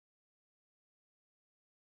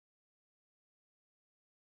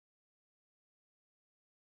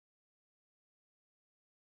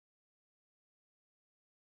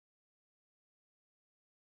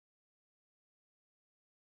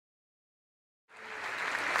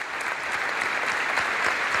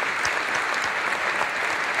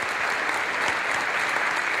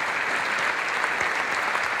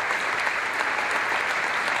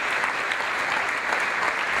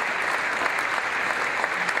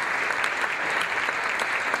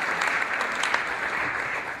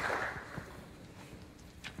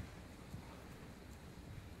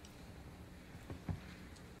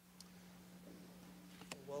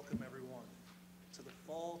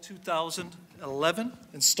2011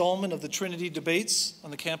 installment of the Trinity Debates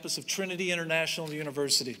on the campus of Trinity International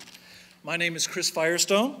University. My name is Chris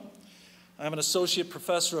Firestone. I'm an associate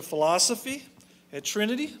professor of philosophy at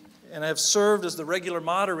Trinity, and I have served as the regular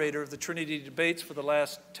moderator of the Trinity Debates for the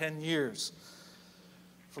last 10 years.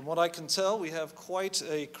 From what I can tell, we have quite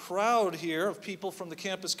a crowd here of people from the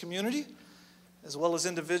campus community, as well as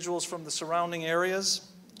individuals from the surrounding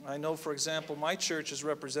areas. I know, for example, my church is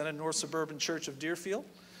represented, North Suburban Church of Deerfield.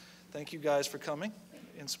 Thank you guys for coming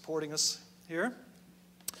and supporting us here.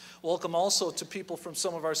 Welcome also to people from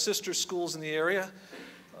some of our sister schools in the area.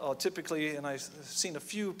 Typically, and I've seen a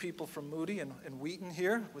few people from Moody and Wheaton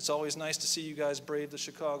here. It's always nice to see you guys brave the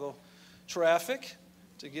Chicago traffic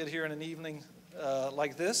to get here in an evening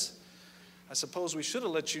like this. I suppose we should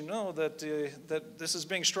have let you know that that this is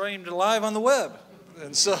being streamed live on the web,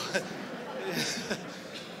 and so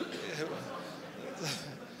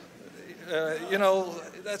you know,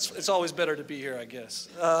 it's always better to be here, I guess.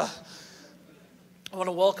 I want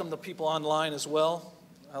to welcome the people online as well.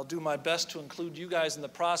 I'll do my best to include you guys in the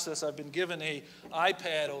process. I've been given an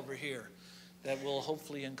iPad over here that will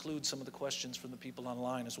hopefully include some of the questions from the people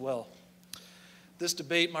online as well. This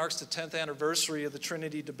debate marks the 10th anniversary of the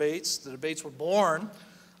Trinity Debates. The debates were born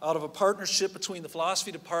out of a partnership between the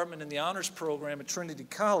philosophy department and the honors program at Trinity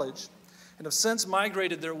College, and have since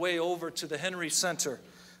migrated their way over to the Henry Center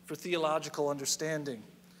for Theological Understanding.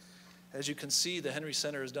 As you can see, the Henry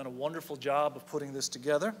Center has done a wonderful job of putting this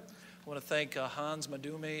together. I want to thank Hans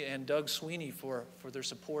Madume and Doug Sweeney for their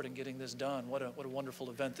support in getting this done. What a wonderful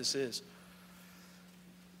event this is.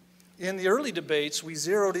 In the early debates, we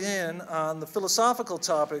zeroed in on the philosophical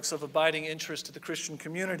topics of abiding interest to the Christian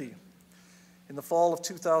community. In the fall of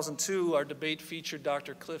 2002, our debate featured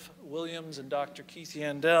Dr. Cliff Williams and Dr. Keith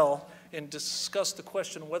Yandel and discussed the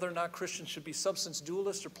question of whether or not Christians should be substance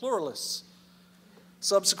dualists or pluralists.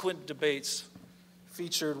 Subsequent debates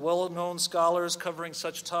featured well-known scholars covering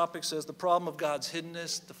such topics as the problem of God's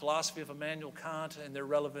hiddenness, the philosophy of Immanuel Kant, and their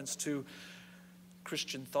relevance to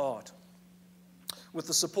Christian thought. With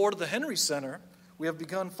the support of the Henry Center, we have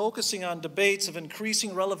begun focusing on debates of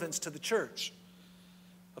increasing relevance to the church.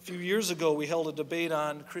 A few years ago, we held a debate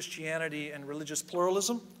on Christianity and religious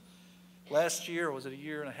pluralism. Last year, or was it a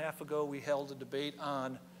year and a half ago, we held a debate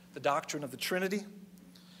on the doctrine of the Trinity.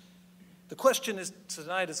 The question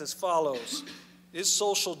tonight is as follows: is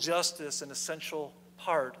social justice an essential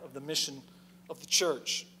part of the mission of the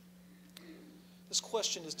church? This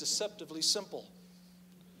question is deceptively simple.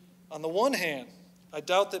 On the one hand, I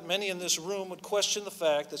doubt that many in this room would question the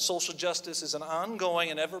fact that social justice is an ongoing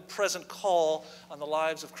and ever-present call on the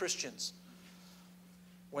lives of Christians.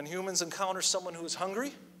 When humans encounter someone who is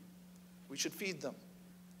hungry, we should feed them.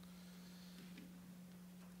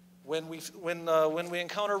 When we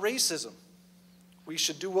encounter racism, we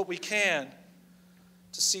should do what we can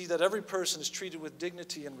to see that every person is treated with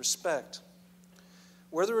dignity and respect.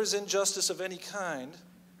 Where there is injustice of any kind,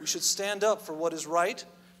 we should stand up for what is right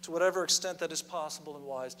to whatever extent that is possible and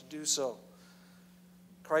wise to do so.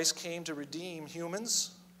 Christ came to redeem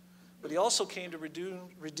humans, but he also came to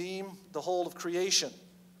redeem the whole of creation.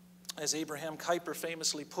 As Abraham Kuyper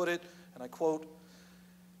famously put it, and I quote,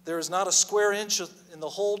 "There is not a square inch in the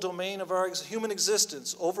whole domain of our human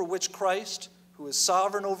existence over which Christ, who is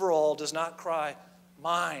sovereign over all, does not cry,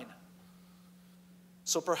 'Mine.'"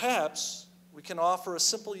 So perhaps we can offer a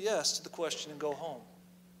simple yes to the question and go home.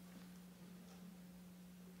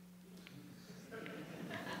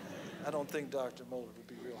 I don't think Dr. Mohler would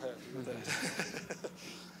be real happy with that.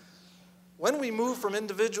 When we move from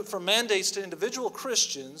mandates to individual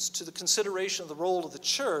Christians to the consideration of the role of the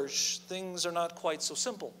church, things are not quite so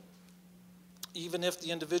simple. Even if the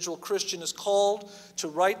individual Christian is called to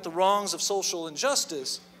right the wrongs of social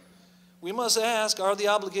injustice, we must ask, are the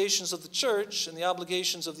obligations of the church and the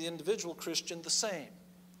obligations of the individual Christian the same?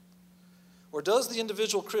 Or does the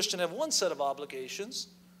individual Christian have one set of obligations,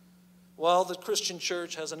 while the Christian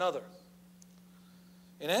church has another?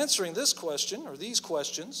 In answering this question, or these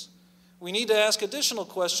questions, we need to ask additional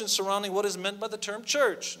questions surrounding what is meant by the term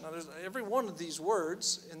church. Now, every one of these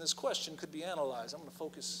words in this question could be analyzed. I'm going to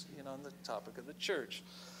focus on the topic of the church.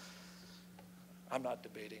 I'm not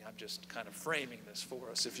debating. I'm just kind of framing this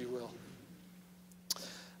for us, if you will.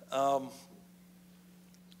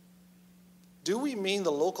 Do we mean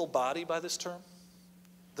the local body by this term?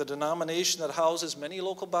 The denomination that houses many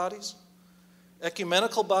local bodies?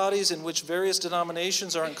 Ecumenical bodies in which various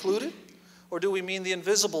denominations are included? Or do we mean the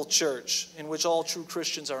invisible church in which all true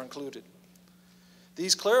Christians are included?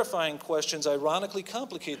 These clarifying questions ironically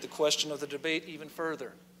complicate the question of the debate even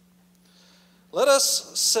further. Let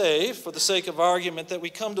us say, for the sake of argument, that we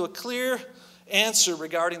come to a clear answer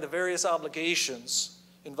regarding the various obligations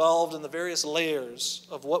involved in the various layers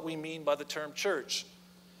of what we mean by the term church?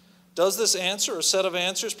 Does this answer or set of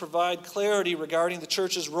answers provide clarity regarding the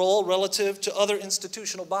church's role relative to other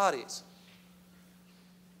institutional bodies?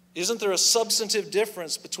 Isn't there a substantive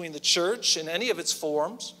difference between the church in any of its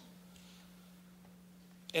forms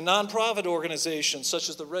and nonprofit organizations such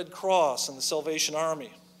as the Red Cross and the Salvation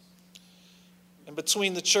Army, and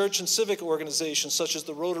between the church and civic organizations such as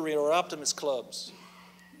the Rotary or Optimist clubs,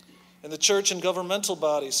 and the church and governmental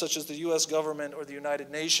bodies such as the U.S. government or the United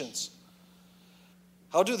Nations?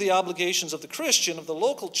 How do the obligations of the Christian, of the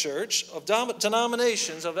local church, of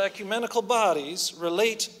denominations, of ecumenical bodies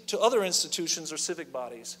relate to other institutions or civic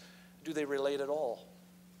bodies? Do they relate at all?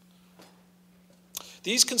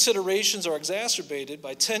 These considerations are exacerbated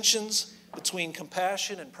by tensions between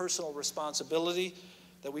compassion and personal responsibility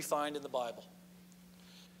that we find in the Bible.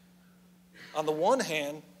 On the one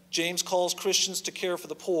hand, James calls Christians to care for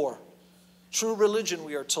the poor. True religion,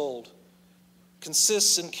 we are told,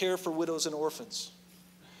 consists in care for widows and orphans.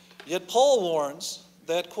 Yet Paul warns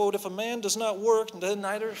that, quote, if a man does not work, then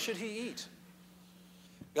neither should he eat.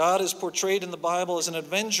 God is portrayed in the Bible as an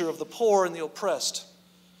avenger of the poor and the oppressed.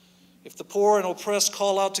 If the poor and oppressed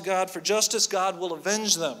call out to God for justice, God will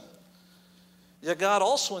avenge them. Yet God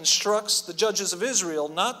also instructs the judges of Israel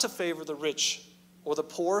not to favor the rich or the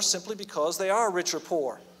poor simply because they are rich or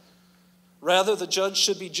poor. Rather, the judge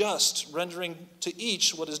should be just, rendering to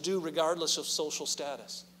each what is due regardless of social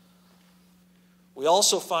status. We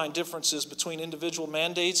also find differences between individual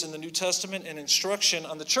mandates in the New Testament and instruction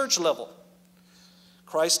on the church level.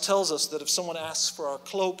 Christ tells us that if someone asks for our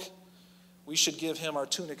cloak, we should give him our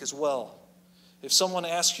tunic as well. If someone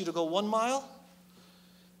asks you to go 1 mile,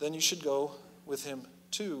 then you should go with him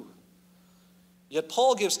 2. Yet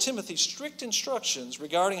Paul gives Timothy strict instructions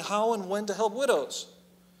regarding how and when to help widows.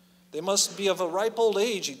 They must be of a ripe old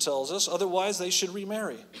age, he tells us, otherwise they should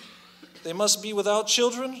remarry. They must be without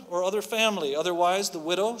children or other family, otherwise the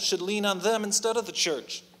widow should lean on them instead of the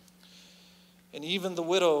church. And even the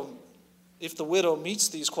widow, if the widow meets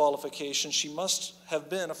these qualifications, she must have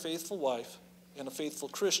been a faithful wife and a faithful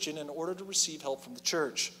Christian in order to receive help from the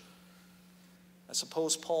church. I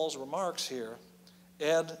suppose Paul's remarks here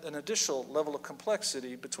add an additional level of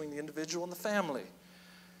complexity between the individual and the family.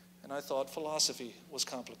 And I thought philosophy was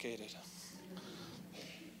complicated.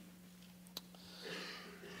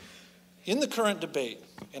 In the current debate,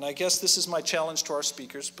 and I guess this is my challenge to our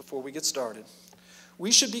speakers before we get started,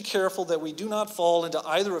 we should be careful that we do not fall into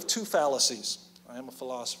either of two fallacies. I am a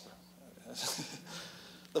philosopher.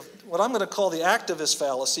 What I'm going to call the activist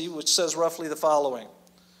fallacy, which says roughly the following.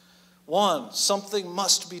 1, something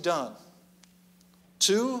must be done.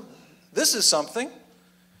 2, this is something.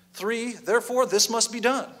 3, therefore this must be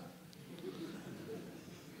done.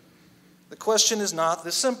 The question is not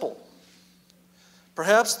this simple.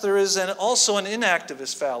 Perhaps there is also an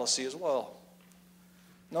inactivist fallacy as well.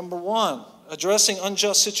 Number 1, addressing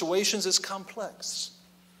unjust situations is complex.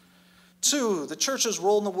 2, the church's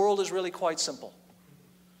role in the world is really quite simple.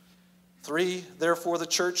 3, therefore the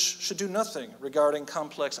church should do nothing regarding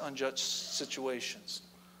complex unjust situations.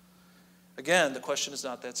 Again, the question is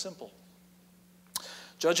not that simple.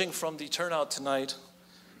 Judging from the turnout tonight,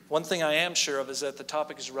 one thing I am sure of is that the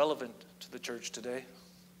topic is relevant to the church today.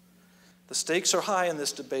 The stakes are high in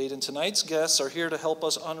this debate, and tonight's guests are here to help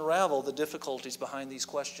us unravel the difficulties behind these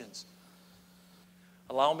questions.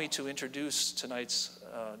 Allow me to introduce tonight's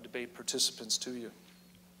debate participants to you.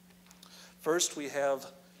 First, we have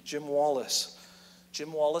Jim Wallis.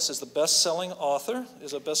 Jim Wallis is a best-selling author,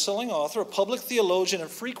 a public theologian, and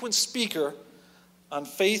frequent speaker on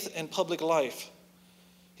faith and public life.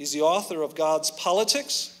 He's the author of God's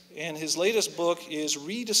Politics, and his latest book is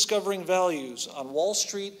Rediscovering Values on Wall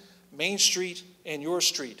Street, Main Street, and Your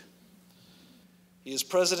Street. He is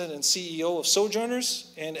president and CEO of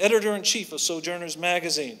Sojourners and editor-in-chief of Sojourners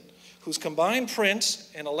magazine, whose combined print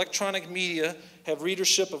and electronic media have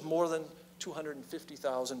readership of more than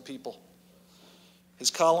 250,000 people. His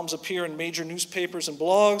columns appear in major newspapers and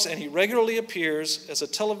blogs, and he regularly appears as a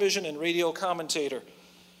television and radio commentator.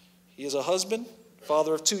 He is a husband,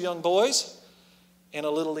 father of 2 young boys, and a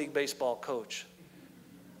Little League baseball coach.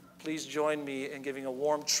 Please join me in giving a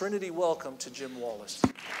warm Trinity welcome to Jim Wallis.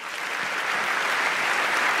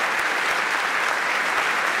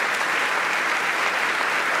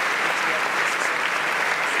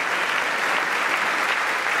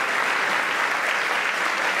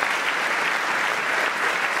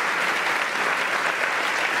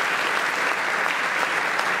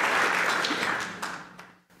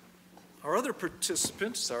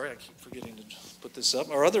 participant, sorry, I keep forgetting to put this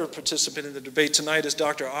up. Our other participant in the debate tonight is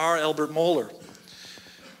Dr. R. Albert Mohler.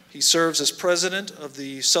 He serves as president of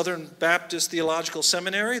the Southern Baptist Theological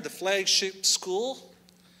Seminary, the flagship school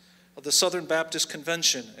of the Southern Baptist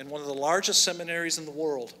Convention, and one of the largest seminaries in the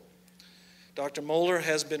world. Dr. Mohler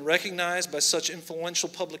has been recognized by such influential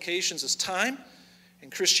publications as Time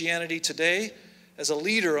and Christianity Today as a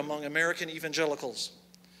leader among American evangelicals.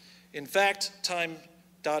 In fact,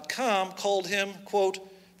 Time.com called him, quote,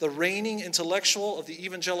 the reigning intellectual of the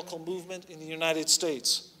evangelical movement in the United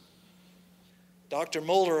States. Dr.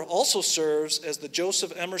 Mohler also serves as the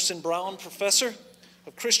Joseph Emerson Brown Professor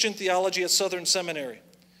of Christian Theology at Southern Seminary.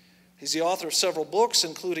 He's the author of several books,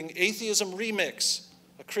 including Atheism Remix,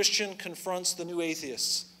 A Christian Confronts the New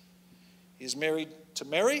Atheists. He is married to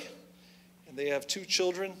Mary, and they have 2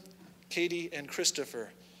 children, Katie and Christopher.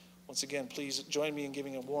 Once again, please join me in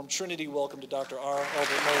giving a warm Trinity welcome to Dr. R. Albert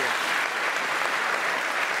Mohler.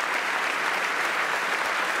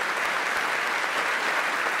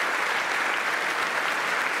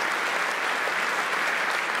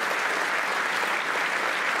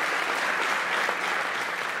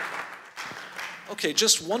 Okay,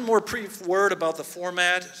 just one more brief word about the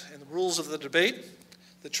format and the rules of the debate.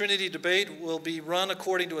 The Trinity debate will be run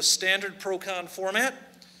according to a standard pro-con format.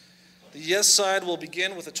 The yes side will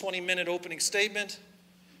begin with a 20-minute opening statement.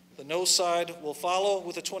 The no side will follow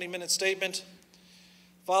with a 20-minute statement.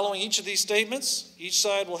 Following each of these statements, each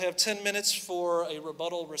side will have 10 minutes for a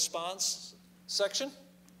rebuttal response section.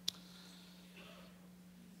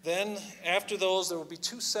 Then, after those, there will be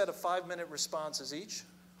 2 sets of 5-minute responses each.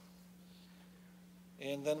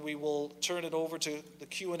 And then we will turn it over to the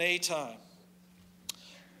Q&A time.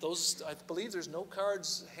 I believe there's no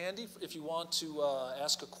cards handy. If you want to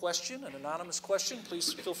ask a question, an anonymous question,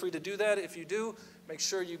 please feel free to do that. If you do, make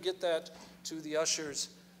sure you get that to the ushers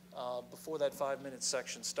before that 5-minute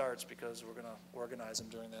section starts, because we're going to organize them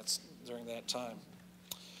during that time.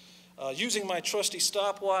 Using my trusty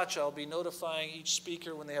stopwatch, I'll be notifying each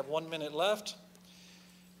speaker when they have 1 minute left.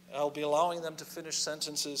 I'll be allowing them to finish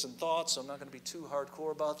sentences and thoughts, so I'm not going to be too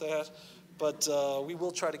hardcore about that. But we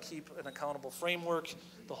will try to keep an accountable framework.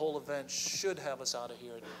 The whole event should have us out of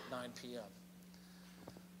here at 9 p.m.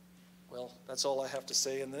 Well, that's all I have to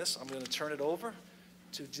say in this. I'm going to turn it over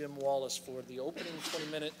to Jim Wallis for the opening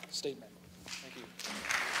 20-minute statement. Thank you.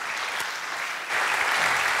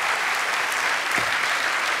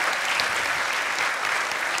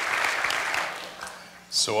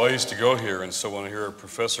 So I used to go here, and so when I hear a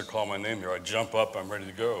professor call my name here, I jump up, I'm ready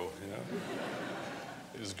to go, you know.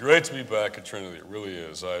 It is great to be back at Trinity, it really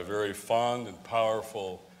is. I have very fond and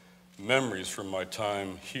powerful memories from my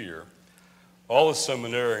time here. All the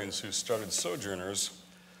seminarians who started Sojourners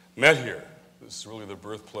met here. This is really the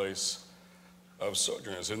birthplace of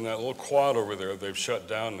Sojourners. In that little quad over there, they've shut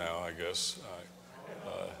down now, I guess.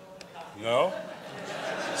 No?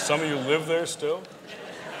 Some of you live there still?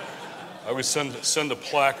 I would send a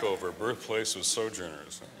plaque over, birthplace of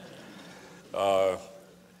Sojourners.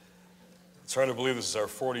 It's hard to believe this is our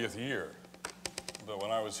 40th year, but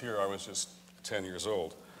when I was here, I was just 10 years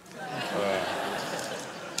old.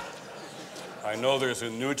 I know there's a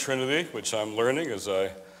new Trinity, which I'm learning as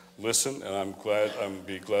I listen, and I'm glad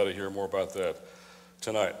to hear more about that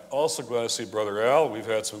tonight. Also glad to see Brother Al. We've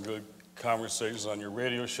had some good conversations on your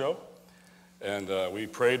radio show, and we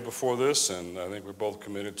prayed before this, and I think we're both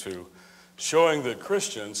committed to showing that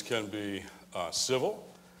Christians can be civil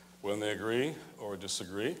when they agree or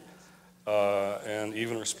disagree, and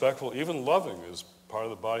even respectful, even loving as part of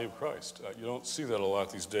the body of Christ. You don't see that a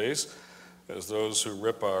lot these days, as those who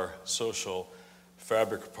rip our social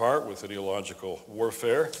fabric apart with ideological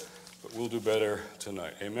warfare, but we'll do better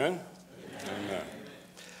tonight. Amen?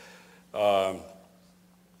 Amen.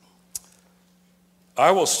 I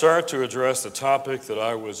will start to address the topic that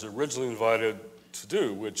I was originally invited to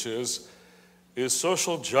do, which is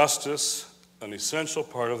social justice an essential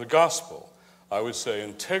part of the gospel? I would say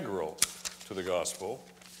integral to the gospel,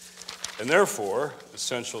 and therefore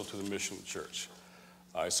essential to the mission of the church.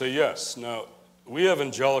 I say yes. Now, we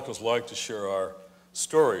evangelicals like to share our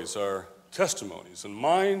stories, our testimonies, and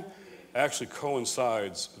mine actually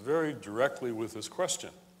coincides very directly with this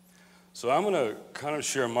question. So I'm going to kind of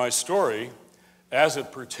share my story as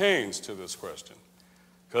it pertains to this question,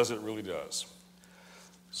 because it really does.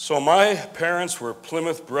 So my parents were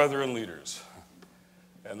Plymouth Brethren leaders,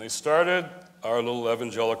 and they started our little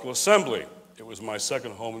evangelical assembly. It was my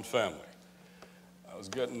second home and family. I was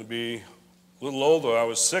getting to be a little old, though I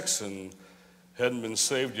was 6 and hadn't been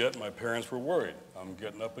saved yet. My parents were worried. I'm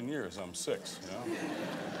getting up in years. I'm 6, you know.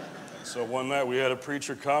 So one night we had a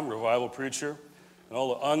preacher come, revival preacher, and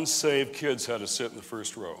all the unsaved kids had to sit in the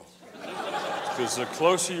first row. Because the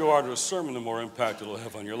closer you are to a sermon, the more impact it'll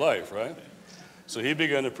have on your life, right? So he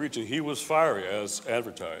began to preach, and he was fiery as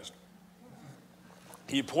advertised.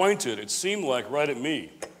 He pointed, it seemed like, right at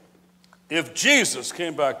me. If Jesus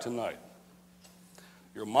came back tonight,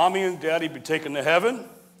 your mommy and daddy would be taken to heaven,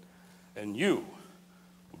 and you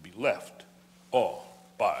would be left all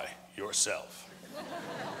by yourself.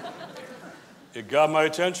 It got my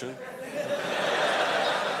attention.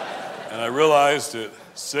 And I realized that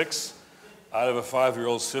 6 out of a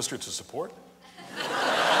 5-year-old sister to support.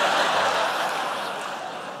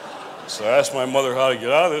 So I asked my mother how to get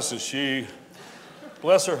out of this, and she,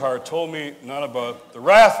 bless her heart, told me not about the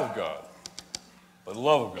wrath of God, but the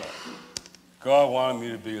love of God. God wanted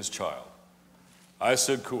me to be his child. I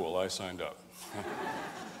said, cool, I signed up.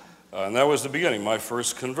 And that was the beginning, my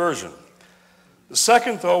first conversion. The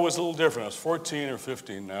second, though, was a little different. I was 14 or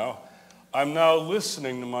 15 now. I'm now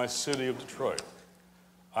listening to my city of Detroit.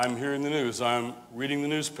 I'm hearing the news. I'm reading the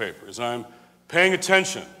newspapers. I'm paying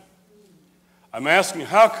attention. I'm asking,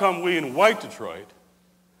 how come we in white Detroit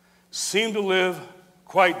seem to live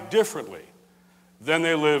quite differently than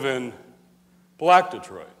they live in black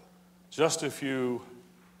Detroit, just a few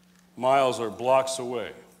miles or blocks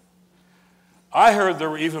away? I heard there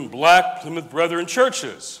were even black Plymouth Brethren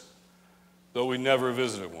churches, though we never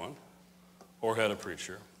visited one or had a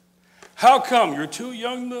preacher. How come you're too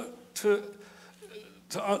young to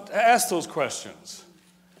ask those questions?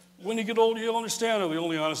 When you get older, you'll understand. The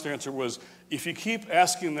only honest answer was, if you keep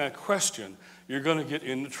asking that question, you're going to get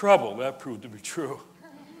into trouble. That proved to be true.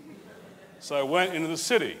 So I went into the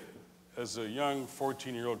city as a young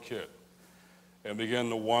 14-year-old kid and began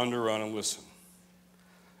to wander around and listen.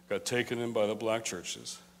 Got taken in by the black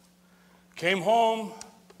churches. Came home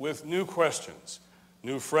with new questions,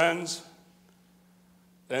 new friends,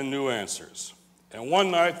 and new answers. And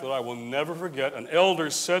one night that I will never forget, an elder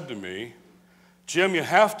said to me, Jim, you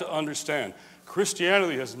have to understand,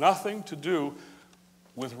 Christianity has nothing to do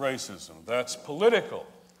with racism. That's political.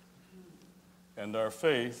 And our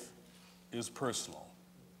faith is personal.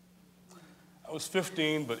 I was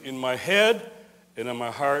 15, but in my head and in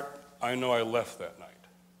my heart, I know I left that night.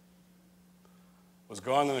 Was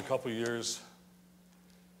gone in a couple of years.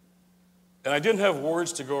 And I didn't have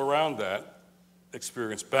words to go around that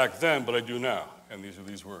experience back then, but I do now. And these are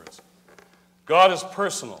these words. God is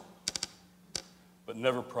personal, but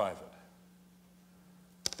never private.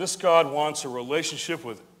 This God wants a relationship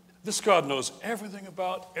with, this God knows everything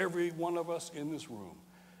about every one of us in this room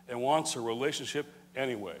and wants a relationship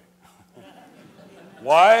anyway.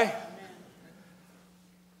 Why?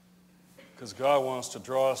 Because God wants to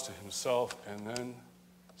draw us to himself and then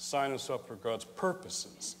sign us up for God's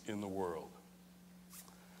purposes in the world.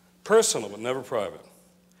 Personal, but never private.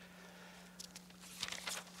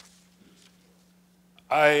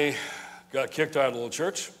 I got kicked out of the little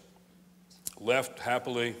church, left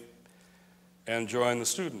happily, and joined the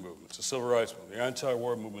student movements, the civil rights movement, the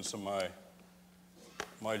anti-war movements of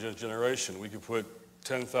my generation. We could put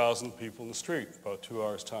 10,000 people in the street, about 2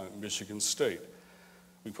 hours' time in Michigan State.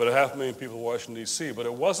 We put 500,000 people in Washington, D.C., but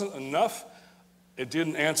it wasn't enough. It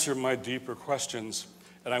didn't answer my deeper questions,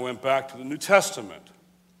 and I went back to the New Testament.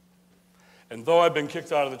 And though I'd been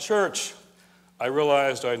kicked out of the church, I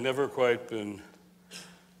realized I'd never quite been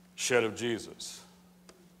shed of Jesus,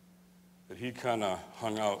 that he kind of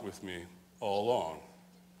hung out with me all along.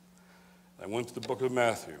 I went to the book of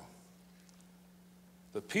Matthew.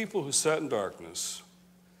 The people who sat in darkness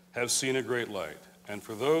have seen a great light, and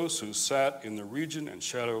for those who sat in the region and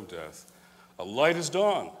shadow of death, a light has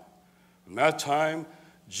dawned. From that time,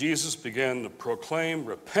 Jesus began to proclaim,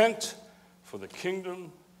 repent, for the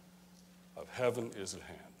kingdom of heaven is at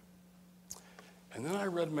hand. And then I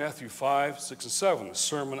read Matthew 5, 6, and 7, the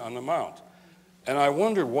Sermon on the Mount. And I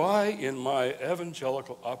wondered why in my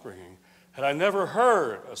evangelical upbringing had I never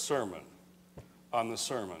heard a sermon on the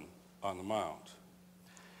Sermon on the Mount.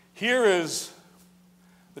 Here is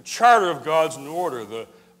the charter of God's new order, the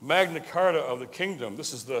Magna Carta of the kingdom.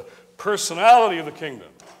 This is the personality of the kingdom.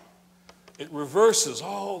 It reverses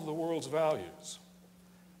all the world's values.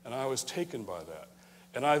 And I was taken by that.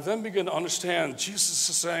 And I then began to understand Jesus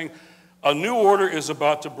is saying a new order is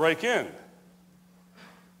about to break in.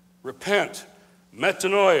 Repent.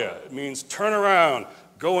 Metanoia. It means turn around,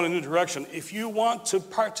 go in a new direction. If you want to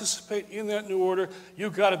participate in that new order,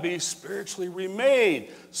 you've got to be spiritually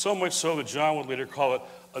remade. So much so that John would later call it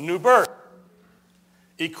a new birth.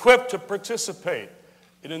 Equipped to participate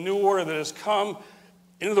in a new order that has come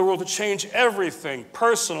into the world to change everything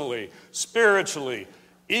personally, spiritually,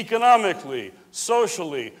 economically,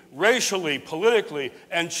 socially, racially, politically,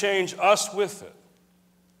 and change us with it.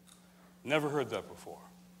 Never heard that before.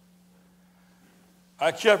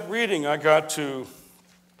 I kept reading. I got to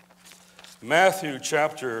Matthew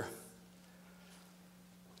chapter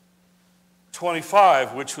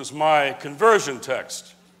 25, which was my conversion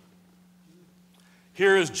text.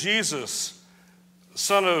 Here is Jesus,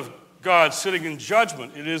 Son of God, sitting in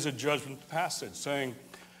judgment. It is a judgment passage, saying,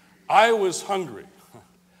 I was hungry,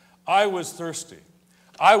 I was thirsty,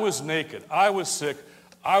 I was naked, I was sick,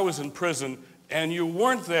 I was in prison, and you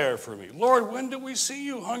weren't there for me. Lord, when did we see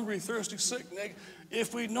you hungry, thirsty, sick, naked?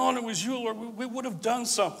 If we'd known it was you, Lord, we would have done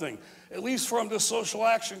something, at least from the social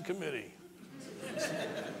action committee.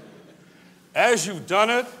 As you've done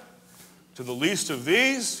it to the least of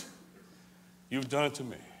these, you've done it to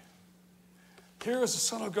me. Here is the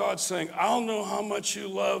Son of God saying, I'll know how much you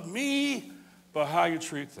love me by how you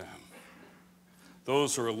treat them.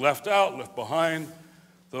 Those who are left out, left behind,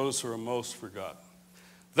 those who are most forgotten.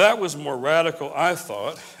 That was more radical, I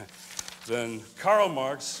thought, than Karl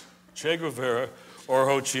Marx, Che Guevara, or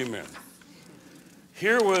Ho Chi Minh.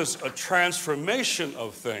 Here was a transformation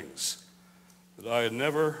of things that I had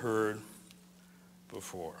never heard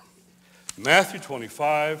before. Matthew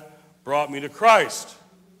 25 brought me to Christ,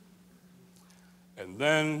 and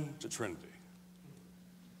then to Trinity.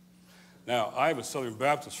 Now, I have a Southern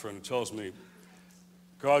Baptist friend who tells me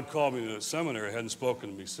God called me to a seminary, hadn't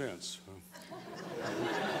spoken to me since.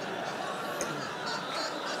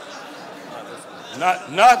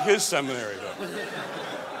 Not his seminary, though.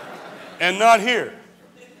 And not here.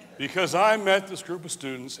 Because I met this group of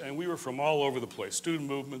students, and we were from all over the place. Student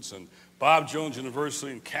movements and Bob Jones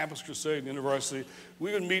University and Campus Crusade University.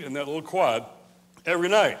 We would meet in that little quad every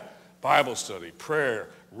night. Bible study, prayer,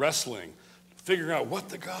 wrestling, figuring out what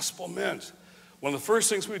the gospel meant. One of the first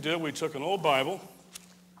things we did, we took an old Bible,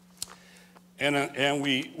 and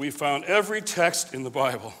we found every text in the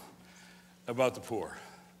Bible about the poor.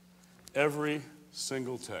 Every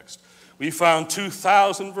single text. We found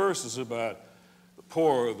 2,000 verses about the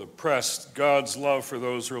poor, the oppressed, God's love for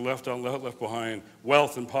those who are left out, left behind,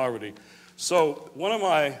 wealth and poverty. So one of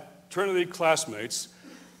my Trinity classmates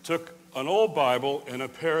took an old Bible and a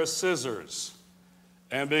pair of scissors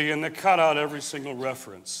and began to cut out every single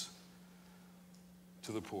reference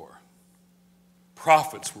to the poor.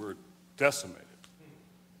 Prophets were decimated.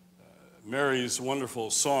 Mary's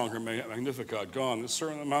wonderful song, her Magnificat, gone. There's a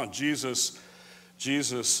certain amount. Jesus,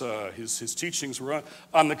 his teachings were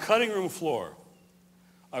on the cutting room floor.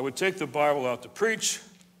 I would take the Bible out to preach.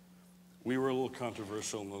 We were a little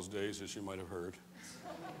controversial in those days, as you might have heard.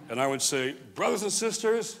 And I would say, brothers and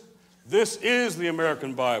sisters, this is the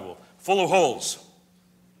American Bible, full of holes,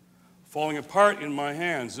 falling apart in my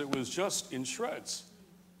hands. It was just in shreds,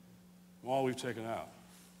 all we've taken out.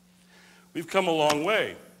 We've come a long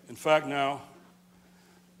way. In fact, now,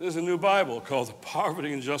 there's a new Bible called the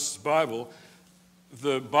Poverty and Justice Bible.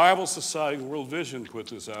 The Bible Society and World Vision put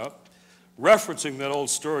this out, referencing that old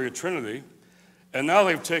story of Trinity. And now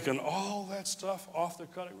they've taken all that stuff off the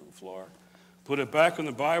cutting room floor, put it back in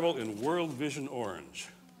the Bible in World Vision orange,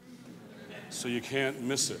 so you can't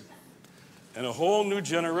miss it. And a whole new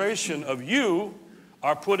generation of you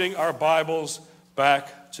are putting our Bibles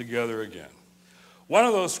back together again. One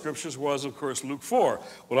of those scriptures was, of course, Luke 4,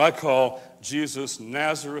 what I call Jesus'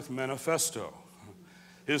 Nazareth Manifesto.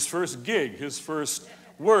 His first gig, his first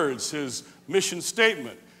words, his mission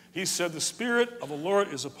statement. He said, the Spirit of the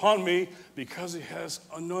Lord is upon me because he has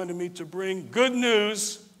anointed me to bring good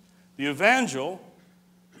news, the evangel,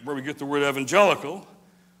 where we get the word evangelical,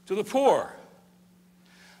 to the poor.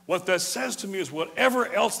 What that says to me is whatever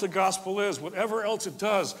else the gospel is, whatever else it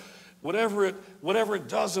does, whatever it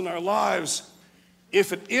does in our lives,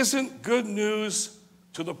 if it isn't good news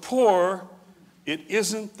to the poor, it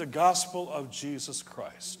isn't the gospel of Jesus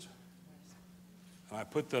Christ. And I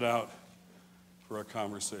put that out for our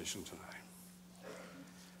conversation tonight.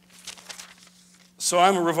 So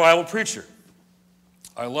I'm a revival preacher.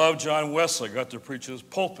 I love John Wesley. I got to preach in his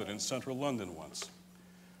pulpit in central London once.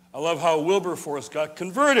 I love how Wilberforce got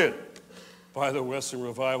converted by the Wesleyan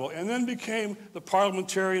revival and then became the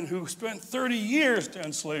parliamentarian who spent 30 years to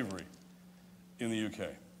end slavery in the UK.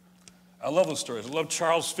 I love those stories. I love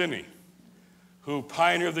Charles Finney, who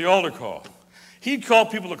pioneered the altar call. He'd call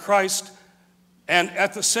people to Christ and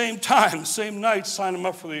at the same time, the same night, sign them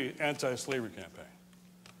up for the anti-slavery campaign,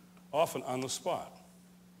 often on the spot.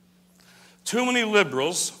 Too many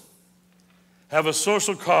liberals have a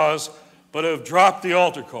social cause but have dropped the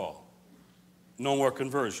altar call. No more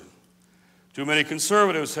conversion. Too many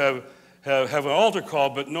conservatives have an altar call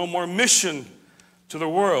but no more mission to the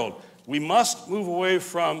world. We must move away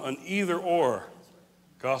from an either-or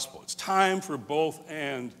gospel. It's time for both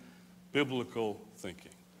and biblical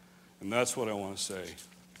thinking. And that's what I want to say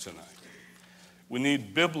tonight. We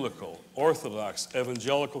need biblical, orthodox,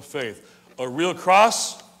 evangelical faith. A real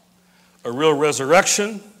cross, a real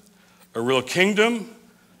resurrection, a real kingdom,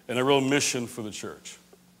 and a real mission for the church.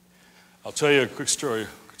 I'll tell you a quick story.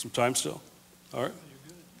 Got some time still? All right?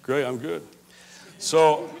 Great, I'm good.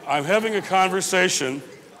 So I'm having a conversation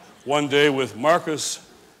one day with Marcus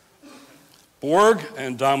Borg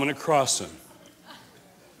and Dominic Crossan.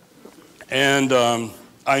 And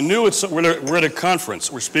I knew we're at a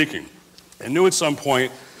conference, we're speaking. I knew at some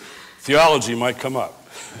point theology might come up.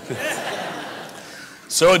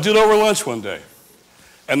 So I did over lunch one day.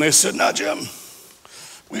 And they said, "Now, Jim,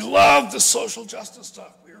 we love the social justice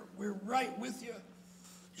stuff. We're right with you.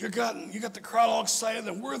 You got the crowd all excited,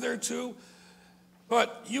 and we're there too.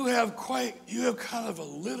 But you have kind of a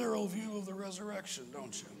literal view of the resurrection,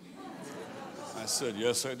 don't you?" I said,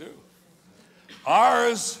 "Yes, I do.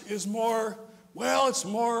 Ours is more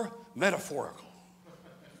metaphorical."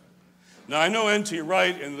 Now, I know N.T.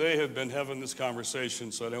 Wright, and they have been having this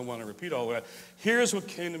conversation, so I don't want to repeat all that. Here's what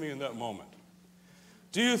came to me in that moment.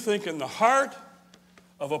 Do you think in the heart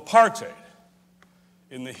of apartheid,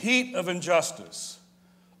 in the heat of injustice,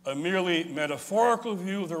 a merely metaphorical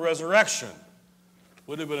view of the resurrection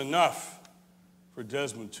would have been enough for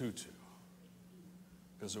Desmond Tutu?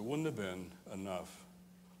 Because it wouldn't have been enough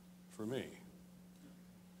for me.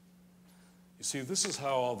 You see, this is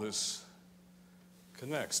how all this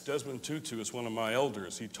connects. Desmond Tutu is one of my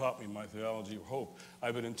elders. He taught me my theology of hope.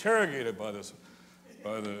 I've been interrogated by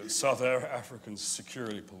the South African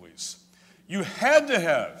security police. You had to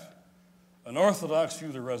have an orthodox view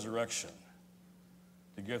of the resurrection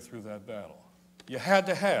to get through that battle. You had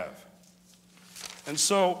to have. And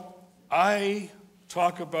so I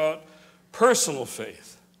talk about personal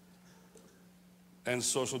faith and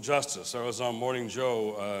social justice. I was on Morning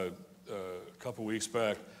Joe a couple weeks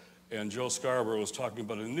back, and Joe Scarborough was talking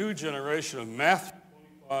about a new generation of Matthew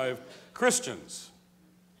 25 Christians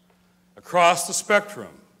across the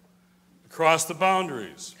spectrum, across the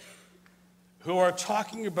boundaries, who are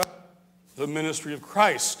talking about the ministry of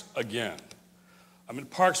Christ again. I'm in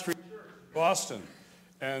Park Street Church, Boston,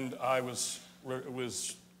 and it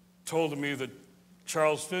was told to me that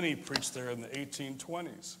Charles Finney preached there in the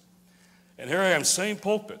 1820s. And here I am, same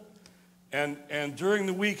pulpit. And during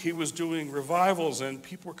the week, he was doing revivals, and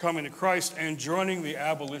people were coming to Christ and joining the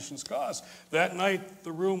abolitionist cause. That night,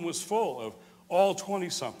 the room was full of all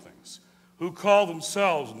 20-somethings who called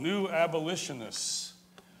themselves new abolitionists,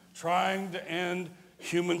 trying to end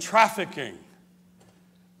human trafficking,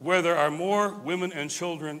 where there are more women and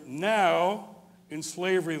children now in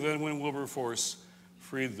slavery than when Wilberforce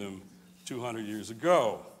freed them 200 years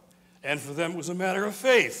ago. And for them, it was a matter of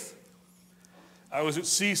faith. I was at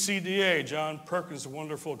CCDA, John Perkins'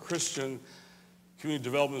 wonderful Christian Community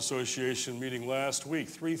Development Association meeting last week.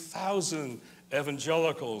 3,000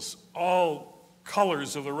 evangelicals, all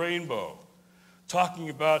colors of the rainbow, talking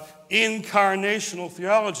about incarnational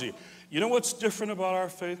theology. You know what's different about our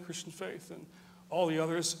faith, Christian faith, and all the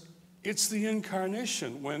others? It's the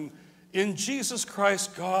incarnation. When in Jesus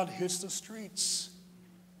Christ, God hits the streets.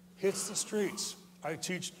 Hits the streets. I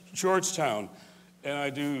teach Georgetown, and I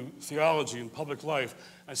do theology in public life.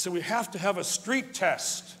 I said we have to have a street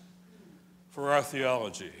test for our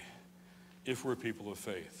theology if we're people of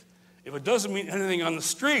faith. If it doesn't mean anything on the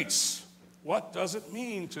streets, what does it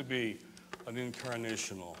mean to be an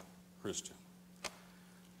incarnational Christian?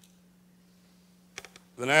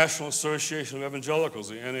 The National Association of Evangelicals,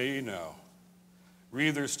 the NAE now,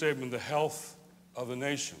 read their statement, The Health of the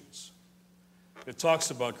Nations. It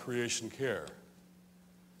talks about creation care,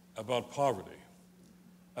 about poverty,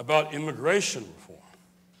 about immigration reform,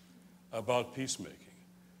 about peacemaking.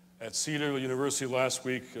 At Cedar University last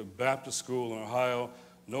week, a Baptist school in Ohio,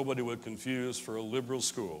 nobody would confuse for a liberal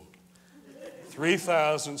school.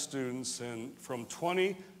 3,000 students from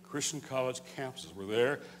 20 Christian college campuses were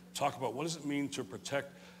there to talk about what does it mean to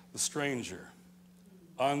protect the stranger,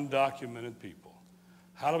 undocumented people.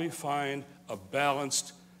 How do we find a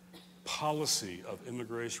balanced policy of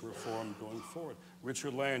immigration reform going forward?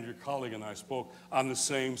 Richard Land, your colleague, and I spoke on the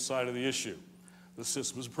same side of the issue. The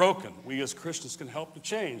system is broken. We as Christians can help to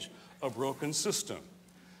change a broken system.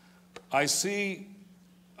 I see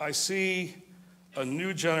a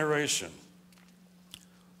new generation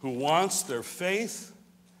who wants their faith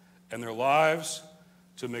and their lives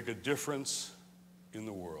to make a difference in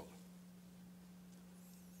the world.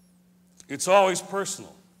 It's always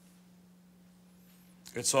personal.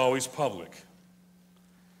 It's always public.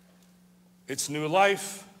 It's new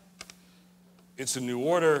life. It's a new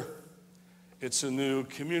order. It's a new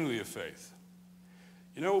community of faith.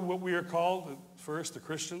 You know what we are called at first, the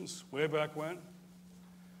Christians, way back when?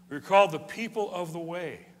 We were called the people of the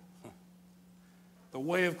way. The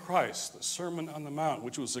way of Christ, the Sermon on the Mount,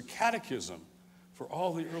 which was a catechism for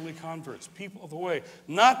all the early converts. People of the way,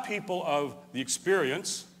 not people of the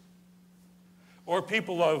experience, or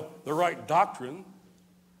people of the right doctrine,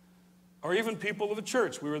 or even people of the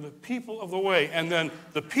church. We were the people of the way, and then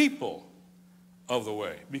the people of the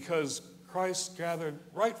way, because Christ gathered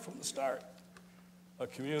right from the start a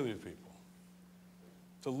community of people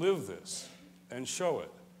to live this and show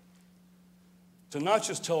it, to not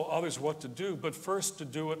just tell others what to do, but first to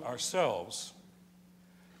do it ourselves,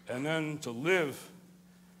 and then to live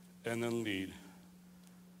and then lead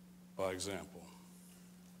by example.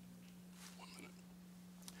 1 minute.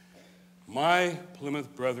 My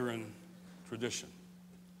Plymouth Brethren tradition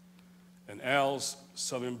and Al's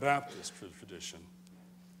Southern Baptist tradition,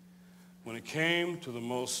 when it came to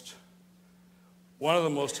one of the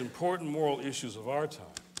most important moral issues of our time,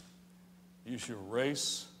 the issue of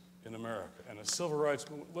race in America, and a civil rights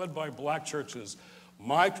movement led by black churches,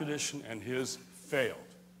 my tradition and his failed.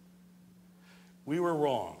 We were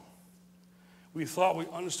wrong. We thought we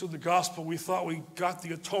understood the gospel. We thought we got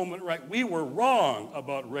the atonement right. We were wrong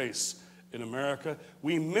about race in America.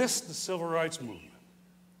 We missed the civil rights movement.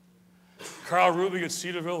 Carl Rubig at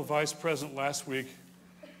Cedarville, vice president last week,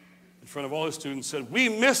 in front of all his students, said, "We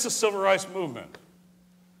missed the civil rights movement.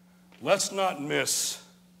 Let's not miss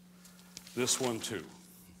this one too.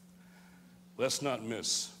 Let's not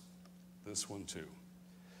miss this one too."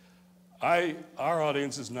 Our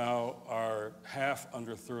audiences now are half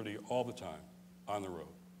under 30 all the time on the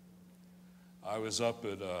road. I was up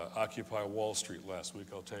at Occupy Wall Street last week.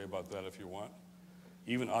 I'll tell you about that if you want.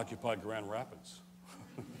 Even Occupy Grand Rapids.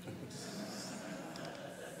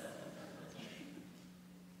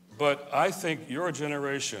 But I think your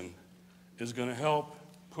generation is going to help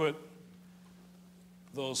put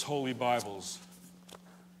those holy Bibles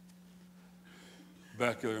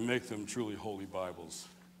back there and make them truly holy Bibles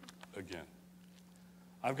again.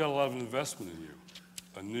 I've got a lot of investment in you,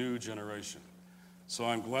 a new generation. So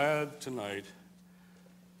I'm glad tonight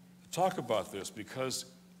to talk about this, because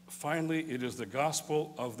finally it is the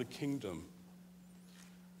gospel of the kingdom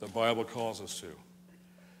the Bible calls us to.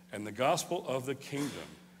 And the gospel of the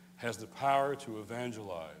kingdom has the power to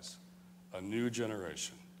evangelize a new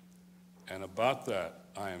generation. And about that,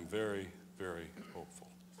 I am very, very hopeful.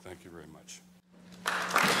 Thank you very much.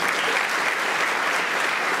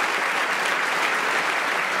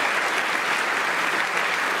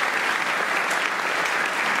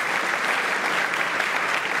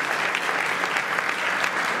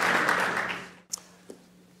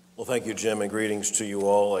 Well, thank you, Jim, and greetings to you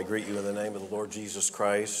all. I greet you in the name of the Lord Jesus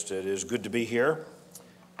Christ. It is good to be here.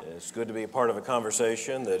 It's good to be a part of a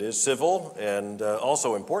conversation that is civil and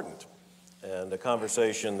also important, and a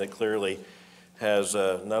conversation that clearly has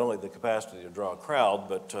not only the capacity to draw a crowd,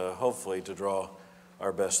 but hopefully to draw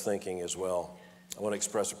our best thinking as well. I want to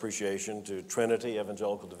express appreciation to Trinity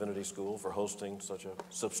Evangelical Divinity School for hosting such a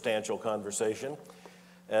substantial conversation,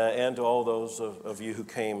 and to all those of you who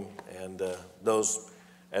came, and those,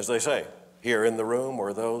 as they say, here in the room,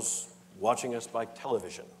 or those watching us by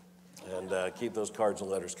television. And keep those cards and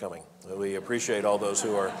letters coming. We appreciate all those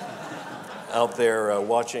who are out there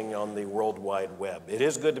watching on the World Wide Web. It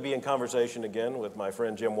is good to be in conversation again with my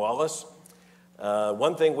friend Jim Wallis.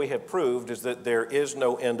 One thing we have proved is that there is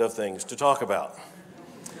no end of things to talk about.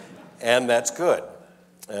 And that's good.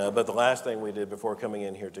 But the last thing we did before coming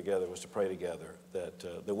in here together was to pray together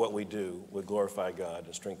that what we do would glorify God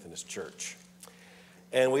and strengthen His church.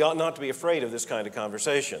 And we ought not to be afraid of this kind of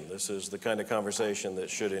conversation. This is the kind of conversation that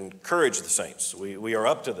should encourage the saints. We are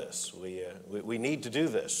up to this. We need to do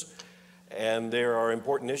this. And there are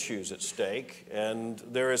important issues at stake. And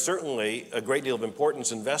there is certainly a great deal of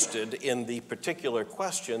importance invested in the particular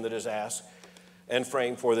question that is asked and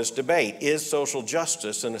framed for this debate. Is social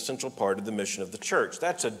justice an essential part of the mission of the church?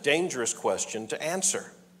 That's a dangerous question to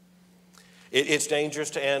answer. It's dangerous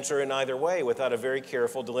to answer in either way without a very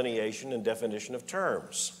careful delineation and definition of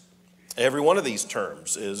terms. Every one of these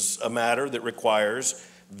terms is a matter that requires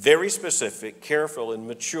very specific, careful, and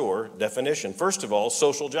mature definition. First of all,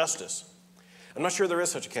 social justice. I'm not sure there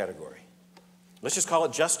is such a category. Let's just call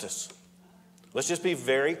it justice. Let's just be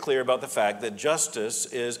very clear about the fact that justice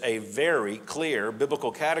is a very clear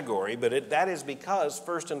biblical category, but that is because,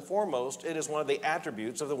 first and foremost, it is one of the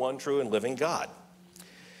attributes of the one true and living God.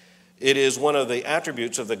 It is one of the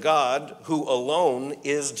attributes of the God who alone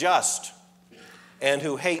is just and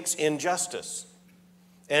who hates injustice.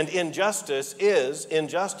 And injustice is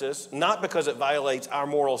injustice not because it violates our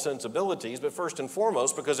moral sensibilities, but first and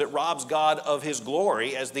foremost because it robs God of his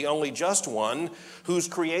glory as the only just one whose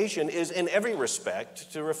creation is in every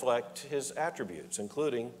respect to reflect his attributes,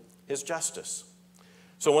 including his justice.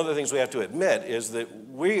 So one of the things we have to admit is that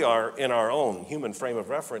we are, in our own human frame of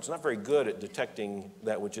reference, not very good at detecting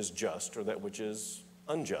that which is just or that which is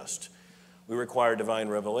unjust. We require divine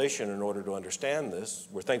revelation in order to understand this.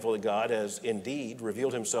 We're thankful that God has indeed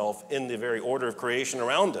revealed himself in the very order of creation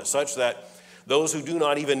around us, such that those who do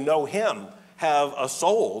not even know him have a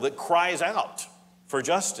soul that cries out for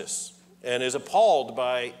justice and is appalled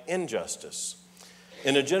by injustice.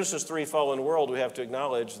 In a Genesis 3 fallen world, we have to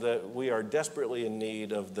acknowledge that we are desperately in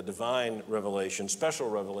need of the divine revelation, special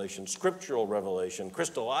revelation, scriptural revelation,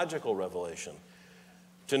 Christological revelation,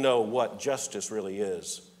 to know what justice really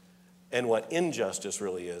is and what injustice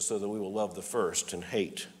really is, so that we will love the first and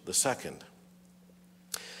hate the second.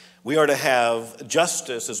 We are to have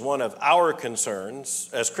justice as one of our concerns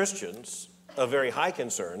as Christians, a very high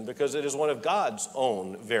concern, because it is one of God's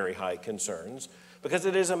own very high concerns, because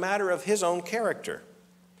it is a matter of his own character.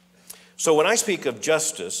 So when I speak of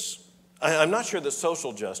justice, I'm not sure that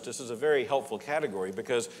social justice is a very helpful category,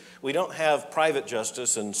 because we don't have private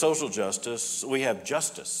justice and social justice. We have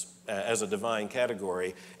justice as a divine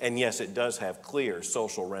category, and yes, it does have clear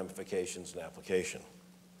social ramifications and application.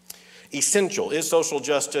 Essential. Is social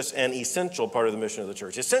justice an essential part of the mission of the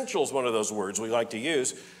church? Essential is one of those words we like to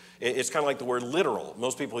use. It's kind of like the word literal.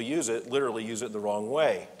 Most people literally use it the wrong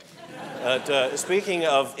way. Speaking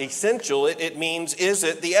of essential, it means, is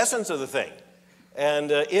it the essence of the thing?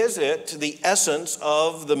 And is it the essence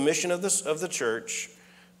of the mission of the church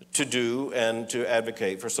to do and to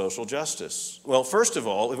advocate for social justice? Well, first of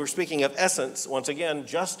all, if we're speaking of essence, once again,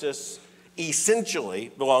 justice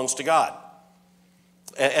essentially belongs to God.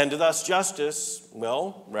 And thus justice,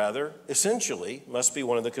 well, rather, essentially must be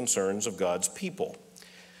one of the concerns of God's people.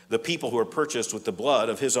 The people who are purchased with the blood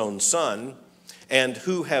of his own Son and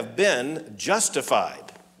who have been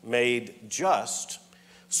justified, made just,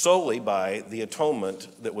 solely by the atonement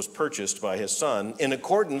that was purchased by his Son in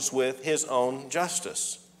accordance with his own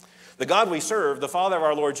justice. The God we serve, the Father of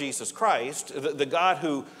our Lord Jesus Christ, the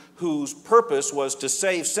God whose purpose was to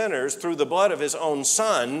save sinners through the blood of his own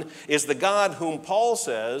Son, is the God whom Paul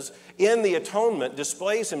says in the atonement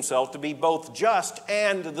displays himself to be both just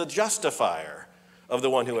and the justifier of the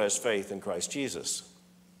one who has faith in Christ Jesus.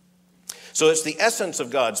 So it's the essence of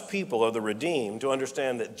God's people, of the redeemed, to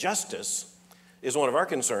understand that justice is one of our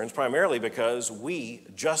concerns, primarily because we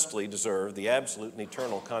justly deserve the absolute and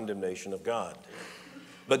eternal condemnation of God.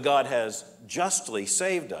 But God has justly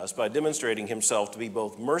saved us by demonstrating himself to be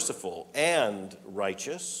both merciful and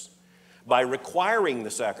righteous, by requiring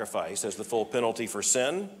the sacrifice as the full penalty for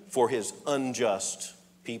sin for his unjust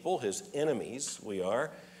people, his enemies we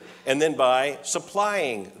are, and then by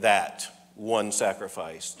supplying that one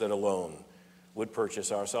sacrifice that alone would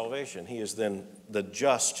purchase our salvation. He is then the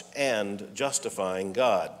just and justifying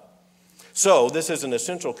God. So this is an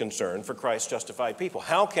essential concern for Christ's justified people.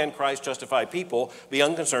 How can Christ's justified people be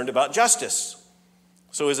unconcerned about justice?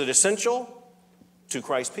 So is it essential to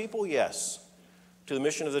Christ's people? Yes. To the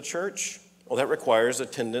mission of the church? Well, that requires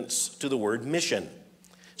attendance to the word mission.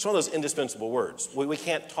 It's one of those indispensable words. We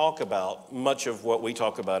can't talk about much of what we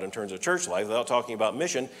talk about in terms of church life without talking about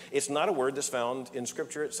mission. It's not a word that's found in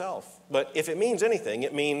Scripture itself. But if it means anything,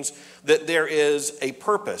 it means that there is a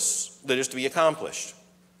purpose that is to be accomplished.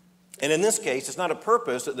 And in this case, it's not a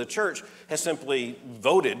purpose that the church has simply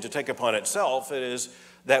voted to take upon itself. It is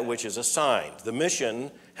that which is assigned. The mission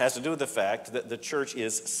has to do with the fact that the church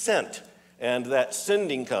is sent, and that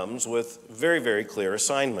sending comes with very, very clear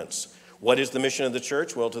assignments. What is the mission of the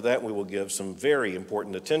church? Well, to that we will give some very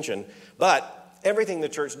important attention. But everything the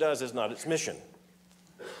church does is not its mission.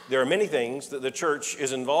 There are many things that the church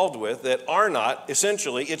is involved with that are not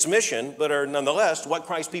essentially its mission, but are nonetheless what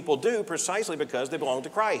Christ's people do precisely because they belong to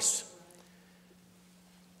Christ.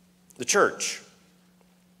 The church.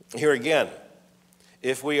 Here again,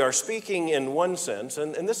 if we are speaking in one sense,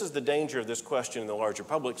 and this is the danger of this question in the larger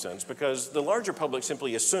public sense, because the larger public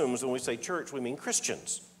simply assumes when we say church, we mean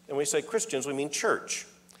Christians. And when we say Christians, we mean church.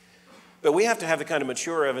 But we have to have the kind of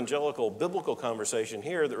mature evangelical biblical conversation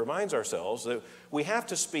here that reminds ourselves that we have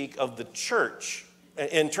to speak of the church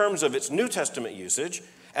in terms of its New Testament usage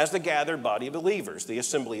as the gathered body of believers, the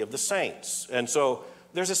assembly of the saints. And so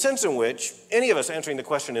there's a sense in which any of us answering the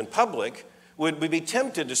question in public would be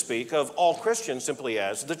tempted to speak of all Christians simply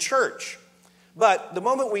as the church. But the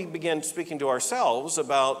moment we begin speaking to ourselves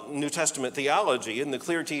about New Testament theology and the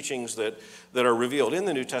clear teachings that are revealed in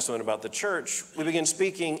the New Testament about the church, we begin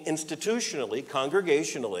speaking institutionally,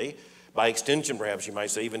 congregationally, by extension perhaps you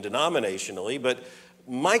might say even denominationally, but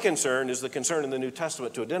my concern is the concern in the New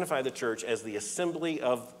Testament to identify the church as the assembly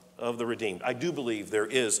of the redeemed. I do believe there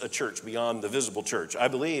is a church beyond the visible church. I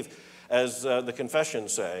believe, as the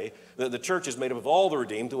confessions say, that the church is made up of all the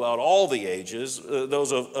redeemed throughout all the ages,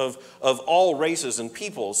 those of all races and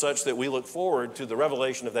people, such that we look forward to the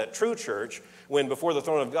revelation of that true church when before the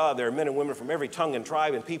throne of God there are men and women from every tongue and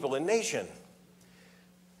tribe and people and nation.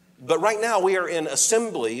 But right now we are in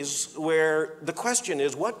assemblies where the question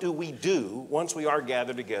is, what do we do once we are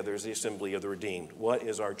gathered together as the assembly of the redeemed? What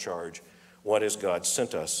is our charge? What has God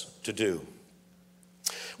sent us to do?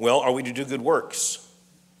 Well, are we to do good works?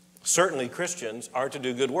 Certainly Christians are to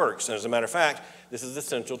do good works. And as a matter of fact, this is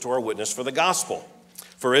essential to our witness for the gospel.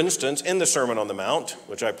 For instance, in the Sermon on the Mount,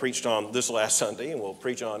 which I preached on this last Sunday and will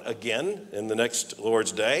preach on again in the next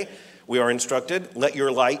Lord's Day, we are instructed, let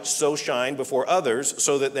your light so shine before others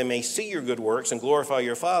so that they may see your good works and glorify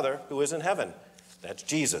your Father who is in heaven. That's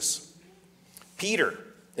Jesus. Peter,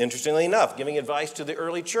 interestingly enough, giving advice to the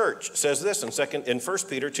early church, says this in 1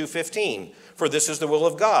 Peter 2:15, for this is the will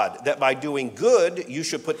of God, that by doing good you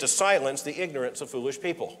should put to silence the ignorance of foolish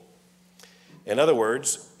people. In other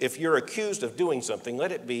words, if you're accused of doing something,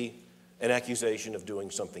 let it be an accusation of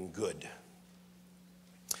doing something good.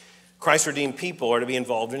 Christ's redeemed people are to be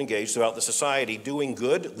involved and engaged throughout the society, doing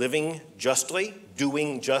good, living justly,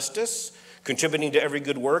 doing justice, contributing to every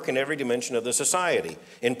good work in every dimension of the society,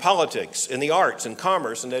 in politics, in the arts, in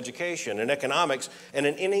commerce, in education, in economics, and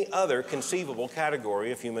in any other conceivable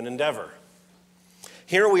category of human endeavor.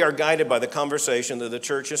 Here we are guided by the conversation that the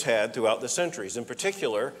church has had throughout the centuries. In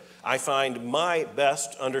particular, I find my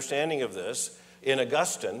best understanding of this in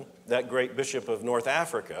Augustine, that great bishop of North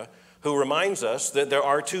Africa, who reminds us that there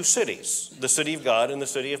are two cities, the city of God and the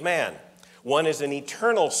city of man. One is an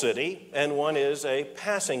eternal city, and one is a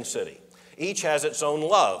passing city. Each has its own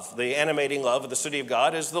love. The animating love of the city of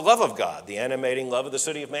God is the love of God. The animating love of the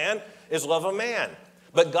city of man is love of man.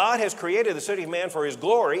 But God has created the city of man for his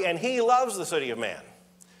glory, and he loves the city of man.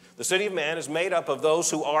 The city of man is made up of those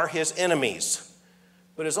who are his enemies,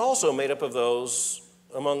 but is also made up of those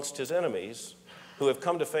amongst his enemies who have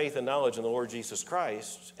come to faith and knowledge in the Lord Jesus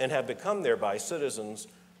Christ and have become thereby citizens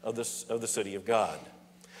of the city of God.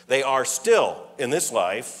 They are still, in this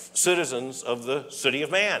life, citizens of the city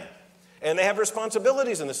of man, and they have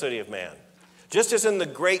responsibilities in the city of man. Just as in the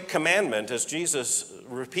great commandment, as Jesus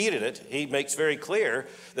repeated it, he makes very clear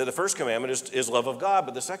that the first commandment is love of God,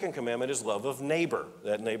 but the second commandment is love of neighbor.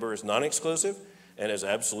 That neighbor is non-exclusive and is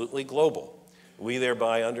absolutely global. We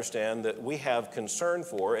thereby understand that we have concern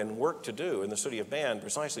for and work to do in the city of man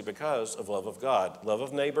precisely because of love of God. Love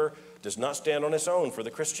of neighbor does not stand on its own for the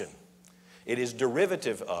Christian. It is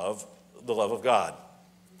derivative of the love of God,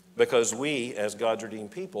 because we, as God's redeemed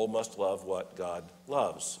people, must love what God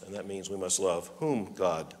loves, and that means we must love whom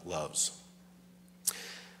God loves.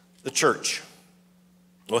 The church.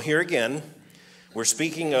 Well, here again, we're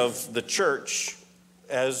speaking of the church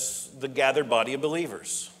as the gathered body of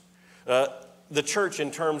believers. The church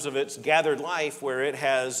in terms of its gathered life, where it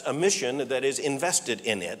has a mission that is invested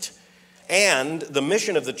in it. And the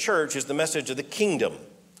mission of the church is the message of the kingdom,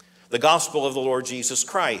 the gospel of the Lord Jesus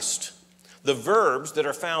Christ. The verbs that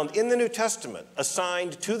are found in the New Testament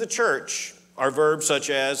assigned to the church are verbs such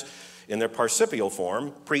as, in their participial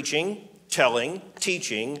form, preaching, telling,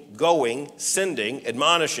 teaching, going, sending,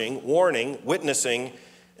 admonishing, warning, witnessing,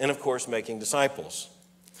 and of course making disciples.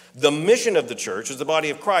 The mission of the church as the body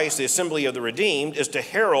of Christ, the assembly of the redeemed, is to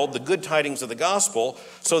herald the good tidings of the gospel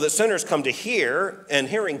so that sinners come to hear, and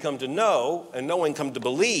hearing come to know, and knowing come to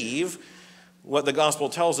believe what the gospel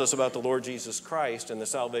tells us about the Lord Jesus Christ and the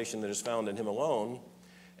salvation that is found in him alone,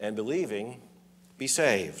 and believing, be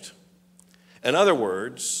saved. In other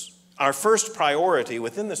words, our first priority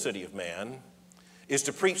within the city of man is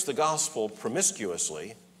to preach the gospel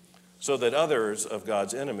promiscuously so that others of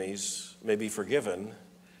God's enemies may be forgiven,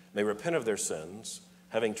 may repent of their sins,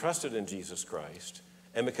 having trusted in Jesus Christ,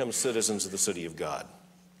 and become citizens of the city of God.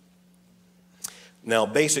 Now,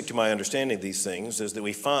 basic to my understanding of these things is that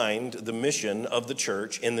we find the mission of the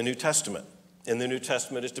church in the New Testament. And the New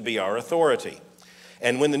Testament is to be our authority.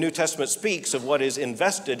 And when the New Testament speaks of what is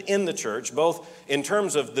invested in the church, both in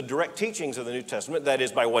terms of the direct teachings of the New Testament, that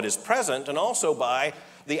is by what is present, and also by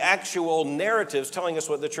the actual narratives telling us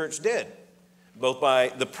what the church did, both by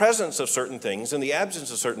the presence of certain things and the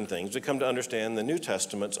absence of certain things, we come to understand the New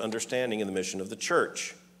Testament's understanding and the mission of the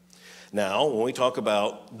church. Now, when we talk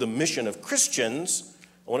about the mission of Christians,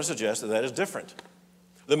 I want to suggest that that is different.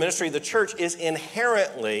 The ministry of the church is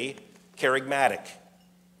inherently charismatic.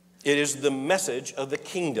 It is the message of the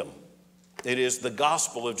kingdom. It is the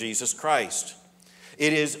gospel of Jesus Christ.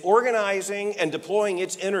 It is organizing and deploying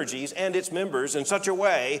its energies and its members in such a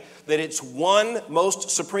way that its one most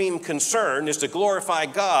supreme concern is to glorify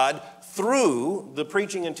God through the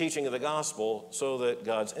preaching and teaching of the gospel so that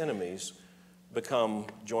God's enemies become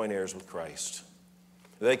joint heirs with Christ.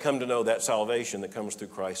 They come to know that salvation that comes through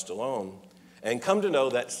Christ alone and come to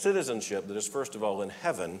know that citizenship that is first of all in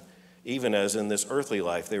heaven, even as in this earthly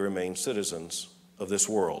life they remain citizens of this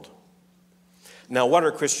world. Now, what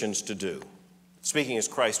are Christians to do? Speaking as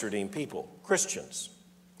Christ-redeemed people, Christians.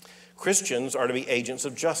 Christians are to be agents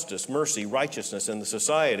of justice, mercy, righteousness in the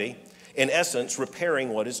society, in essence, repairing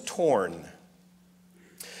what is torn.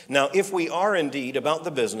 Now, if we are indeed about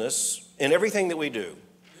the business in everything that we do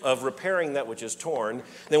of repairing that which is torn,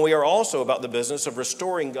 then we are also about the business of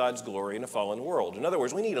restoring God's glory in a fallen world. In other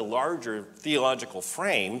words, we need a larger theological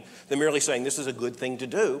frame than merely saying this is a good thing to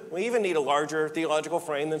do. We even need a larger theological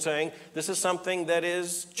frame than saying this is something that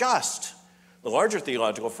is just. The larger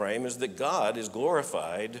theological frame is that God is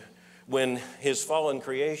glorified when his fallen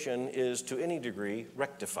creation is to any degree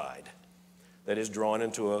rectified. That is, drawn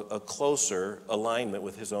into a closer alignment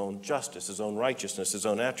with his own justice, his own righteousness, his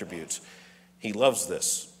own attributes. He loves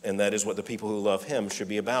this, and that is what the people who love him should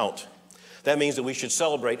be about. That means that we should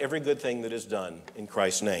celebrate every good thing that is done in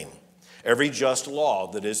Christ's name, every just law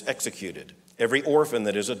that is executed, every orphan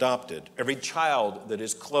that is adopted, every child that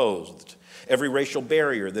is clothed, every racial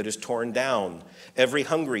barrier that is torn down, every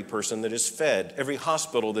hungry person that is fed, every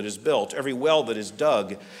hospital that is built, every well that is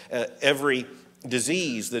dug, every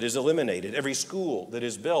disease that is eliminated, every school that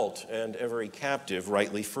is built, and every captive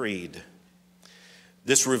rightly freed.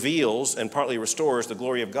 This reveals and partly restores the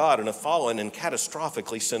glory of God in a fallen and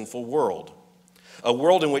catastrophically sinful world. A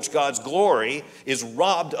world in which God's glory is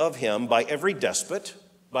robbed of him by every despot,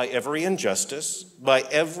 by every injustice, by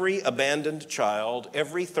every abandoned child,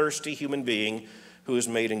 every thirsty human being who is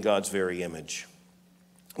made in God's very image.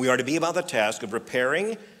 We are to be about the task of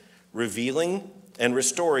repairing, revealing, and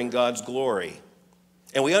restoring God's glory.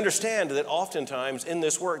 And we understand that oftentimes in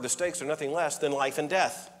this work, the stakes are nothing less than life and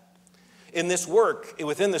death. In this work,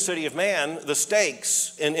 within the city of man, the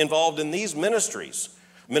stakes involved in these ministries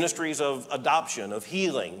of adoption, of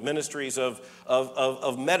healing, ministries of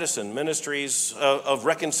medicine, ministries of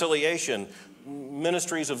reconciliation,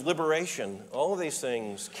 ministries of liberation, all of these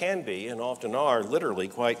things can be and often are literally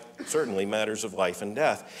quite certainly matters of life and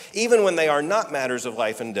death. Even when they are not matters of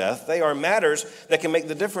life and death, they are matters that can make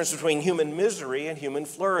the difference between human misery and human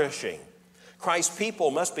flourishing. Christ's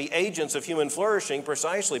people must be agents of human flourishing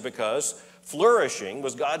precisely because flourishing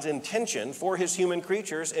was God's intention for his human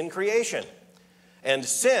creatures in creation. And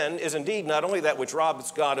sin is indeed not only that which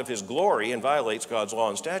robs God of his glory and violates God's law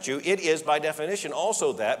and statute, it is by definition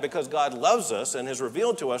also that because God loves us and has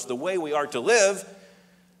revealed to us the way we are to live,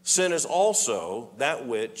 sin is also that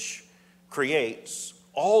which creates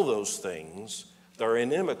all those things that are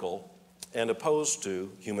inimical and opposed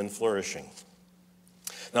to human flourishing.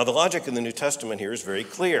 Now, the logic in the New Testament here is very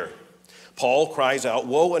clear. Paul cries out,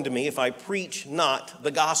 "Woe unto me if I preach not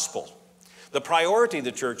the gospel." The priority of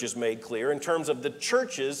the church is made clear in terms of the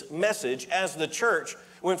church's message as the church.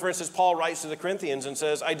 When, for instance, Paul writes to the Corinthians and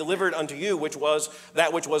says, "I delivered unto you which was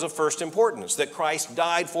of first importance, that Christ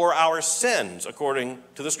died for our sins according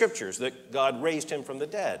to the Scriptures, that God raised him from the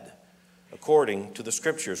dead according to the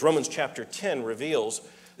Scriptures." Romans chapter 10 reveals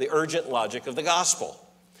the urgent logic of the gospel,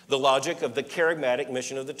 the logic of the charismatic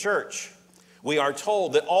mission of the church. We are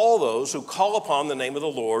told that all those who call upon the name of the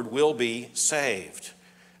Lord will be saved.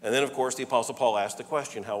 And then, of course, the Apostle Paul asked the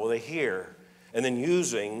question, how will they hear? And then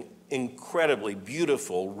using incredibly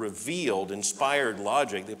beautiful, revealed, inspired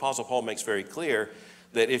logic, the Apostle Paul makes very clear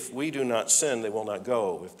that if we do not sin, they will not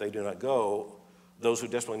go. If they do not go, those who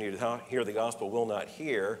desperately need to hear the gospel will not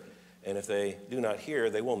hear. And if they do not hear,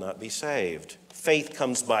 they will not be saved. Faith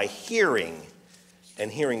comes by hearing,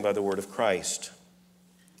 and hearing by the word of Christ.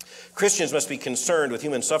 Christians must be concerned with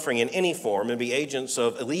human suffering in any form and be agents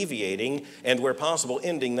of alleviating and, where possible,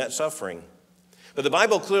 ending that suffering. But the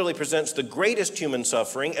Bible clearly presents the greatest human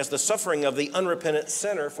suffering as the suffering of the unrepentant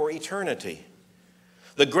sinner for eternity.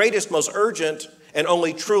 The greatest, most urgent, and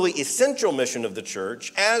only truly essential mission of the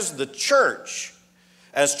church, as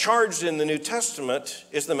charged in the New Testament,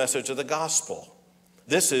 is the message of the gospel.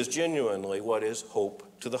 This is genuinely what is hope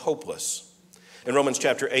to the hopeless. In Romans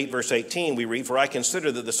chapter 8, verse 18, we read, "For I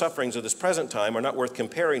consider that the sufferings of this present time are not worth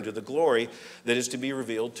comparing to the glory that is to be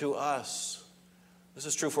revealed to us." This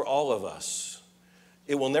is true for all of us.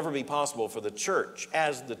 It will never be possible for the church,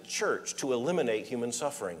 as the church, to eliminate human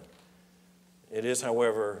suffering. It is,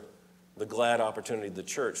 however, the glad opportunity of the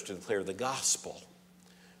church to declare the gospel,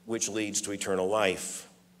 which leads to eternal life.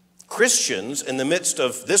 Christians, in the midst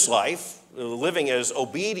of this life, living as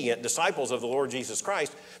obedient disciples of the Lord Jesus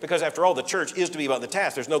Christ, because after all, the church is to be about the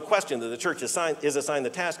task. There's no question that the church is assigned the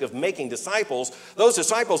task of making disciples. Those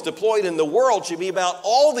disciples deployed in the world should be about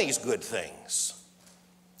all these good things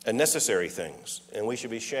and necessary things. And we should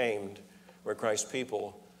be shamed where Christ's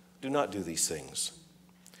people do not do these things.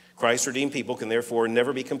 Christ's redeemed people can therefore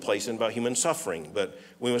never be complacent about human suffering, but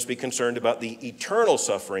we must be concerned about the eternal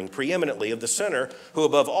suffering preeminently of the sinner who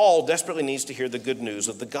above all desperately needs to hear the good news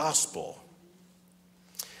of the gospel.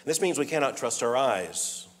 This means we cannot trust our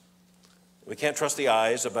eyes. We can't trust the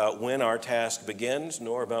eyes about when our task begins,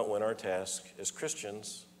 nor about when our task as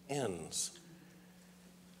Christians ends.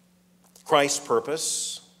 Christ's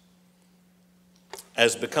purpose,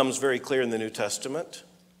 as becomes very clear in the New Testament,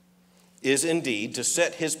 is indeed to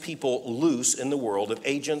set his people loose in the world of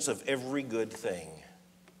agents of every good thing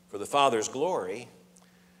for the Father's glory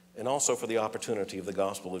and also for the opportunity of the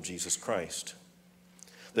gospel of Jesus Christ.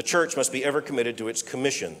 The church must be ever committed to its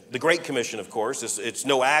commission. The Great Commission, of course, it's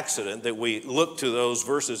no accident that we look to those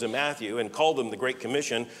verses in Matthew and call them the Great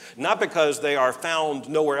Commission, not because they are found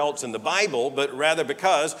nowhere else in the Bible, but rather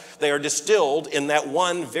because they are distilled in that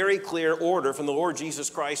one very clear order from the Lord Jesus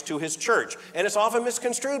Christ to his church. And it's often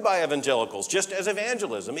misconstrued by evangelicals, just as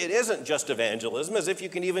evangelism. It isn't just evangelism, as if you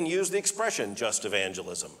can even use the expression just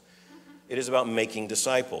evangelism. It is about making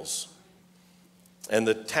disciples. And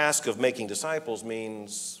the task of making disciples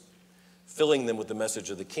means filling them with the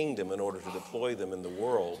message of the kingdom in order to deploy them in the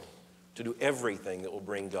world to do everything that will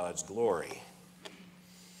bring God's glory.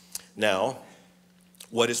 Now,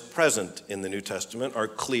 what is present in the New Testament are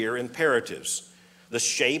clear imperatives. The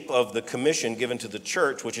shape of the commission given to the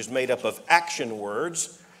church, which is made up of action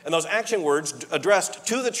words, and those action words addressed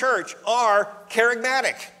to the church are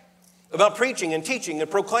charismatic, about preaching and teaching and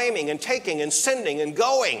proclaiming and taking and sending and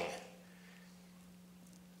going.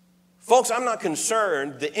 Folks, I'm not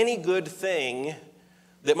concerned that any good thing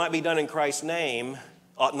that might be done in Christ's name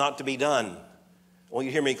ought not to be done. I want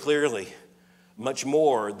you to hear me clearly. Much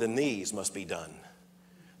more than these must be done.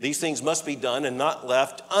 These things must be done and not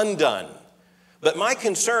left undone. But my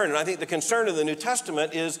concern, and I think the concern of the New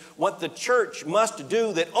Testament, is what the church must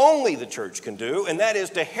do that only the church can do, and that is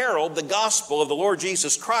to herald the gospel of the Lord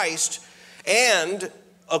Jesus Christ and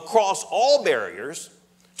across all barriers,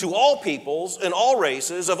 to all peoples and all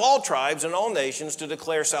races, of all tribes and all nations, to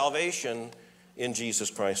declare salvation in Jesus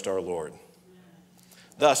Christ our Lord.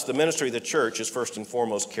 Thus, the ministry of the church is first and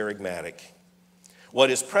foremost charismatic. What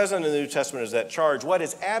is present in the New Testament is that charge. What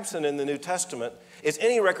is absent in the New Testament is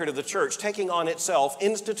any record of the church taking on itself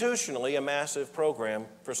institutionally a massive program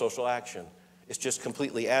for social action. It's just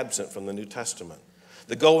completely absent from the New Testament.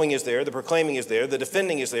 The going is there, the proclaiming is there, the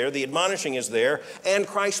defending is there, the admonishing is there, and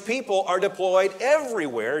Christ's people are deployed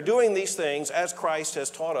everywhere doing these things as Christ has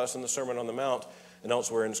taught us in the Sermon on the Mount and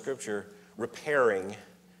elsewhere in Scripture, repairing,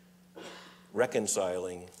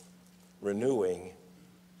 reconciling, renewing,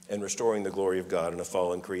 and restoring the glory of God in a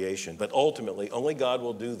fallen creation. But ultimately, only God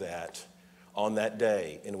will do that on that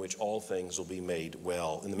day in which all things will be made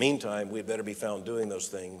well. In the meantime, we had better be found doing those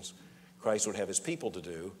things Christ would have his people to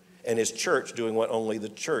do, and his church doing what only the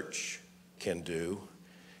church can do.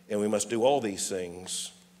 And we must do all these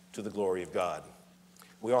things to the glory of God.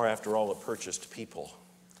 We are, after all, a purchased people.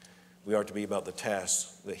 We are to be about the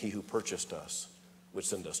tasks that he who purchased us would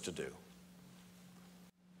send us to do.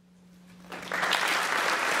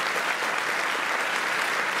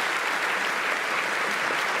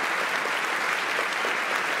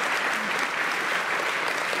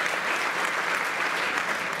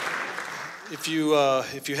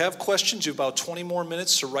 If you have questions, you have about 20 more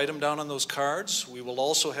minutes to write them down on those cards. We will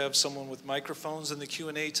also have someone with microphones in the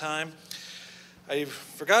Q&A time. I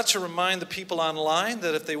forgot to remind the people online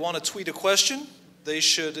that if they want to tweet a question, they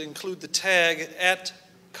should include the tag at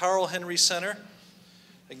Carl Henry Center.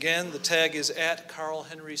 Again, the tag is at Carl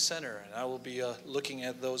Henry Center, and I will be looking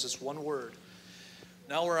at those as one word.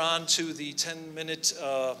 Now we're on to the 10-minute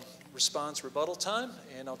response rebuttal time,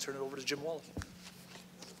 and I'll turn it over to Jim Wallis.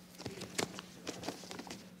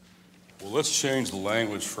 Well, let's change the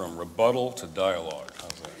language from rebuttal to dialogue.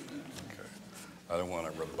 How's that? Okay. I don't want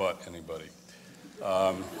to rebut anybody.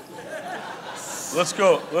 Let's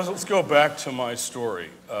go back to my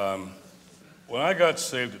story. When I got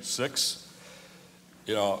saved at 6,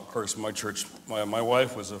 of course, my church, my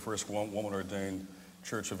wife was the first woman ordained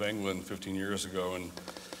Church of England 15 years ago,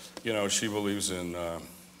 and she believes in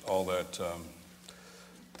all that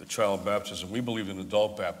the child baptism. We believed in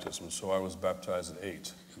adult baptism, so I was baptized at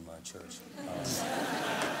 8 in my church.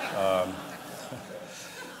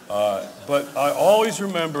 But I always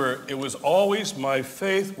remember, it was always, my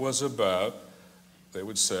faith was about, they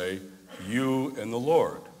would say, you and the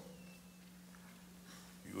Lord.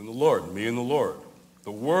 You and the Lord, me and the Lord.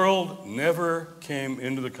 The world never came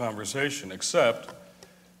into the conversation except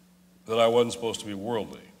that I wasn't supposed to be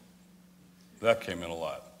worldly. That came in a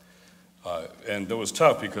lot. And it was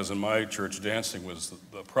tough because in my church, dancing was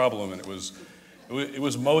the problem, and it was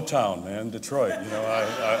Motown, man, Detroit. You know,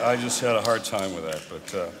 I just had a hard time with that.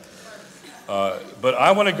 But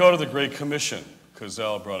I want to go to the Great Commission because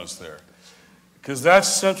Al brought us there. Because that's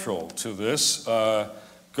central to this.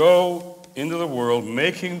 Go into the world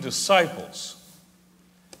making disciples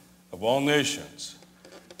of all nations,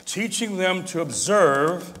 teaching them to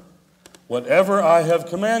observe whatever I have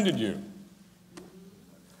commanded you.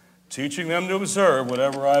 Teaching them to observe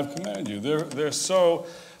whatever I have commanded you.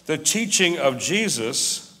 The teaching of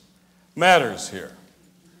Jesus matters here.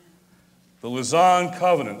 The Lausanne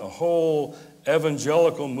Covenant, the whole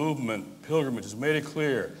evangelical movement, pilgrimage, has made it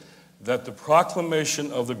clear that the proclamation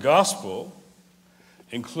of the gospel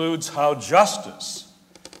includes how justice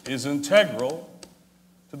is integral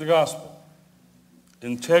to the gospel.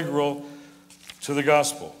 Integral to the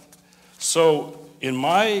gospel. So in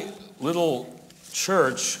my little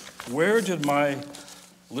church, where did my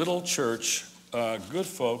little church, good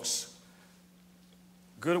folks,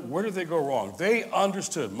 where did they go wrong? They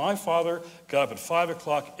understood. My father got up at 5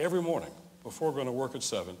 o'clock every morning before going to work at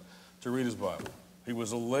 7 to read his Bible. He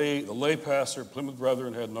was the lay pastor, Plymouth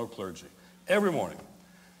Brethren, had no clergy. Every morning.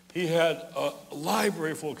 He had a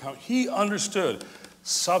library full of comments. He understood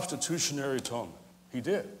substitutionary atonement. He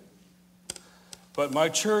did. But my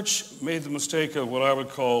church made the mistake of what I would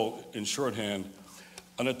call, in shorthand,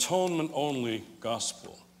 an atonement-only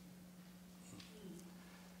gospel.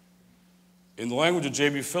 In the language of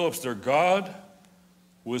J.B. Phillips, their God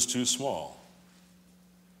was too small.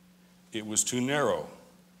 It was too narrow,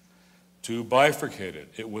 too bifurcated.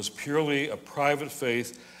 It was purely a private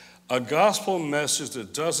faith, a gospel message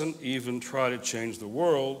that doesn't even try to change the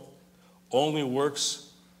world, only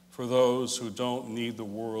works for those who don't need the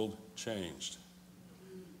world changed.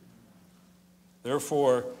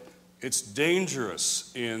 Therefore, it's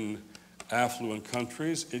dangerous in affluent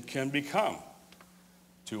countries. It can become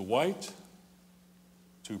too white,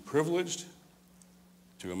 too privileged,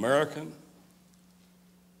 too American,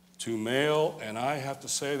 too male. And I have to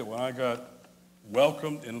say that when I got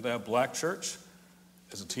welcomed into that black church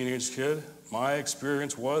as a teenage kid, my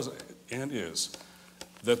experience was and is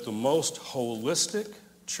that the most holistic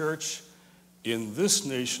church in this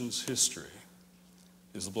nation's history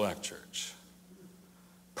is the black church.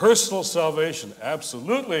 Personal salvation,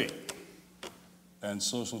 absolutely, and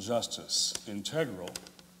social justice, integral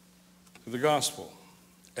to the gospel.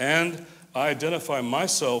 And I identify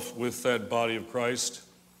myself with that body of Christ.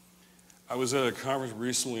 I was at a conference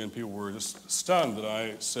recently and people were just stunned that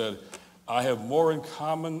I said, I have more in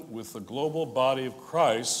common with the global body of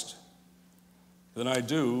Christ than I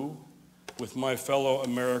do with my fellow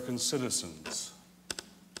American citizens.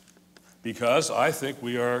 Because I think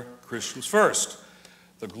we are Christians first.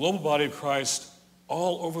 The global body of Christ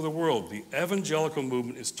all over the world, the evangelical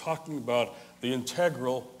movement is talking about the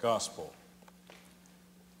integral gospel.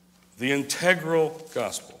 The integral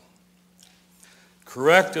gospel.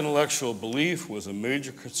 Correct intellectual belief was a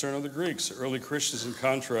major concern of the Greeks. The early Christians, in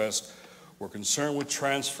contrast, were concerned with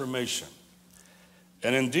transformation.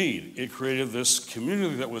 And indeed, it created this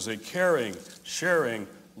community that was a caring, sharing,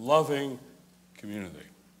 loving community.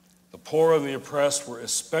 The poor and the oppressed were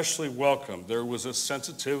especially welcomed. There was a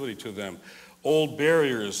sensitivity to them. Old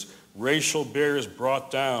barriers, racial barriers brought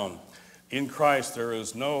down. In Christ, there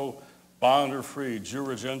is no bond or free, Jew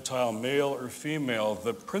or Gentile, male or female.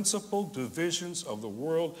 The principal divisions of the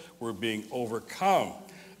world were being overcome.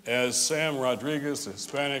 As Sam Rodriguez, the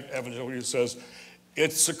Hispanic evangelical, says,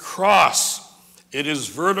 it's a cross. It is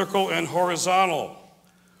vertical and horizontal.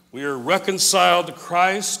 We are reconciled to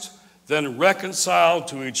Christ, then reconciled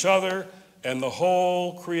to each other and the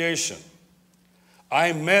whole creation.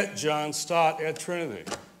 I met John Stott at Trinity.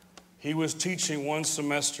 He was teaching one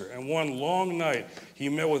semester, and one long night he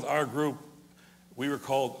met with our group. We were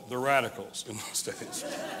called the Radicals in those days.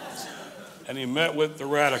 And he met with the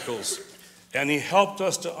Radicals, and he helped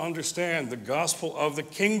us to understand the gospel of the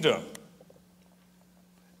kingdom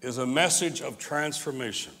is a message of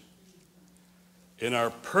transformation in our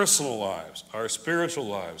personal lives, our spiritual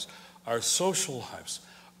lives, our social lives,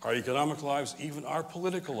 our economic lives, even our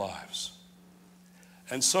political lives.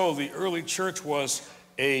 And so the early church was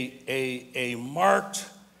a marked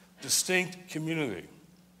distinct community.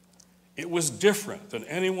 It was different than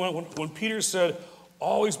anyone. When Peter said,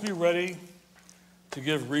 always be ready to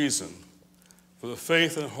give reason for the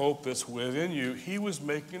faith and hope that's within you, he was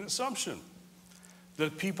making an assumption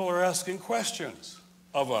that people are asking questions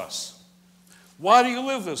of us. Why do you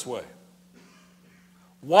live this way?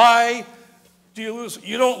 Why do you live?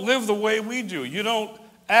 You don't live the way we do. You don't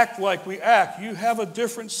act like we act. You have a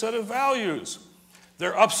different set of values.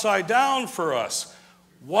 They're upside down for us.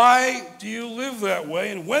 Why do you live that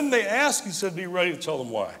way? And when they ask, he said, be ready to tell them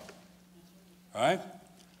why. All right?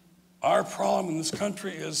 Our problem in this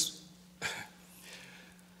country is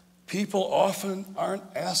people often aren't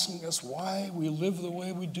asking us why we live the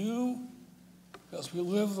way we do, because we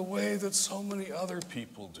live the way that so many other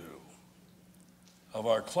people do. Of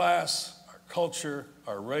our class, our culture,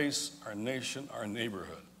 our race, our nation, our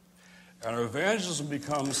neighborhood. And our evangelism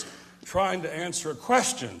becomes trying to answer a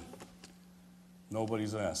question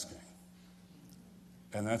nobody's asking.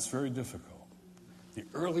 And that's very difficult. The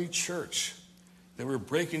early church, they were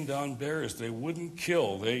breaking down barriers. They wouldn't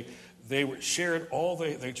kill. They shared all,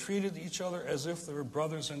 they treated each other as if they were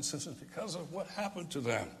brothers and sisters because of what happened to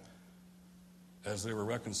them as they were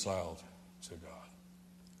reconciled to God.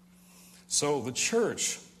 So the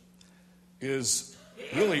church is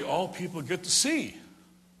really all people get to see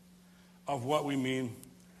of what we mean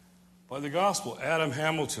by the gospel. Adam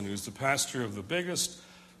Hamilton, who's the pastor of the biggest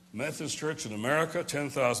Methodist church in America,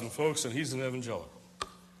 10,000 folks, and he's an evangelical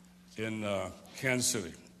in Kansas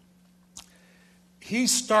City. He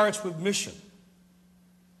starts with mission.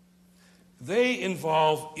 They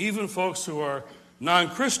involve even folks who are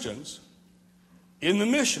non-Christians in the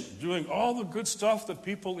mission, doing all the good stuff that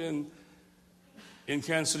people in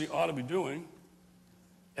Kansas City ought to be doing.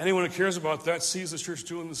 Anyone who cares about that sees the church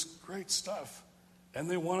doing this great stuff, and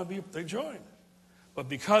they join. But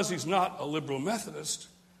because he's not a liberal Methodist,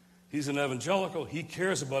 he's an evangelical, he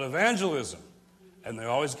cares about evangelism, and they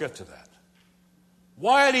always get to that.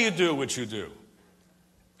 Why do you do what you do?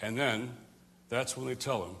 And then that's when they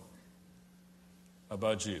tell him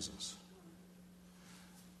about Jesus.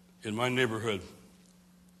 In my neighborhood,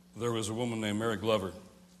 there was a woman named Mary Glover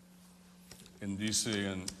in D.C.,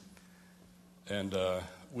 and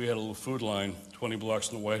we had a little food line 20 blocks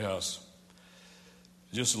from the White House,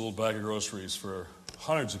 just a little bag of groceries for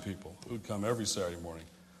hundreds of people who would come every Saturday morning,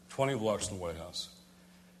 20 blocks from the White House.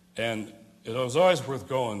 And it was always worth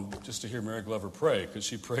going just to hear Mary Glover pray, because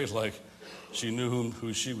she prayed like she knew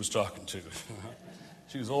who she was talking to.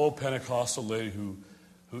 She was an old Pentecostal lady who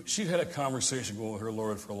she'd had a conversation going with her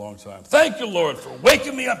Lord for a long time. Thank you, Lord, for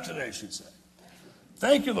waking me up today, she'd say.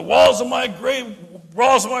 Thank you, the walls of my room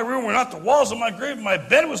were not the walls of my grave. My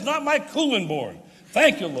bed was not my cooling board.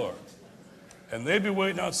 Thank you, Lord. And they'd be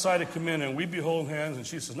waiting outside to come in, and we'd be holding hands, and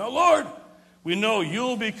she says, now, Lord, we know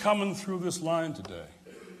you'll be coming through this line today.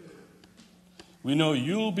 We know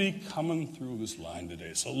you'll be coming through this line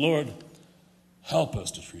today. So, Lord, help us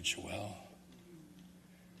to treat you well.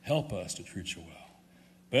 Help us to treat you well.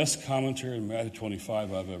 Best commentary in Matthew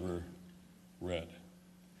 25 I've ever read.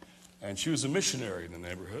 And she was a missionary in the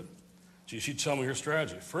neighborhood. She'd tell me her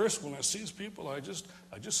strategy. First, when I see these people, I just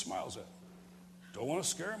smiles at them. Don't want to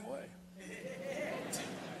scare them away.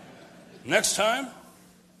 Next time,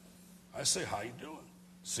 I say, how you doing?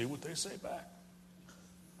 See what they say back.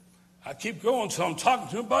 I keep going until I'm talking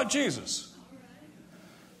to them about Jesus.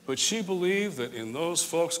 But she believed that in those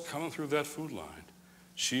folks coming through that food line,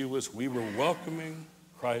 we were welcoming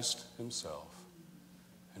Christ himself.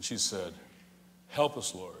 And she said, help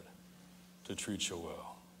us, Lord, to treat you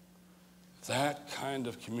well. That kind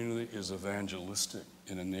of community is evangelistic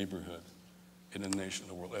in a neighborhood, in a nation, in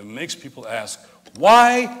the world. It makes people ask,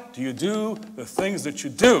 why do you do the things that you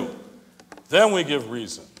do? Then we give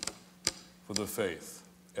reason for the faith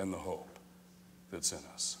and the hope that's in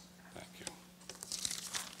us. Thank you.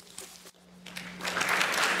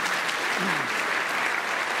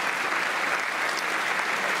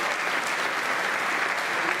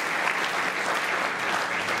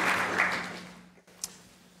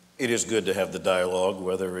 It is good to have the dialogue,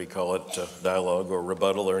 whether we call it dialogue or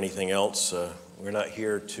rebuttal or anything else. We're not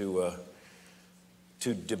here to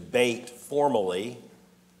debate formally,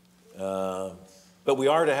 but we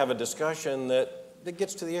are to have a discussion that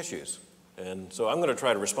gets to the issues. And so I'm going to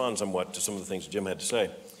try to respond somewhat to some of the things Jim had to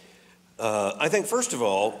say. I think, first of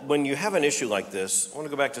all, when you have an issue like this, I want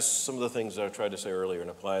to go back to some of the things that I tried to say earlier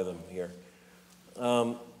and apply them here.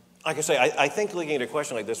 Like I say, I think looking at a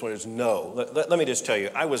question like this one is no. Let me just tell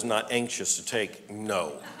you, I was not anxious to take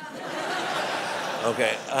no.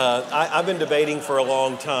 Okay, I've been debating for a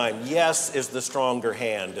long time. Yes is the stronger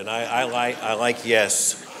hand, and I like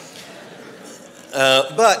yes.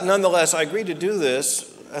 But nonetheless, I agreed to do this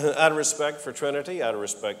out of respect for Trinity, out of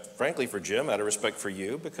respect, frankly, for Jim, out of respect for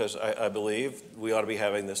you, because I believe we ought to be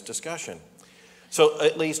having this discussion. So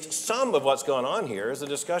at least some of what's gone on here is a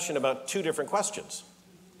discussion about two different questions.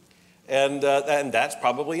 And that's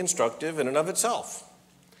probably instructive in and of itself.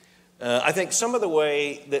 I think some of the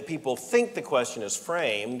way that people think the question is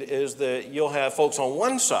framed is that you'll have folks on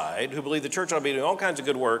one side who believe the church ought to be doing all kinds of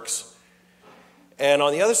good works, and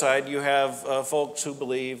on the other side you have folks who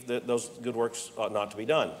believe that those good works ought not to be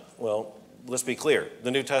done. Well, let's be clear.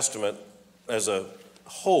 The New Testament as a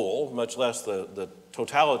whole, much less the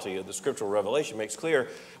totality of the scriptural revelation, makes clear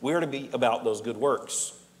we are to be about those good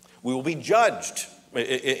works. We will be judged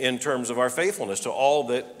in terms of our faithfulness to all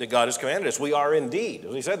that God has commanded us. We are indeed,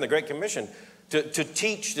 as he said in the Great Commission, to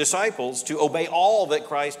teach disciples to obey all that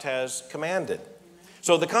Christ has commanded.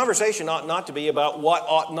 So the conversation ought not to be about what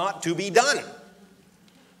ought not to be done,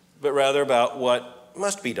 but rather about what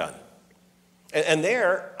must be done. And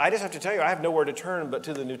there, I just have to tell you, I have nowhere to turn but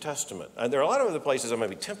to the New Testament. And there are a lot of other places I might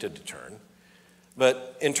be tempted to turn,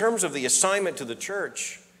 but in terms of the assignment to the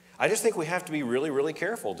church, I just think we have to be really, really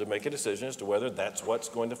careful to make a decision as to whether that's what's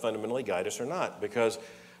going to fundamentally guide us or not. Because,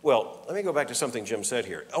 well, let me go back to something Jim said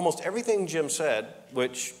here. Almost everything Jim said,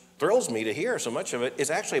 which thrills me to hear so much of it,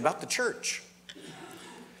 is actually about the church.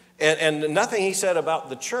 And nothing he said about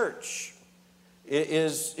the church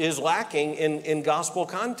is lacking in gospel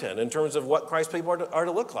content in terms of what Christ's people are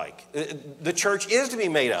to look like. The church is to be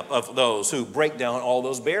made up of those who break down all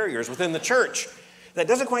those barriers within the church. That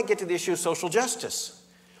doesn't quite get to the issue of social justice.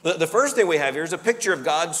 The first thing we have here is a picture of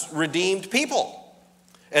God's redeemed people.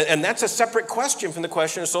 And that's a separate question from the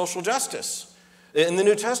question of social justice. In the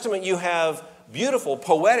New Testament, you have beautiful,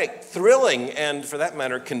 poetic, thrilling, and for that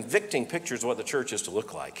matter, convicting pictures of what the church is to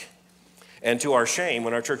look like. And to our shame,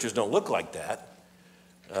 when our churches don't look like that,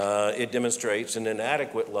 it demonstrates an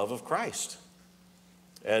inadequate love of Christ.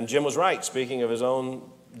 And Jim was right, speaking of his own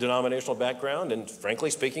denominational background, and frankly,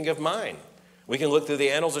 speaking of mine. We can look through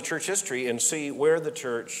the annals of church history and see where the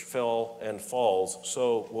church fell and falls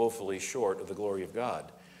so woefully short of the glory of God.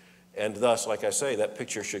 And thus, like I say, that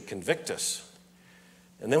picture should convict us.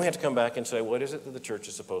 And then we have to come back and say, what is it that the church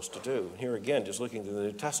is supposed to do? And here again, just looking to the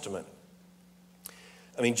New Testament.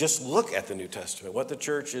 I mean, just look at the New Testament, what the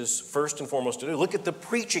church is first and foremost to do. Look at the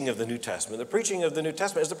preaching of the New Testament. The preaching of the New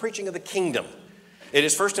Testament is the preaching of the kingdom. It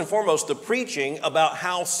is first and foremost the preaching about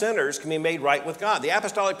how sinners can be made right with God. The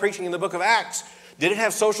apostolic preaching in the book of Acts, did it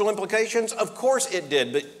have social implications? Of course it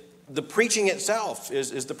did, but the preaching itself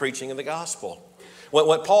is the preaching of the gospel.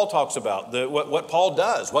 What Paul talks about, what Paul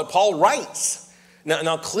does, what Paul writes.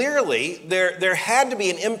 Now clearly, there had to be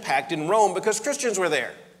an impact in Rome because Christians were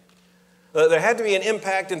there. There had to be an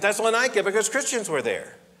impact in Thessalonica because Christians were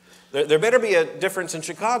there. There better be a difference in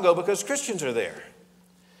Chicago because Christians are there.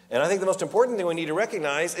 And I think the most important thing we need to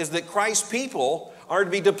recognize is that Christ's people are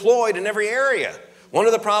to be deployed in every area. One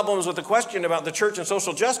of the problems with the question about the church and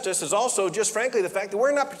social justice is also just frankly the fact that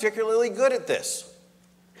we're not particularly good at this.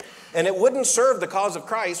 And it wouldn't serve the cause of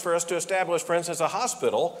Christ for us to establish, for instance, a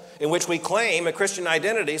hospital in which we claim a Christian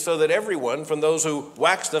identity so that everyone, from those who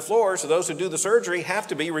wax the floors to those who do the surgery, have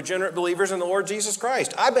to be regenerate believers in the Lord Jesus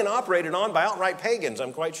Christ. I've been operated on by outright pagans,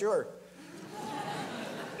 I'm quite sure.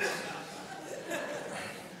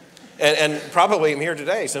 And probably am here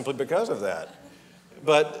today simply because of that.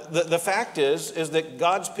 But the fact is that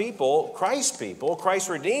God's people, Christ's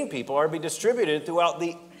redeemed people, are to be distributed throughout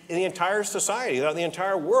the entire society, throughout the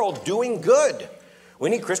entire world, doing good. We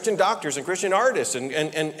need Christian doctors and Christian artists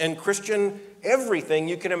and Christian everything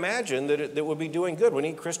you can imagine that would be doing good. We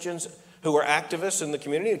need Christians who are activists in the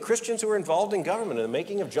community and Christians who are involved in government and the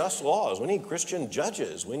making of just laws. We need Christian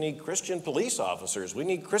judges. We need Christian police officers. We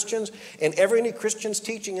need Christians and we need Christians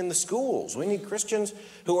teaching in the schools. We need Christians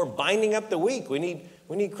who are binding up the weak. We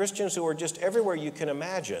need Christians who are just everywhere you can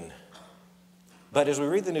imagine. But as we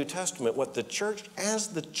read the New Testament, what the church, as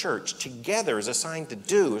the church together, is assigned to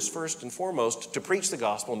do is first and foremost to preach the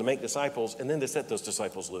gospel and to make disciples and then to set those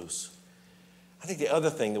disciples loose. I think the other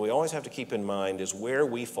thing that we always have to keep in mind is where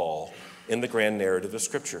we fall in the grand narrative of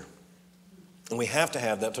Scripture. And we have to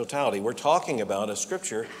have that totality. We're talking about a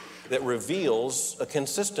Scripture that reveals a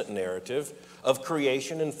consistent narrative of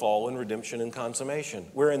creation and fall and redemption and consummation.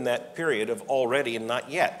 We're in that period of already and not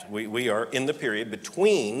yet. We are in the period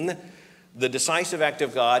between the decisive act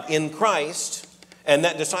of God in Christ and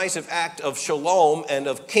that decisive act of shalom and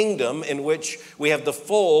of kingdom in which we have the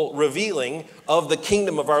full revealing of the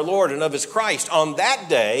kingdom of our Lord and of his Christ. On that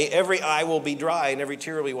day, every eye will be dry and every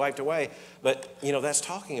tear will be wiped away. But, that's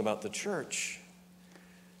talking about the church.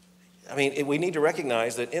 we need to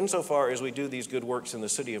recognize that insofar as we do these good works in the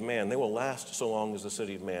city of man, they will last so long as the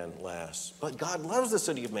city of man lasts. But God loves the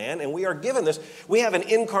city of man, and we are given this. We have an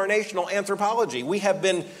incarnational anthropology. We have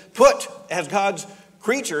been put as God's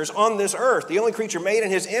creatures on this earth, the only creature made in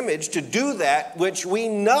his image, to do that which we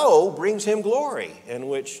know brings him glory, and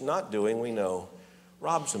which not doing, we know,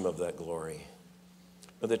 robs him of that glory.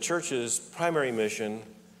 But the church's primary mission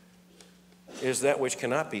is that which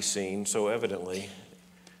cannot be seen so evidently,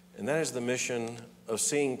 and that is the mission of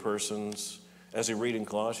seeing persons, as we read in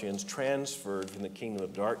Colossians, transferred from the kingdom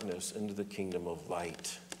of darkness into the kingdom of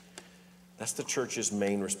light. That's the church's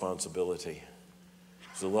main responsibility.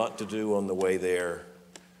 There's a lot to do on the way there.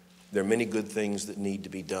 There are many good things that need to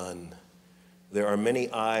be done. There are many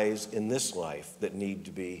eyes in this life that need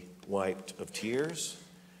to be wiped of tears,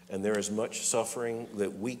 and there is much suffering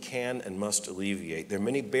that we can and must alleviate. There are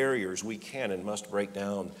many barriers we can and must break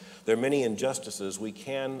down. There are many injustices we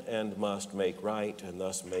can and must make right and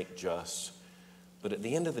thus make just. But at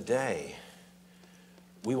the end of the day,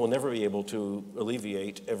 we will never be able to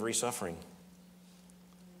alleviate every suffering.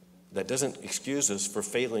 That doesn't excuse us for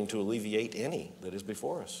failing to alleviate any that is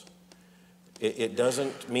before us. It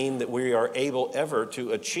doesn't mean that we are able ever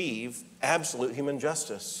to achieve absolute human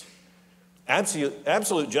justice.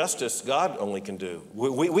 Absolute justice God only can do.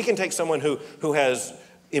 We can take someone who has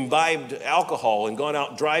imbibed alcohol and gone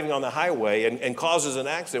out driving on the highway and causes an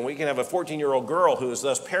accident. We can have a 14-year-old girl who is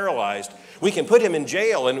thus paralyzed. We can put him in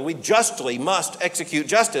jail, and we justly must execute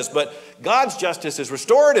justice. But God's justice is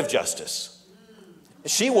restorative justice.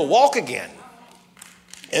 She will walk again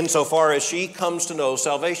insofar as she comes to know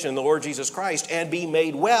salvation in the Lord Jesus Christ and be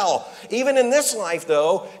made well. Even in this life,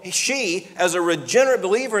 though, she, as a regenerate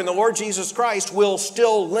believer in the Lord Jesus Christ, will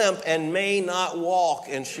still limp and may not walk,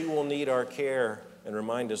 and she will need our care and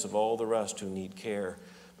remind us of all the rest who need care.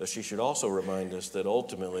 But she should also remind us that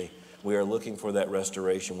ultimately we are looking for that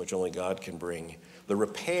restoration which only God can bring, the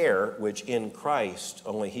repair which in Christ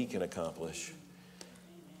only he can accomplish.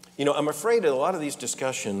 You know, I'm afraid that a lot of these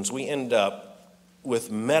discussions, we end up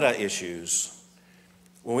with meta issues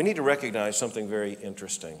when we need to recognize something very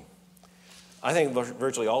interesting. I think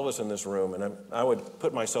virtually all of us in this room, and I would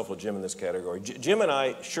put myself with Jim in this category. Jim and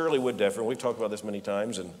I surely would differ, and we've talked about this many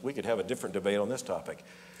times, and we could have a different debate on this topic.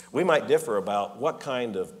 We might differ about what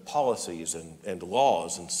kind of policies and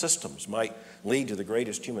laws and systems might lead to the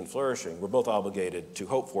greatest human flourishing. We're both obligated to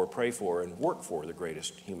hope for, pray for, and work for the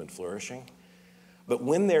greatest human flourishing. But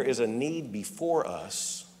when there is a need before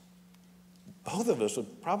us, both of us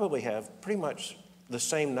would probably have pretty much the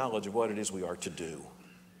same knowledge of what it is we are to do.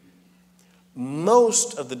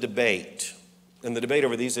 Most of the debate, and the debate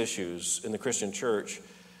over these issues in the Christian church,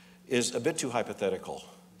 is a bit too hypothetical.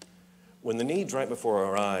 When the need's right before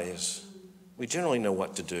our eyes, we generally know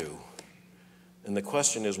what to do. And the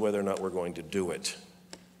question is whether or not we're going to do it.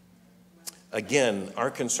 Again,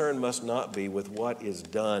 our concern must not be with what is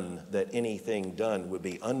done, that anything done would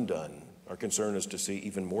be undone. Our concern is to see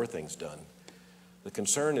even more things done. The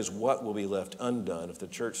concern is what will be left undone if the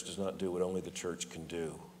church does not do what only the church can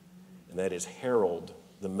do, and that is herald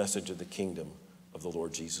the message of the kingdom of the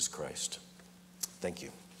Lord Jesus Christ. Thank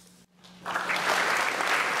you.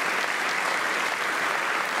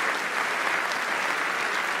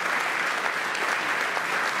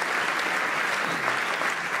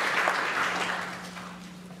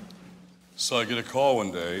 So I get a call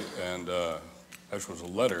one day, and actually it was a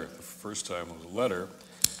letter. The first time it was a letter,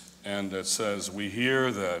 and it says, "We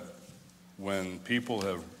hear that when people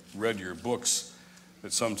have read your books,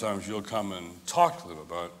 that sometimes you'll come and talk to them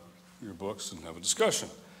about your books and have a discussion.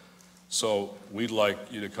 So we'd like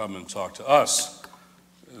you to come and talk to us."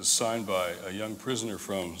 It was signed by a young prisoner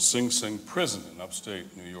from Sing Sing Prison in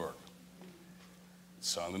upstate New York. It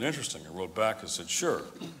sounded interesting. I wrote back and said, "Sure.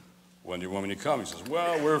 When do you want me to come?" He says,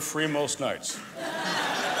 "Well, we're free most nights."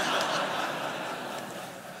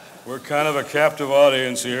 "We're kind of a captive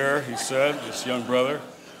audience here," he said, this young brother.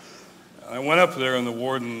 And I went up there, and the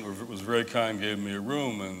warden was very kind, gave me a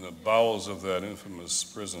room in the bowels of that infamous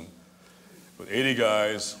prison with 80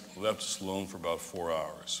 guys, left us alone for about 4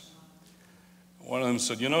 hours. One of them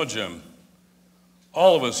said, "You know, Jim,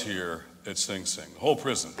 all of us here at Sing Sing, the whole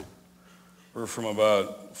prison, we're from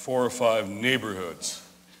about 4 or 5 neighborhoods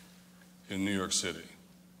in New York City.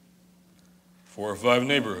 4 or 5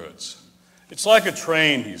 neighborhoods. It's like a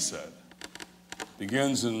train," he said.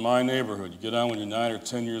 "Begins in my neighborhood. You get on when you're 9 or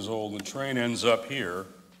 10 years old, and the train ends up here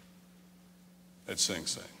at Sing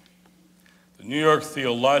Sing." The New York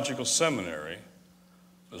Theological Seminary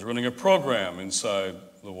was running a program inside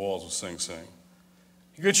the walls of Sing Sing.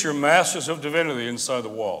 You get your Masters of Divinity inside the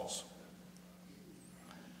walls.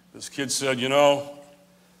 This kid said, "You know,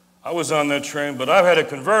 I was on that train, but I've had a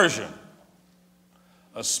conversion,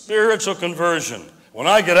 a spiritual conversion. When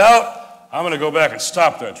I get out, I'm going to go back and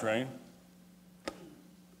stop that train.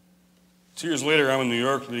 2 years later, I'm in New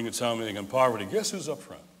York leading a town meeting on poverty. Guess who's up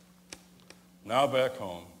front? Now back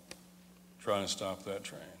home, trying to stop that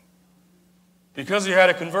train. Because he had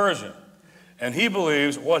a conversion. And he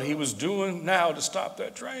believes what he was doing now to stop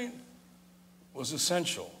that train was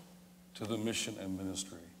essential to the mission and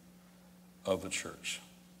ministry of the church.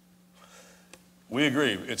 We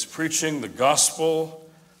agree. It's preaching the gospel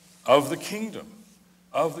of the kingdom,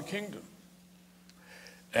 of the kingdom.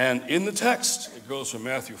 And in the text, it goes from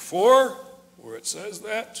Matthew 4, where it says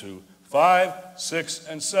that, to 5, 6,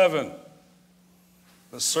 and 7.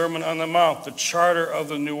 The Sermon on the Mount, the charter of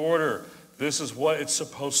the new order. This is what it's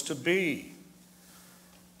supposed to be.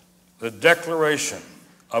 The declaration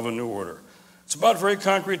of a new order. It's about very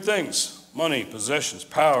concrete things: money, possessions,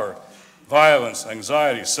 power, violence,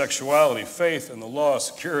 anxiety, sexuality, faith and the law,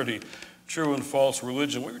 security, true and false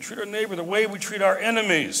religion. We treat our neighbor the way we treat our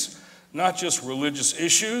enemies. Not just religious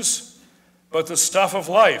issues, but the stuff of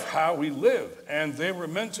life, how we live. And they were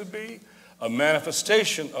meant to be a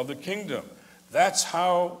manifestation of the kingdom. That's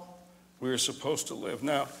how we're supposed to live.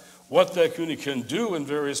 Now, what that community can do in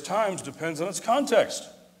various times depends on its context.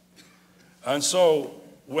 And so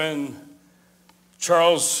when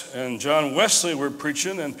Charles and John Wesley were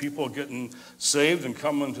preaching and people getting saved and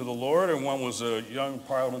coming to the Lord, and one was a young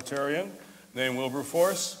parliamentarian named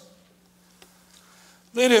Wilberforce,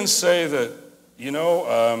 they didn't say that,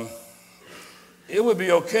 it would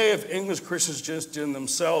be okay if English Christians just in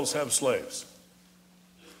themselves have slaves.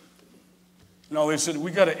 No, they said,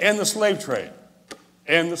 we got to end the slave trade.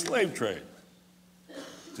 End the slave trade.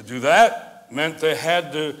 To do that meant they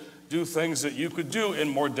had to do things that you could do in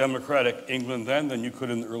more democratic England then than you could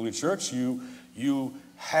in the early church. You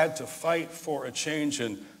had to fight for a change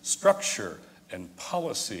in structure and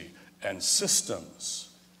policy and systems.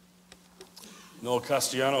 Noel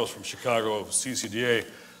Castellanos from Chicago, CCDA,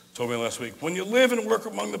 told me last week, when you live and work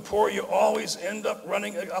among the poor, you always end up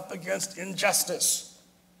running up against injustice.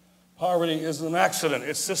 Poverty isn't an accident.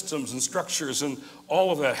 It's systems and structures and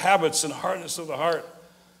all of that, habits and hardness of the heart.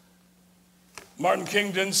 Martin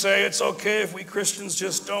King didn't say it's okay if we Christians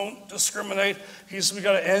just don't discriminate. He said we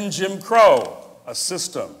got to end Jim Crow, a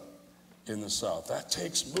system in the South. That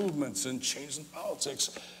takes movements and change in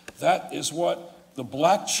politics. That is what the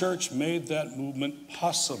black church made that movement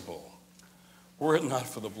possible. Were it not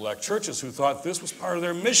for the black churches who thought this was part of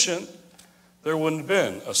their mission, there wouldn't have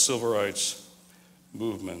been a civil rights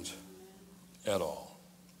movement at all.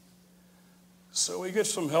 So we get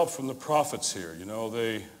some help from the prophets here.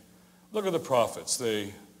 They look at the prophets.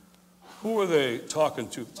 Who are they talking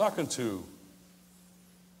to? Talking to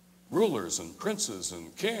rulers and princes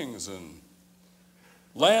and kings and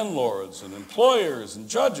landlords and employers and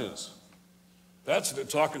judges. That's what they're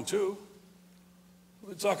talking to.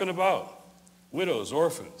 What are they talking about? Widows,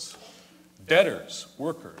 orphans, debtors,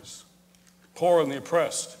 workers, poor and the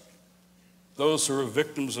oppressed, those who are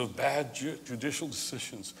victims of bad judicial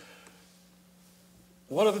decisions.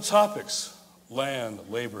 What are the topics? Land,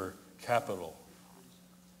 labor, capital,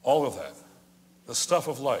 all of that, the stuff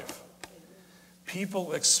of life.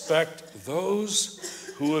 People expect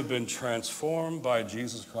those who have been transformed by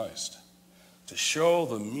Jesus Christ to show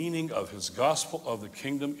the meaning of his gospel of the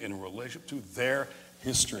kingdom in relation to their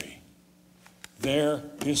history. Their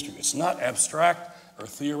history. It's not abstract or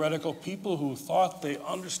theoretical. People who thought they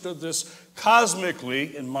understood this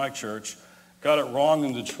cosmically in my church got it wrong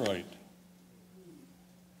in Detroit.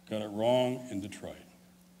 Got it wrong in Detroit.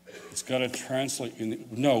 It's got to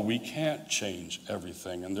translate. No, we can't change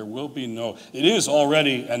everything, and there will be no. It is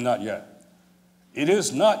already and not yet. It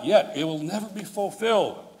is not yet. It will never be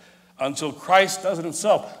fulfilled until Christ does it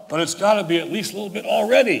himself. But it's got to be at least a little bit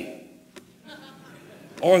already.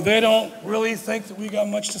 Or they don't really think that we got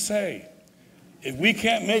much to say. If we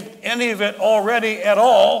can't make any of it already at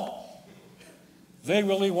all, they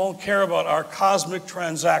really won't care about our cosmic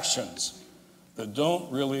transactions that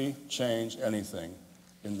don't really change anything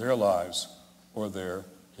in their lives or their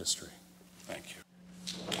history. Thank you.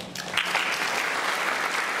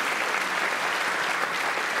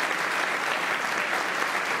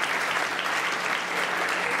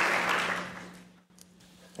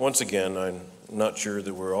 Once again, I'm not sure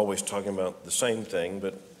that we're always talking about the same thing,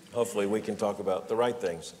 but hopefully we can talk about the right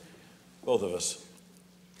things, both of us.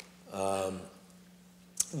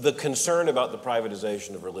 The concern about the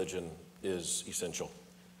privatization of religion is essential,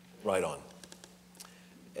 right on.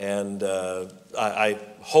 And I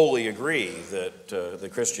wholly agree that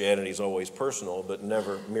Christianity is always personal, but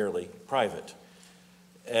never merely private.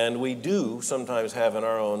 And we do sometimes have in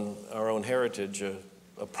our own heritage a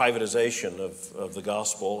privatization of the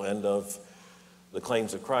gospel and of the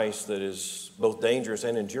claims of Christ that is both dangerous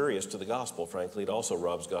and injurious to the gospel, frankly. It also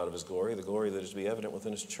robs God of his glory, the glory that is to be evident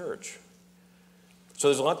within his church. So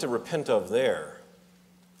there's a lot to repent of there.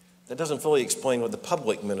 That doesn't fully explain what the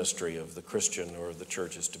public ministry of the Christian or the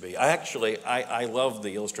church is to be. I love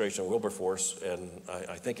the illustration of Wilberforce, and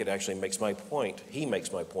I think it actually makes my point. He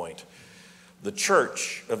makes my point. The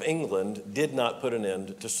Church of England did not put an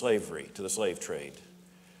end to slavery, to the slave trade.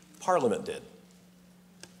 Parliament did.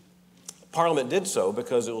 Parliament did so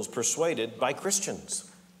because it was persuaded by Christians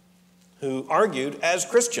who argued as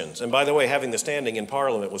Christians. And by the way, having the standing in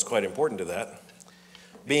Parliament was quite important to that.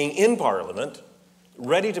 Being in Parliament,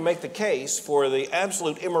 ready to make the case for the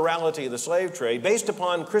absolute immorality of the slave trade based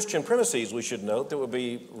upon Christian premises, we should note, that would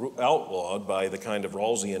be outlawed by the kind of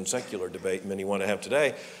Rawlsian secular debate many want to have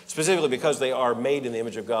today, specifically because they are made in the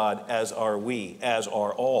image of God, as are we, as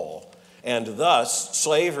are all. And thus,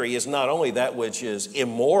 slavery is not only that which is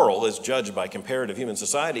immoral as judged by comparative human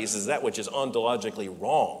societies, is that which is ontologically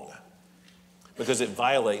wrong because it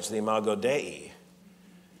violates the imago Dei.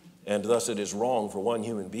 And thus it is wrong for one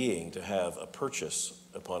human being to have a purchase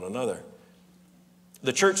upon another.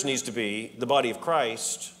 The church needs to be the body of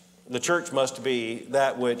Christ. The church must be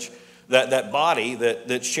that body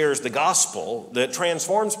that shares the gospel, that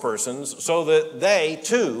transforms persons so that they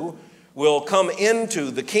too will come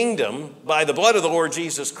into the kingdom by the blood of the Lord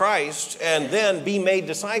Jesus Christ and then be made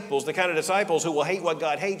disciples, the kind of disciples who will hate what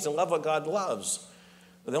God hates and love what God loves.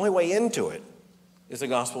 But the only way into it is the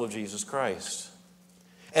gospel of Jesus Christ.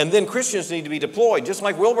 And then Christians need to be deployed, just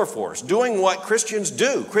like Wilberforce, doing what Christians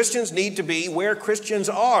do. Christians need to be where Christians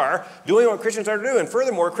are, doing what Christians are to do. And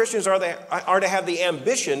furthermore, Christians are to have the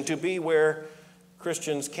ambition to be where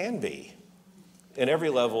Christians can be. In every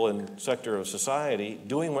level and sector of society,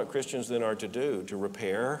 doing what Christians then are to do, to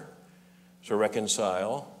repair, to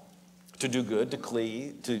reconcile, to do good,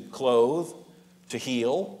 to clothe, to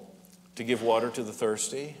heal, to give water to the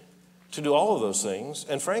thirsty, to do all of those things,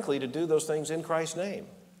 and frankly, to do those things in Christ's name.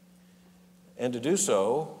 And to do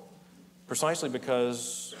so precisely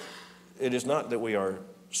because it is not that we are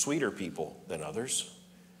sweeter people than others.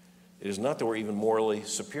 It is not that we're even morally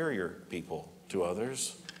superior people to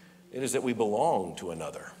others. It is that we belong to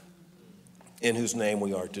another in whose name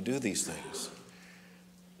we are to do these things.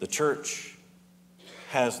 The church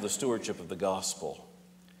has the stewardship of the gospel.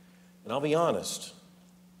 And I'll be honest,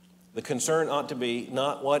 the concern ought to be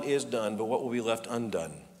not what is done, but what will be left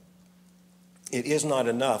undone. It is not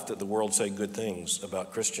enough that the world say good things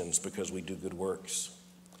about Christians because we do good works.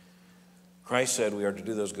 Christ said we are to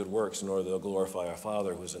do those good works in order to glorify our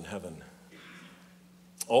Father who is in heaven.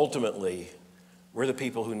 Ultimately, we're the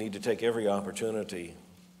people who need to take every opportunity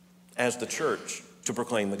as the church to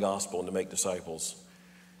proclaim the gospel and to make disciples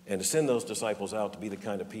and to send those disciples out to be the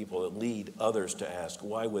kind of people that lead others to ask,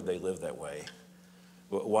 why would they live that way?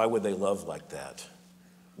 Why would they love like that?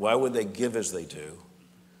 Why would they give as they do?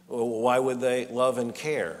 Why would they love and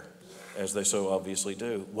care as they so obviously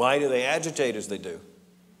do? Why do they agitate as they do?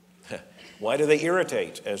 Why do they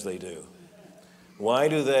irritate as they do? Why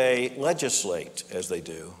do they legislate as they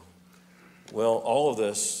do? Well, all of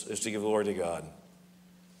this is to give glory to God.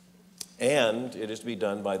 And it is to be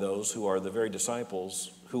done by those who are the very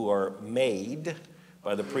disciples who are made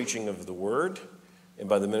by the preaching of the word and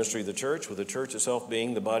by the ministry of the church, with the church itself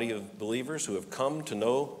being the body of believers who have come to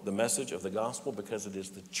know the message of the gospel because it is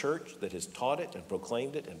the church that has taught it and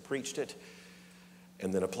proclaimed it and preached it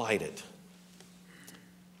and then applied it.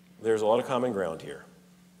 There's a lot of common ground here.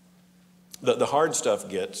 The hard stuff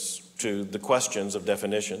gets to the questions of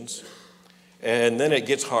definitions. And then it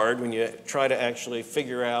gets hard when you try to actually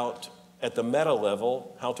figure out at the meta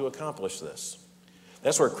level how to accomplish this.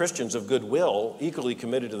 That's where Christians of goodwill, equally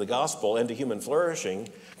committed to the gospel and to human flourishing,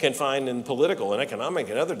 can find in political and economic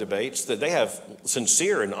and other debates that they have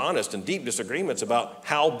sincere and honest and deep disagreements about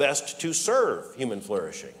how best to serve human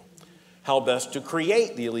flourishing, how best to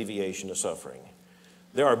create the alleviation of suffering.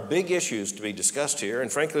 There are big issues to be discussed here,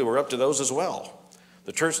 and frankly, we're up to those as well.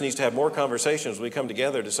 The church needs to have more conversations when we come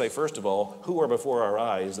together to say, first of all, who are before our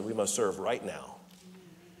eyes that we must serve right now?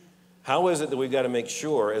 How is it that we've got to make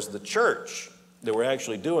sure as the church that we're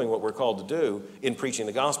actually doing what we're called to do in preaching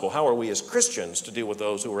the gospel? How are we as Christians to deal with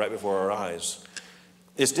those who are right before our eyes?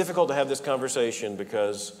 It's difficult to have this conversation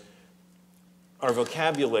because our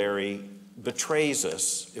vocabulary betrays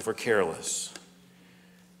us if we're careless.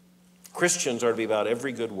 Christians are to be about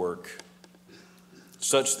every good work,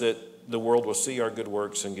 such that the world will see our good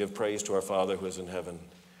works and give praise to our Father who is in heaven.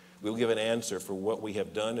 We will give an answer for what we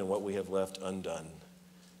have done and what we have left undone.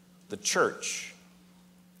 The church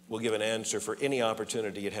will give an answer for any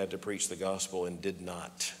opportunity it had to preach the gospel and did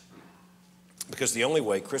not. Because the only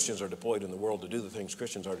way Christians are deployed in the world to do the things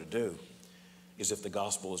Christians are to do is if the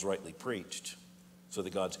gospel is rightly preached, so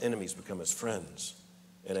that God's enemies become his friends,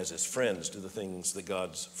 and as his friends do the things that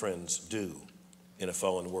God's friends do in a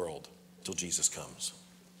fallen world till Jesus comes.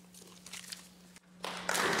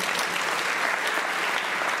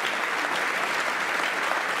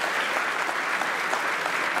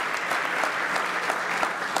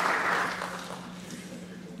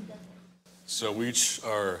 So we each,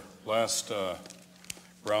 our last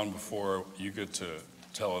round before you get to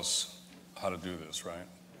tell us how to do this, right?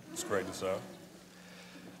 Straighten this out.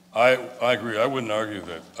 I agree. I wouldn't argue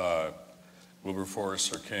that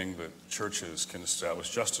Wilberforce or King, that churches can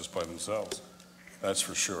establish justice by themselves. That's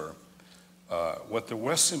for sure. What the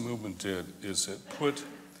Wesley movement did is it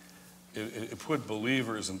put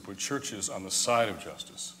believers and put churches on the side of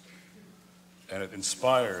justice, and it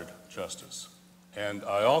inspired justice. And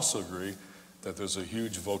I also agree that there's a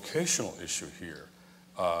huge vocational issue here.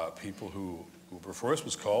 People who Wilberforce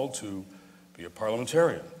was called to be a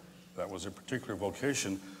parliamentarian. That was a particular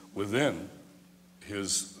vocation within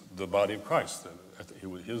the body of Christ,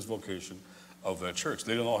 his vocation of that church.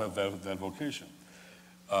 They didn't all have that vocation.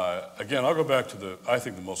 Again, I'll go back to I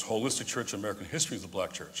think the most holistic church in American history is the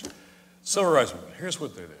black church. Civil rights movement, here's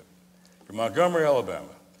what they did. You're Montgomery, Alabama,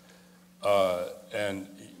 and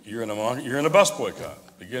you're in a bus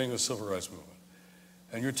boycott, beginning of the civil rights movement,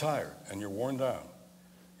 and you're tired and you're worn down.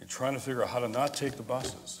 You're trying to figure out how to not take the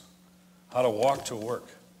buses, how to walk to work,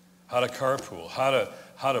 how to carpool,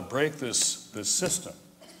 how to break this system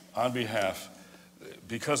on behalf,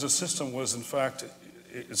 because the system was, in fact,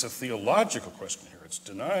 it's a theological question here. It's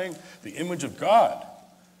denying the image of God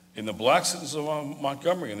in the black citizens of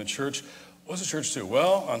Montgomery. And the church, what's the church do?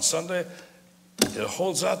 Well, on Sunday, it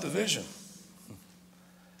holds out the vision,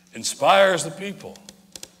 inspires the people,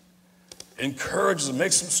 encourages them,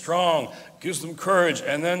 makes them strong, gives them courage,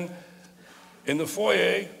 and then in the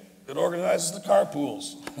foyer, it organizes the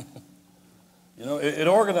carpools. It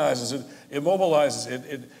organizes, it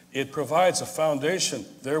mobilizes, it provides a foundation.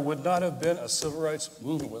 There would not have been a civil rights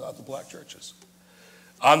movement without the black churches.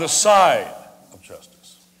 On the side of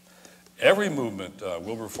justice. Every movement,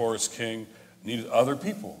 Wilberforce, King, needed other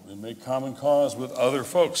people. We make common cause with other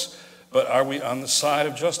folks. But are we on the side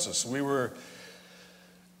of justice? We were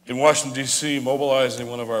in Washington, D.C., mobilizing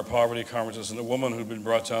one of our poverty conferences, and a woman who'd been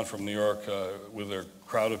brought down from New York with a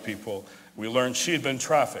crowd of people, we learned she had been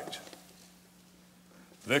trafficked,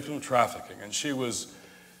 victim of trafficking, and she was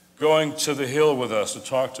going to the Hill with us to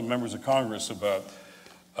talk to members of Congress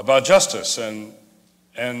about justice. And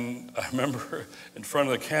I remember in front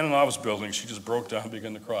of the Cannon Office building, she just broke down and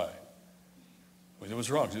began to cry. It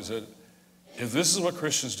was wrong. She said, if this is what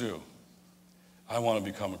Christians do, I want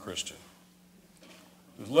to become a Christian.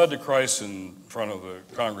 It was led to Christ in front of the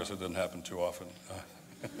Congress. It doesn't happen too often.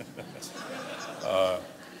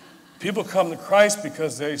 People come to Christ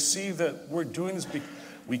because they see that we're doing this.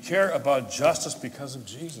 We care about justice because of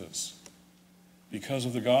Jesus, because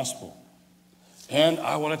of the gospel. And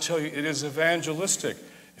I want to tell you, it is evangelistic.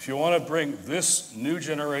 If you want to bring this new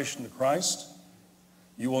generation to Christ,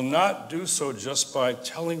 you will not do so just by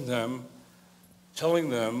telling them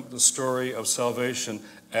the story of salvation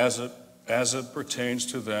as it pertains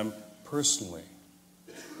to them personally.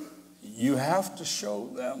 You have to show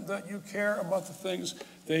them that you care about the things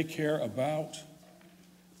they care about.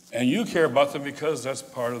 And you care about them because that's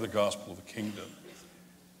part of the gospel of the kingdom.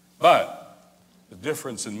 But the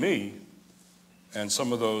difference in me and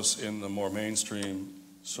some of those in the more mainstream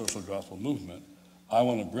social gospel movement, I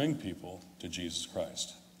want to bring people to Jesus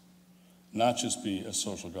Christ, not just be a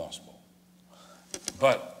social gospel.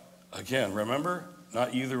 But again, remember,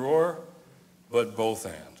 not either or, but both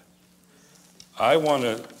and. I want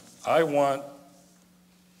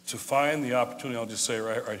to find the opportunity. I'll just say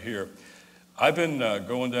right here. I've been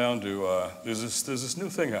going down to, there's this new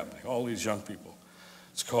thing happening, all these young people.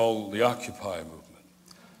 It's called the Occupy movement.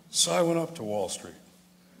 So I went up to Wall Street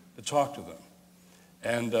to talk to them.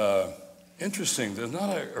 And interesting, there's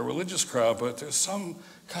not a religious crowd, but there's some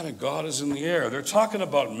kind of God is in the air. They're talking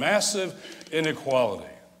about massive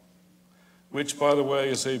inequality, which, by the way,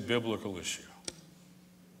 is a biblical issue.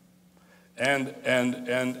 And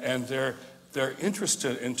they're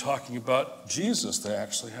interested in talking about Jesus. They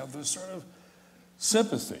actually have this sort of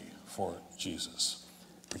sympathy for Jesus,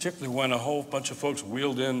 particularly when a whole bunch of folks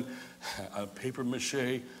wheeled in a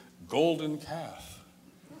papier-mâché golden calf,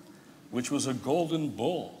 which was a golden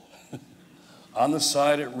bull. On the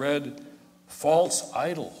side it read, false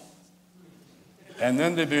idol. And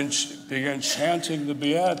then they began chanting the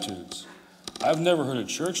Beatitudes. I've never heard a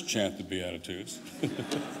church chant the Beatitudes.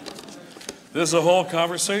 There's a whole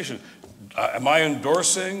conversation. Am I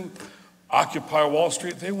endorsing Occupy Wall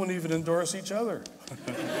Street? They wouldn't even endorse each other.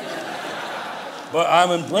 But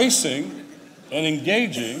I'm embracing and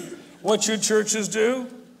engaging what your churches do.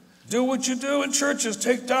 Do what you do in churches.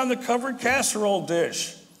 Take down the covered casserole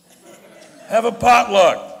dish. Have a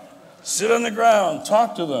potluck. Sit on the ground.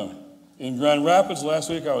 Talk to them. In Grand Rapids last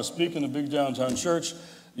week, I was speaking in a big downtown church,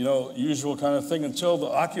 usual kind of thing, until the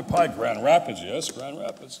Occupy Grand Rapids, yes, Grand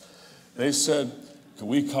Rapids. They said, can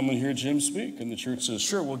we come and hear Jim speak? And the church says,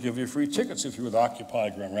 sure, we'll give you free tickets if you're with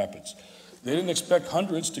Occupy Grand Rapids. They didn't expect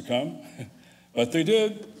hundreds to come, but they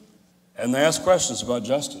did. And they asked questions about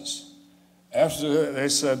justice. After they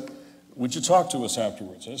said, would you talk to us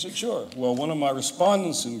afterwards? I said, sure. Well, one of my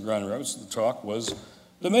respondents in Grand Rapids to the talk was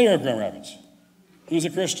the mayor of Grand Rapids. He was a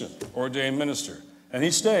Christian, ordained minister, and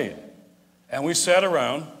he stayed. And we sat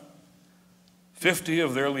around, 50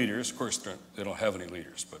 of their leaders. Of course, they don't have any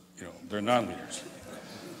leaders, but they're non-leaders.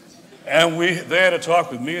 And they had a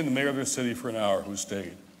talk with me and the mayor of their city for an hour, who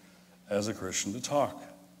stayed as a Christian to talk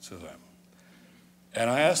to them. And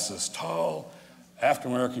I asked this tall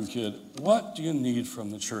African-American kid, what do you need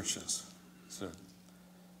from the churches? He said,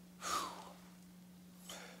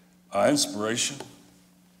 inspiration,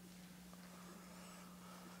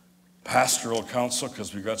 pastoral counsel,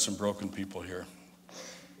 because we've got some broken people here,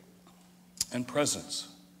 and presence,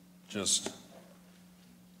 just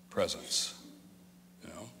presence.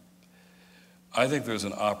 I think there's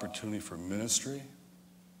an opportunity for ministry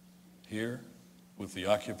here with the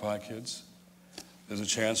Occupy kids. There's a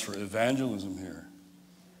chance for evangelism here.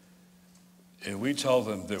 And we tell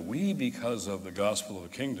them that we, because of the gospel of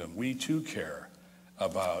the kingdom, we too care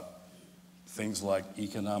about things like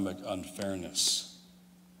economic unfairness.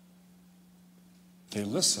 They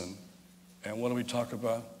listen, and what do we talk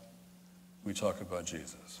about? We talk about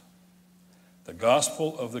Jesus. The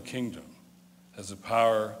gospel of the kingdom has the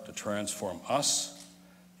power to transform us,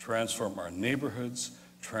 transform our neighborhoods,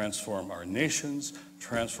 transform our nations,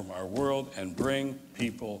 transform our world, and bring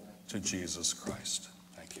people to Jesus Christ.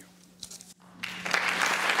 Thank you.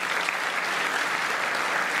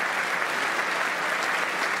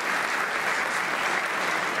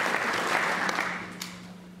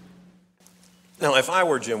 Now, if I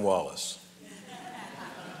were Jim Wallis,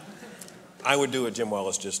 I would do what Jim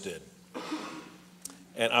Wallis just did.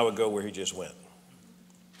 And I would go where he just went.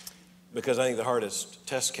 Because I think the hardest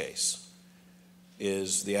test case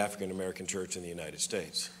is the African American church in the United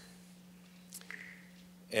States.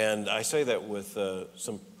 And I say that with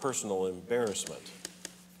some personal embarrassment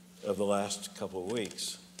of the last couple of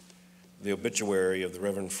weeks. The obituary of the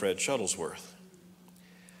Reverend Fred Shuttlesworth.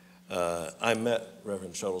 I met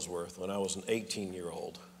Reverend Shuttlesworth when I was an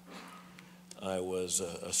 18-year-old. I was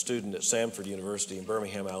a student at Samford University in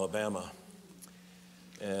Birmingham, Alabama.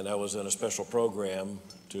 And I was in a special program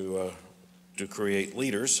to create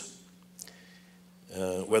leaders.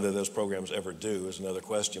 Whether those programs ever do is another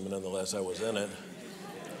question, but nonetheless, I was in it.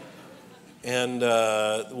 And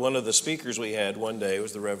one of the speakers we had one day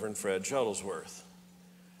was the Reverend Fred Shuttlesworth.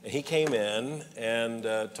 And he came in and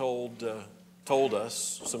told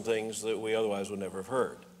us some things that we otherwise would never have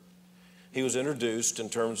heard. He was introduced in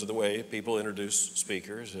terms of the way people introduce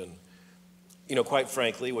speakers. And, quite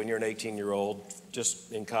frankly, when you're an 18-year-old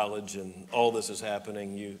just in college and all this is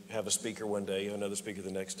happening, you have a speaker one day, you have another speaker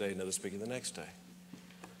the next day, another speaker the next day.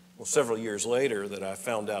 Well, several years later that I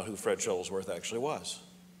found out who Fred Shuttlesworth actually was.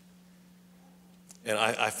 And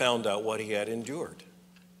I found out what he had endured.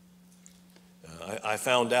 I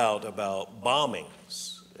found out about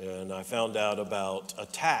bombings, and I found out about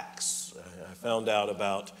attacks. I found out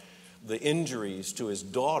about the injuries to his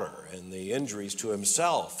daughter and the injuries to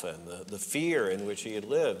himself and the fear in which he had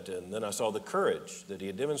lived. And then I saw the courage that he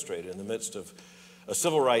had demonstrated in the midst of a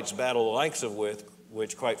civil rights battle, the likes of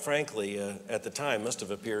which quite frankly, at the time must have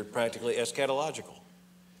appeared practically eschatological.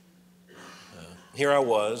 Here I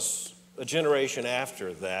was, a generation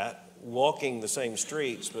after that, walking the same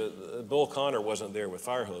streets, but Bull Connor wasn't there with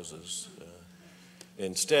fire hoses.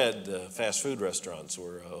 Instead, fast food restaurants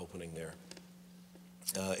were opening there.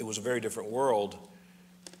 It was a very different world,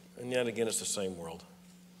 and yet again, it's the same world.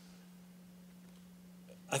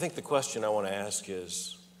 I think the question I want to ask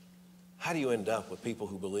is, how do you end up with people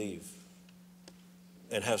who believe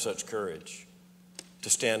and have such courage to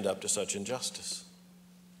stand up to such injustice?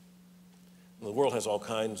 The world has all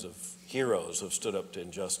kinds of heroes who have stood up to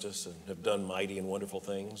injustice and have done mighty and wonderful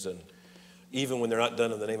things, and even when they're not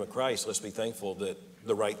done in the name of Christ, let's be thankful that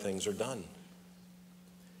the right things are done.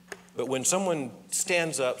 But when someone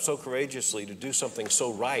stands up so courageously to do something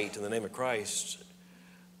so right in the name of Christ,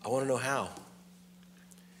 I want to know how.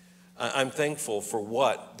 I'm thankful for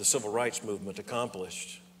what the civil rights movement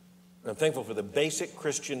accomplished. I'm thankful for the basic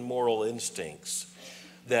Christian moral instincts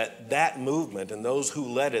that movement and those who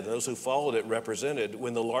led it, those who followed it, represented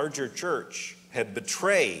when the larger church had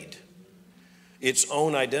betrayed its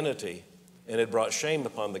own identity and had brought shame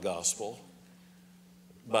upon the gospel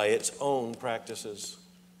by its own practices,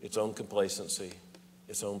 its own complacency,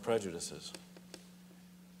 its own prejudices.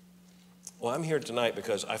 Well, I'm here tonight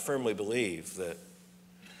because I firmly believe that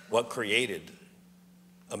what created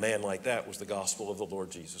a man like that was the gospel of the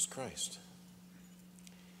Lord Jesus Christ.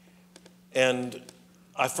 And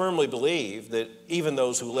I firmly believe that even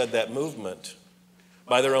those who led that movement,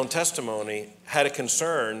 by their own testimony, had a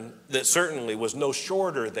concern that certainly was no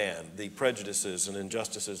shorter than the prejudices and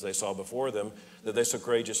injustices they saw before them that they so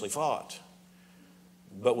courageously fought,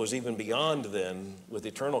 but was even beyond then with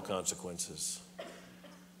eternal consequences.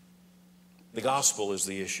 The gospel is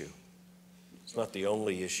the issue. It's not the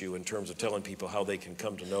only issue in terms of telling people how they can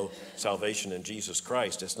come to know salvation in Jesus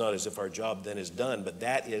Christ. It's not as if our job then is done, but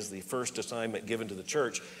that is the first assignment given to the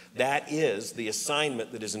church. That is the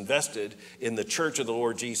assignment that is invested in the church of the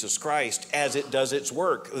Lord Jesus Christ as it does its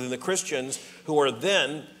work. And the Christians who are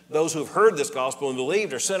then, those who have heard this gospel and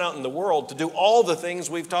believed, are sent out in the world to do all the things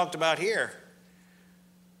we've talked about here.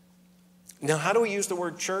 Now, how do we use the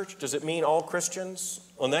word church? Does it mean all Christians?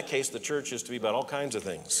 Well, in that case, the church is to be about all kinds of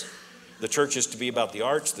things. The church is to be about the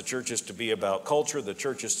arts. The church is to be about culture. The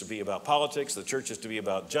church is to be about politics. The church is to be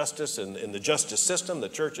about justice and the justice system. The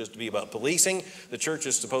church is to be about policing. The church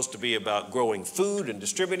is supposed to be about growing food and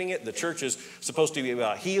distributing it. The church is supposed to be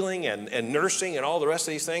about healing and nursing and all the rest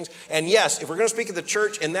of these things. And yes, if we're going to speak of the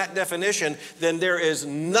church in that definition, then there is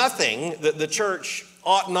nothing that the church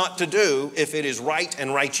ought not to do if it is right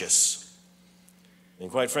and righteous.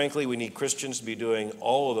 And quite frankly, we need Christians to be doing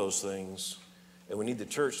all of those things. And we need the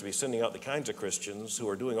church to be sending out the kinds of Christians who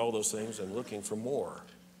are doing all those things and looking for more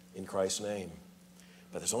in Christ's name.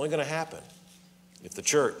 But that's only going to happen if the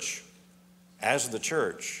church, as the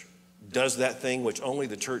church, does that thing which only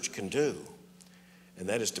the church can do. And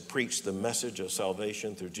that is to preach the message of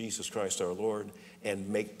salvation through Jesus Christ our Lord and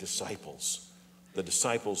make disciples. The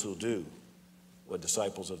disciples who do what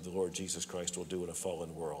disciples of the Lord Jesus Christ will do in a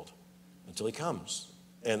fallen world until he comes.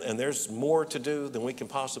 And there's more to do than we can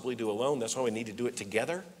possibly do alone. That's why we need to do it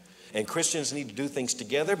together. And Christians need to do things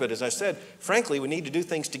together. But as I said, frankly, we need to do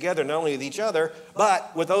things together, not only with each other,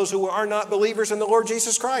 but with those who are not believers in the Lord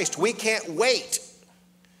Jesus Christ. We can't wait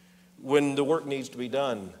when the work needs to be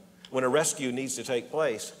done, when a rescue needs to take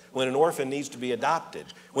place, when an orphan needs to be adopted,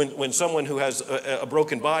 when someone who has a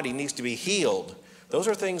broken body needs to be healed. Those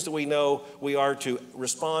are things that we know we are to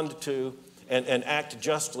respond to and act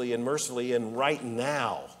justly and mercifully in right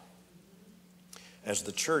now, as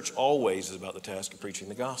the church always is about the task of preaching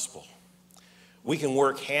the gospel. We can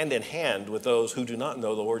work hand in hand with those who do not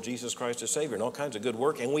know the Lord Jesus Christ as Savior in all kinds of good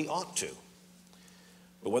work, and we ought to.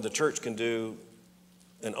 But what the church can do,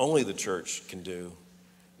 and only the church can do,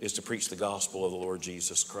 is to preach the gospel of the Lord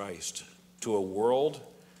Jesus Christ to a world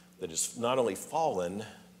that is not only fallen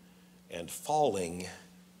and falling,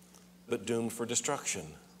 but doomed for destruction.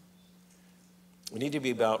 We need to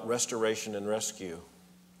be about restoration and rescue.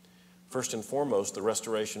 First and foremost, the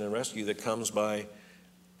restoration and rescue that comes by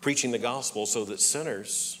preaching the gospel so that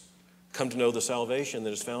sinners come to know the salvation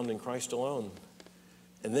that is found in Christ alone.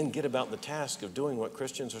 And then get about the task of doing what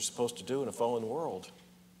Christians are supposed to do in a fallen world.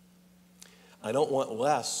 I don't want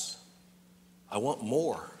less. I want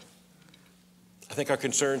more. I think our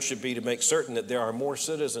concern should be to make certain that there are more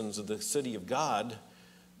citizens of the city of God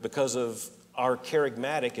because of our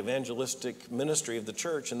charismatic evangelistic ministry of the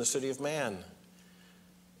church in the city of man.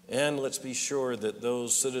 And let's be sure that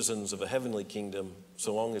those citizens of a heavenly kingdom,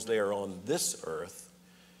 so long as they are on this earth,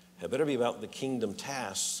 had better be about the kingdom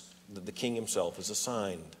tasks that the king himself has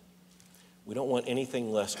assigned. We don't want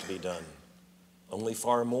anything less to be done, only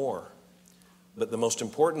far more. But the most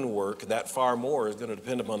important work, that far more, is going to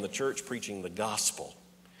depend upon the church preaching the gospel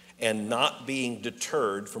and not being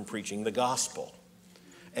deterred from preaching the gospel,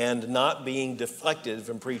 and not being deflected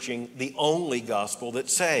from preaching the only gospel that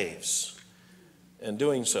saves, and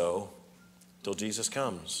doing so till Jesus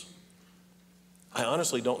comes. I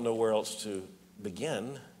honestly don't know where else to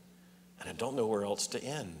begin, and I don't know where else to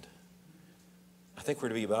end. I think we're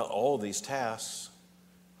to be about all of these tasks.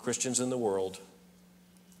 Christians in the world,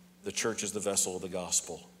 the church is the vessel of the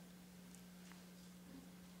gospel.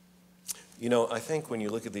 You know, I think when you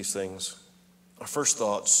look at these things, our first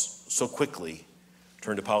thoughts so quickly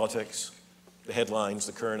turn to politics, the headlines,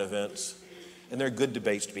 the current events, and there are good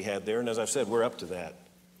debates to be had there, and as I've said, we're up to that.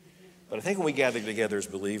 But I think when we gather together as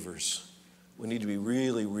believers, we need to be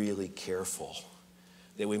really, really careful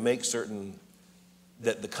that we make certain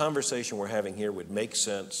that the conversation we're having here would make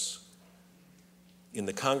sense in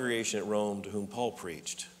the congregation at Rome to whom Paul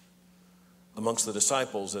preached, amongst the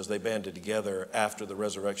disciples as they banded together after the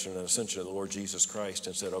resurrection and ascension of the Lord Jesus Christ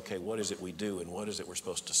and said, okay, what is it we do and what is it we're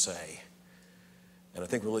supposed to say? And I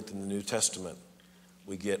think we looked in the New Testament,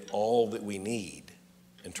 we get all that we need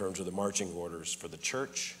in terms of the marching orders for the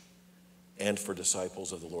church and for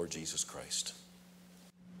disciples of the Lord Jesus Christ.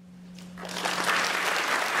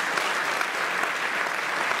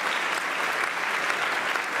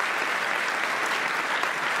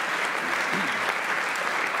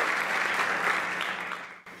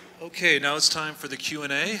 Okay, now it's time for the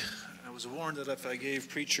Q&A. I was warned that if I gave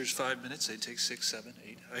preachers 5 minutes, they'd take 6, 7,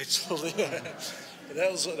 8. Right?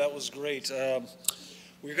 So that was great.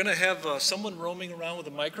 We're going to have someone roaming around with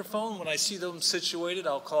a microphone. When I see them situated,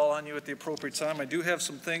 I'll call on you at the appropriate time. I do have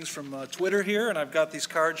some things from Twitter here, and I've got these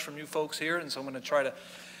cards from you folks here, and so I'm going to try to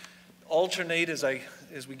alternate as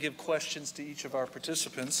we give questions to each of our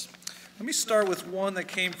participants. Let me start with one that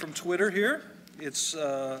came from Twitter here. It's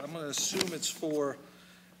I'm going to assume it's for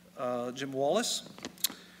Jim Wallis.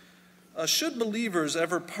 Should believers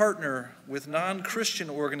ever partner with non-Christian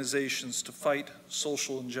organizations to fight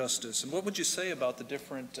social injustice? And what would you say about the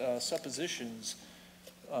different suppositions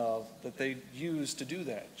that they use to do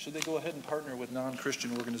that? Should they go ahead and partner with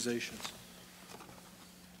non-Christian organizations?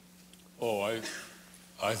 Oh,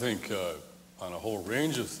 I think on a whole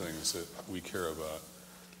range of things that we care about,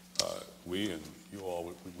 we and you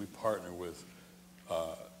all, we partner with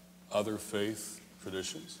other faith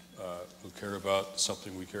traditions who care about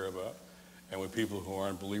something we care about, and with people who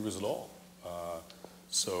aren't believers at all.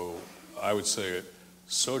 So I would say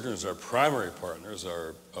Sojourners, our primary partners,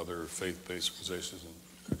 are other faith-based organizations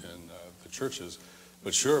and the churches.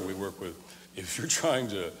 But sure, we work with, if you're trying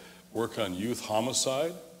to work on youth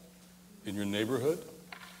homicide in your neighborhood,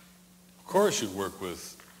 of course you'd work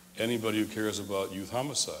with anybody who cares about youth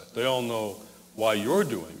homicide. They all know why you're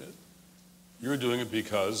doing it. You're doing it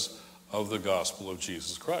because of the gospel of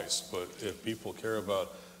Jesus Christ. But if people care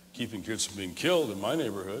about keeping kids from being killed in my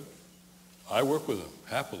neighborhood, I work with them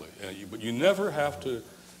happily. But you never have to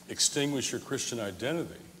extinguish your Christian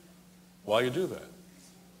identity while you do that.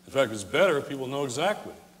 In fact, it's better if people know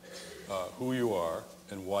exactly who you are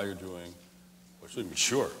and why you're doing what you're doing.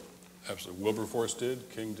 Sure, absolutely. Wilberforce did,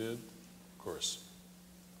 King did, of course.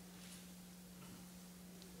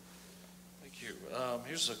 Thank you.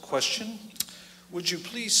 Here's a question. Would you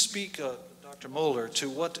please speak, Dr. Mohler, to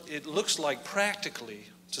what it looks like practically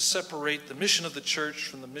to separate the mission of the church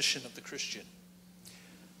from the mission of the Christian?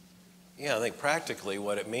 Yeah, I think practically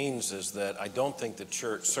what it means is that I don't think the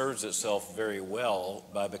church serves itself very well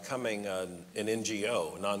by becoming an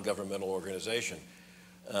NGO, a non-governmental organization.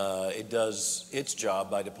 It does its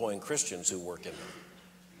job by deploying Christians who work in them.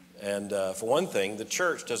 And for one thing, the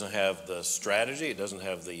church doesn't have the strategy, it doesn't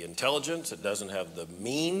have the intelligence, it doesn't have the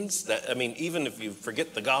means. Even if you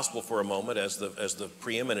forget the gospel for a moment as the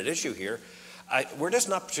preeminent issue here, we're just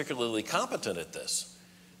not particularly competent at this.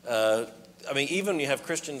 Even when you have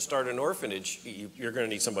Christians start an orphanage, you're going to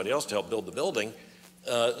need somebody else to help build the building.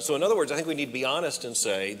 So in other words, I think we need to be honest and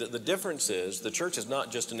say that the difference is the church is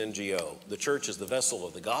not just an NGO. The church is the vessel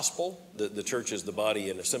of the gospel. The church is the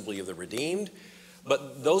body and assembly of the redeemed.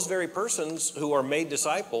 But those very persons who are made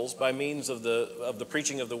disciples by means of the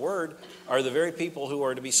preaching of the word are the very people who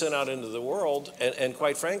are to be sent out into the world and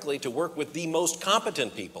quite frankly, to work with the most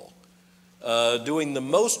competent people, doing the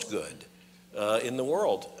most good in the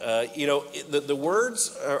world. The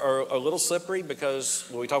words are a little slippery because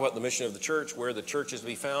when we talk about the mission of the church, where the church is to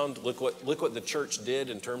be found, look what the church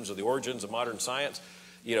did in terms of the origins of modern science.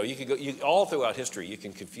 You could go all throughout history, you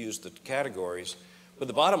can confuse the categories. But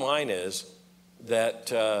the bottom line is that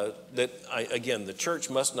the church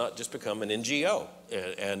must not just become an NGO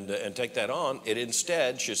and take that on. It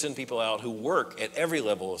instead should send people out who work at every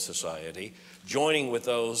level of society, joining with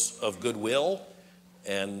those of goodwill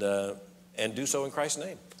and do so in Christ's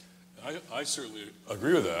name. I certainly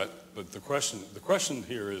agree with that, but the question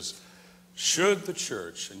here is, should the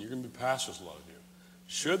church, and you're going to be pastors, a lot of you,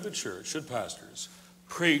 should pastors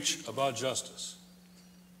preach about justice?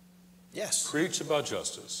 Yes. Preach about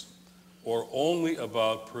justice, or only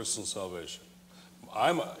about personal salvation?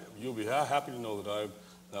 You'll be happy to know that I'm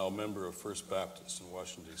now a member of First Baptist in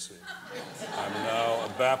Washington, D.C. I'm now a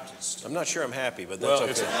Baptist. I'm not sure I'm happy, but that's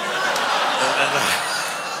okay.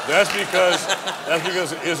 That's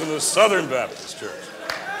because it isn't a Southern Baptist church.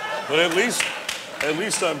 But at least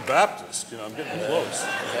I'm Baptist. I'm getting close.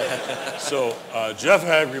 So Jeff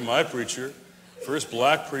Haggerty, my preacher, first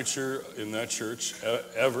black preacher in that church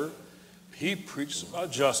ever, he preaches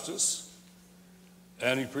about justice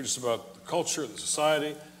and he preaches about the culture, the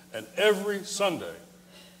society, and every Sunday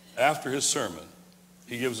after his sermon,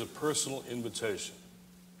 he gives a personal invitation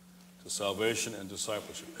to salvation and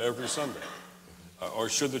discipleship every Sunday. Or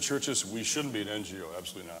should the churches, we shouldn't be an NGO,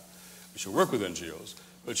 absolutely not. We should work with NGOs,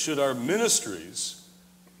 but should our ministries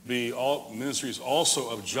be ministries also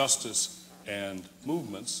of justice and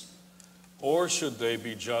movements, or should they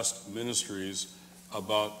be just ministries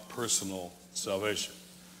about personal salvation?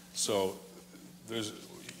 So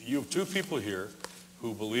you have two people here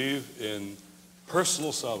who believe in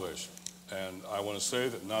personal salvation, and I want to say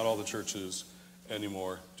that not all the churches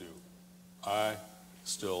anymore do. I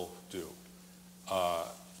still do.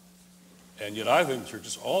 And yet I think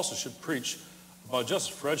churches also should preach about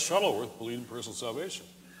justice. Fred Shuttleworth believed in personal salvation,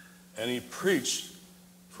 and he preached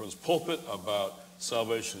from his pulpit about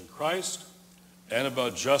salvation in Christ and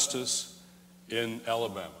about justice in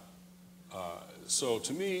Alabama. So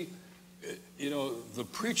to me, the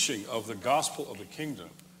preaching of the gospel of the kingdom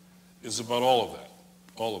is about all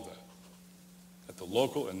of that, at the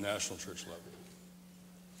local and national church level.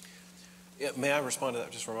 Yeah, may I respond to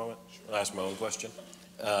that just for a moment? I'll ask my own question.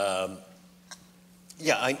 And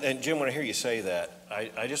Jim, when I hear you say that,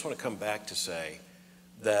 I just want to come back to say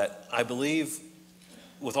that I believe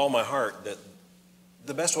with all my heart that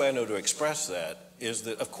the best way I know to express that is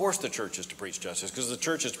that, of course, the church is to preach justice, because the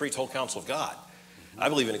church is to preach the whole counsel of God. I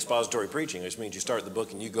believe in expository preaching, which means you start the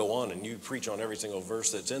book and you go on and you preach on every single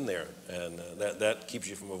verse that's in there, and that keeps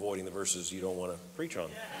you from avoiding the verses you don't want to preach on.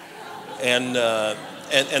 And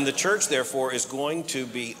the church, therefore, is going to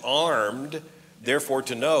be armed, therefore,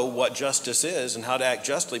 to know what justice is and how to act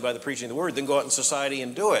justly by the preaching of the word, then go out in society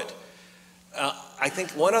and do it. I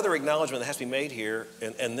think one other acknowledgement that has to be made here,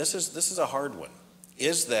 and this is a hard one,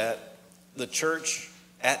 is that the church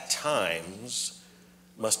at times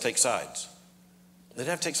must take sides. They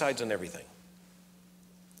don't have to take sides on everything.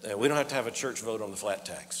 We don't have to have a church vote on the flat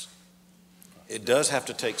tax. It does have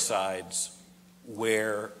to take sides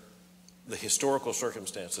where the historical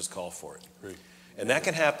circumstances call for it. Great. And that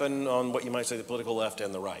can happen on what you might say the political left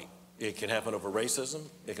and the right. It can happen over racism.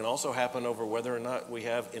 It can also happen over whether or not we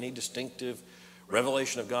have any distinctive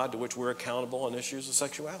revelation of God to which we're accountable on issues of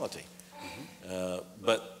sexuality.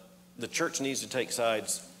 But the church needs to take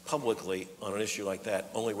sides publicly on an issue like that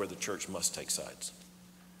only where the church must take sides.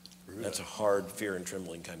 That's a hard, fear and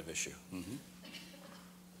trembling kind of issue.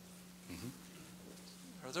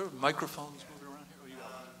 Are there microphones moving around here?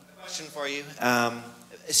 Question for you.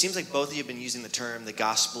 It seems like both of you have been using the term the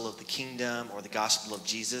gospel of the kingdom or the gospel of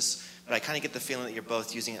Jesus, but I kind of get the feeling that you're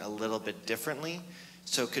both using it a little bit differently.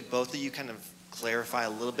 So could both of you kind of clarify a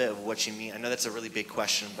little bit of what you mean? I know that's a really big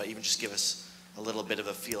question, but even just give us a little bit of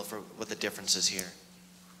a feel for what the difference is here.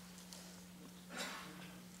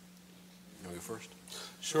 You want to go first?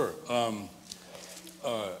 Sure.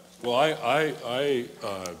 Well, I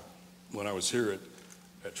when I was here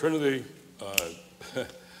at Trinity,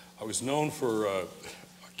 I was known for, I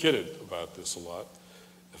kidded about this a lot.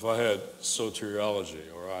 If I had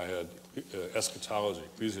soteriology or I had eschatology,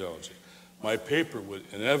 ecclesiology, my paper would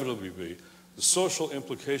inevitably be the social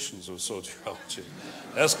implications of soteriology,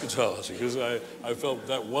 eschatology, because I felt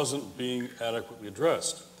that wasn't being adequately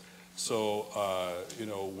addressed. So,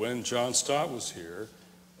 when John Stott was here,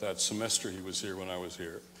 that semester he was here when I was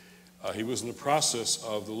here, he was in the process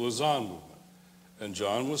of the Lausanne movement. And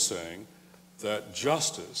John was saying that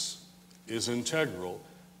justice is integral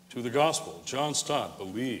to the gospel. John Stott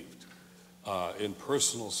believed in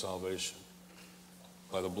personal salvation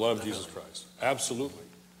by the blood of Jesus Christ. Absolutely.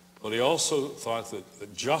 But he also thought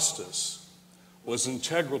that justice was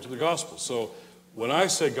integral to the gospel. So when I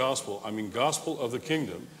say gospel, I mean gospel of the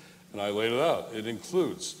kingdom, and I laid it out. It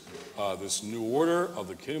includes this new order of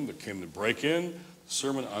the kingdom that came to break in. The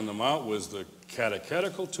Sermon on the Mount was the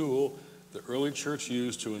catechetical tool the early church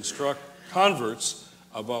used to instruct converts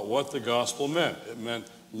about what the gospel meant. It meant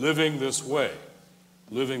living this way,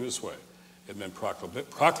 living this way. It meant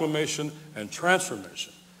proclamation and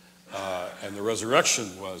transformation. And the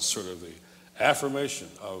resurrection was sort of the affirmation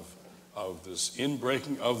of this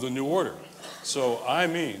inbreaking of the new order. So I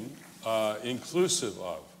mean inclusive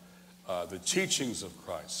of the teachings of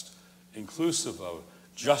Christ, inclusive of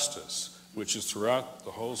justice, which is throughout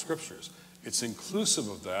the whole scriptures. It's inclusive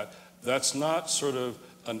of that. That's not sort of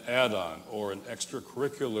an add-on or an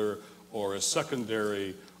extracurricular or a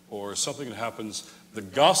secondary or something that happens. The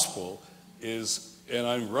gospel is, and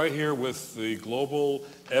I'm right here with the global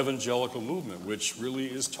evangelical movement, which really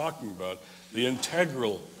is talking about the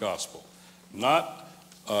integral gospel, not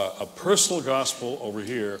a personal gospel over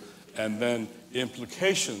here and then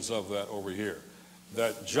implications of that over here.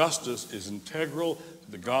 That justice is integral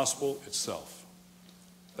to the gospel itself.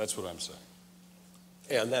 That's what I'm saying.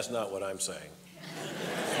 Yeah, and that's not what I'm saying.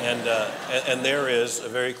 And there is a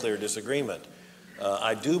very clear disagreement.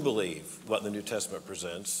 I do believe what the New Testament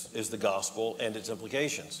presents is the gospel and its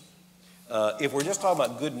implications. If we're just talking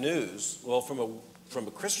about good news, well, from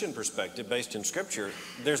a Christian perspective based in Scripture,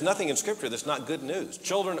 there's nothing in Scripture that's not good news.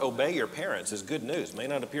 Children, obey your parents is good news. It may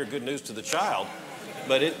not appear good news to the child,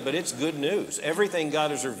 but it's good news. Everything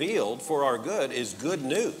God has revealed for our good is good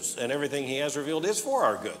news, and everything he has revealed is for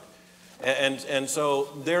our good. And so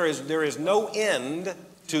there is no end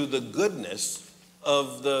to the goodness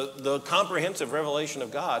of the comprehensive revelation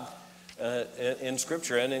of God in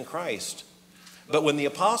Scripture and in Christ. But when the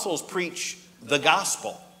apostles preach the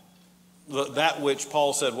gospel, that which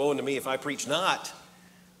Paul said, woe unto me if I preach not,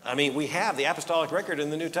 I mean, we have the apostolic record in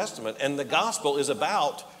the New Testament, and the gospel is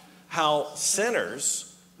about how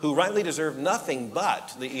sinners who rightly deserve nothing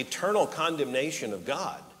but the eternal condemnation of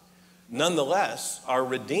God, nonetheless are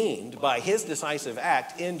redeemed by his decisive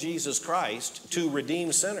act in Jesus Christ to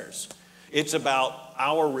redeem sinners. It's about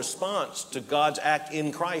our response to God's act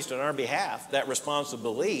in Christ on our behalf, that response of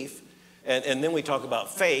belief, and then we talk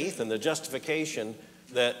about faith and the justification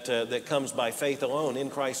that comes by faith alone, in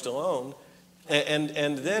Christ alone.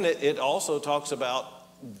 And then it also talks about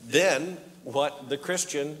then what the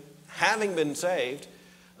Christian, having been saved,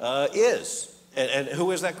 is. And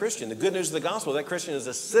who is that Christian? The good news of the gospel, that Christian is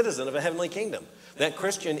a citizen of a heavenly kingdom. That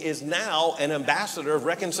Christian is now an ambassador of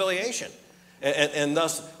reconciliation. And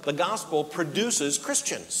thus the gospel produces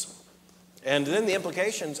Christians. And then the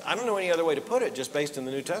implications, I don't know any other way to put it, just based in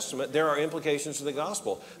the New Testament, there are implications to the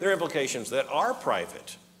gospel. There are implications that are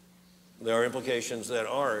private. There are implications that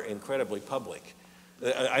are incredibly public.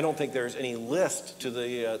 I don't think there's any list to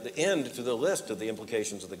the end to the list of the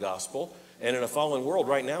implications of the gospel. And in a fallen world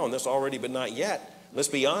right now, and this already but not yet, let's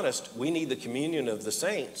be honest, we need the communion of the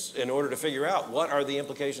saints in order to figure out what are the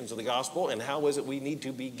implications of the gospel and how is it we need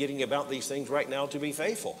to be getting about these things right now to be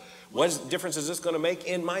faithful. What difference is this going to make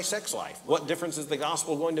in my sex life? What difference is the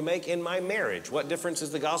gospel going to make in my marriage? What difference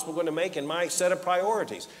is the gospel going to make in my set of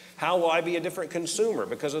priorities? How will I be a different consumer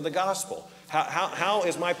because of the gospel? How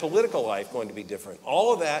is my political life going to be different?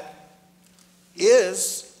 All of that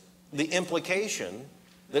is the implication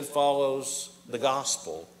that follows the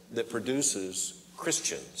gospel that produces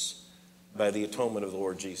Christians by the atonement of the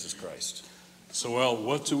Lord Jesus Christ. So, well,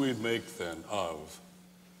 what do we make then of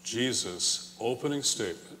Jesus' opening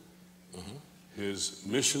statement, his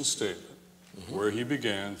mission statement, where he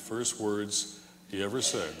began, first words he ever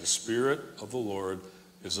said, the Spirit of the Lord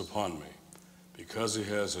is upon me, because he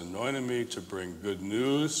has anointed me to bring good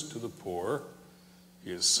news to the poor.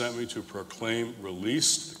 He has sent me to proclaim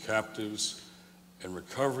release to the captives and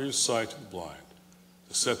recovery of sight to the blind,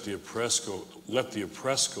 to set the oppressed let the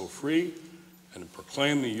oppressed go free, and to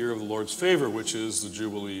proclaim the year of the Lord's favor, which is the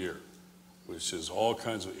Jubilee year, which is all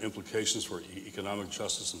kinds of implications for economic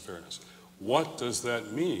justice and fairness. What does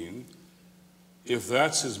that mean? If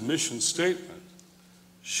that's his mission statement,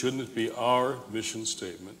 shouldn't it be our mission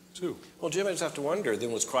statement too? Well, Jim, I just have to wonder,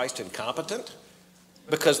 then was Christ incompetent?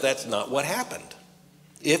 Because that's not what happened.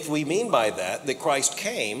 If we mean by that Christ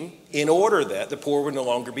came in order that the poor would no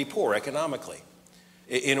longer be poor economically,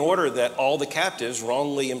 in order that all the captives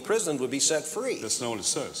wrongly imprisoned would be set free. That's not what it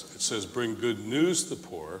says. It says bring good news to the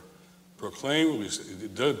poor, proclaim release.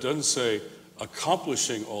 It doesn't say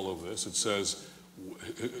accomplishing all of this. It says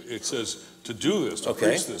to do this, to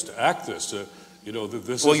preach this, to act this, to,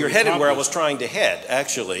 this. Well, you're headed where I was trying to head,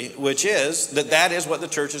 actually, which is that is what the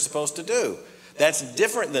church is supposed to do. That's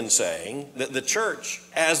different than saying that the church,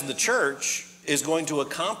 as the church, is going to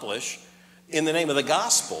accomplish in the name of the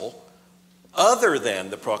gospel other than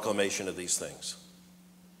the proclamation of these things.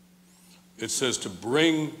 It says to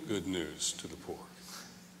bring good news to the poor.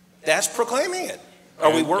 That's proclaiming it.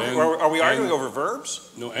 Are we arguing over verbs?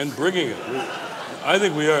 No, and bringing it. I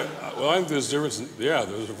think we are. Well, I think there's a difference.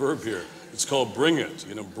 There's a verb here. It's called bring it.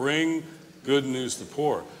 Bring good news to the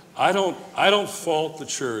poor. I don't fault the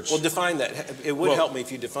church. Well, define that. It would help me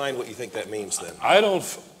if you define what you think that means. Then I don't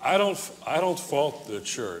fault the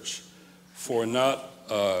church for not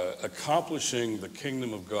accomplishing the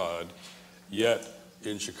kingdom of God yet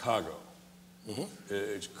in Chicago.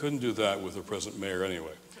 It couldn't do that with the present mayor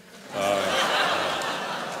anyway.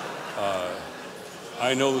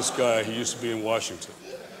 I know this guy. He used to be in Washington.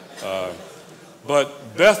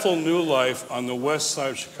 But Bethel New Life on the west side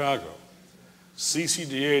of Chicago,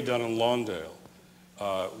 CCDA down in Lawndale,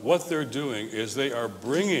 what they're doing is they are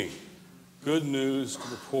bringing good news to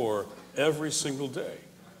the poor every single day.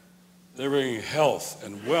 They're bringing health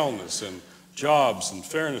and wellness and jobs and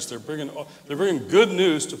fairness. They're bringing good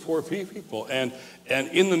news to poor people, and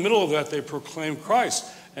in the middle of that they proclaim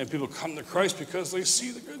Christ. and people come to Christ because they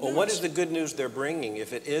see the good news. Well, what is the good news they're bringing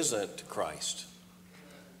if it isn't Christ?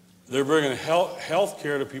 They're bringing health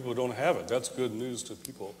care to people who don't have it. That's good news to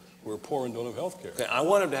people who are poor and don't have health care. Okay, I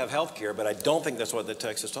want them to have health care, but I don't think that's what the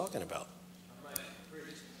text is talking about.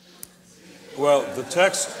 Well, the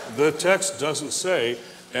text doesn't say,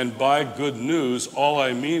 and by good news, all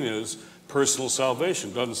I mean is personal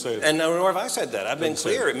salvation. Doesn't say that. And nor have I said that. I've been Doesn't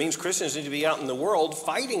say clear. that. It means Christians need to be out in the world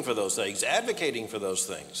fighting for those things, advocating for those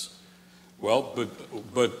things. Well,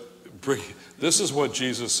 but this is what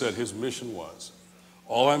Jesus said his mission was.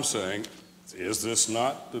 All I'm saying, is this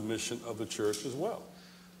not the mission of the church as well?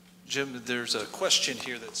 Jim, there's a question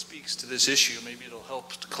here that speaks to this issue. Maybe it'll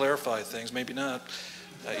help to clarify things, maybe not.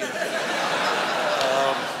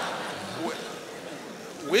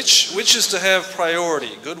 Which is to have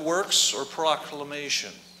priority, good works or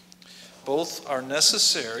proclamation? Both are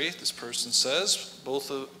necessary, this person says.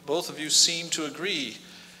 Both of you seem to agree.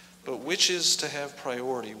 But which is to have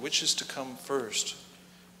priority? Which is to come first?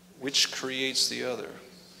 Which creates the other?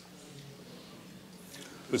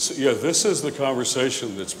 Yeah, this is the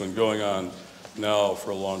conversation that's been going on now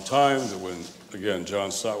for a long time. That when, again,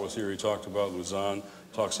 John Stott was here, he talked about, Luzon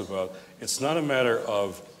talks about. It's not a matter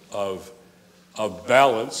of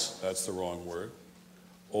balance, that's the wrong word,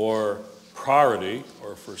 or priority,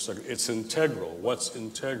 or for a second. It's integral. What's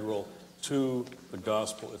integral to the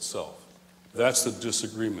gospel itself? That's the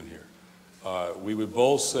disagreement here. We would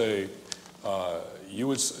both say, you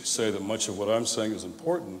would say that much of what I'm saying is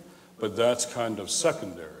important, but that's kind of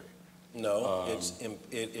secondary. No,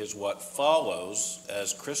 it is what follows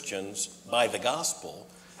as Christians by the gospel.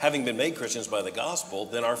 Having been made Christians by the gospel,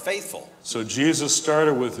 then are faithful. So Jesus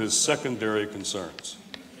started with his secondary concerns.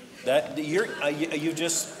 You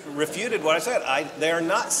just refuted what I said. They are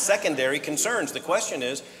not secondary concerns. The question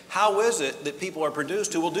is, how is it that people are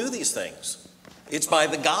produced who will do these things? It's by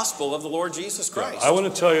the gospel of the Lord Jesus Christ. I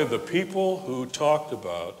want to tell you, the people who talked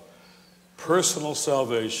about personal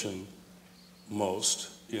salvation most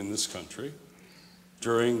in this country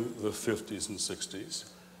during the 50s and 60s,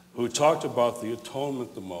 who talked about the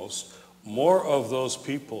atonement the most, more of those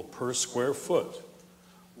people per square foot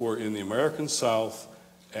were in the American South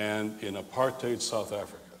and in apartheid South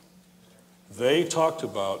Africa. They talked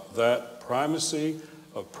about that primacy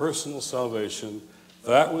of personal salvation.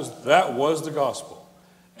 That was the gospel.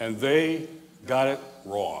 And they got it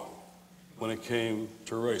wrong when it came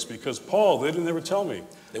to race. Because Paul, they didn't ever tell me.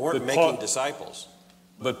 They weren't making disciples.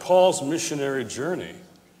 But Paul's missionary journey,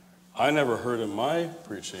 I never heard in my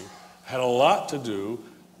preaching, had a lot to do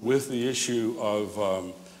with the issue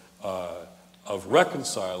of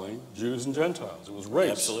reconciling Jews and Gentiles. It was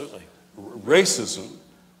race. Absolutely. Racism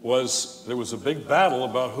there was a big battle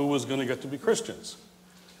about who was going to get to be Christians.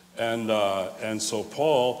 And so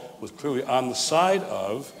Paul was clearly on the side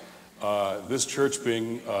of this church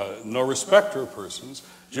being no respecter of persons,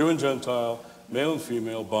 Jew and Gentile, male and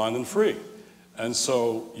female, bond and free. And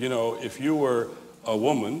so, if you were a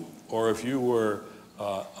woman or if you were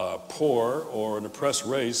poor or an oppressed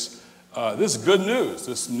race, this is good news,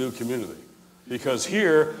 this new community. Because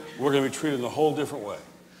here, we're going to be treated in a whole different way,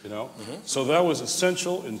 Mm-hmm. So that was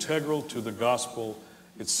essential, integral to the gospel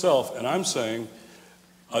itself. And I'm saying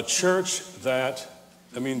a church that,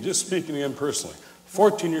 just speaking again personally,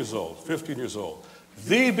 14 years old, 15 years old,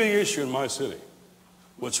 the big issue in my city,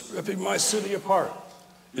 what's ripping my city apart,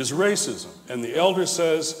 is racism. And the elder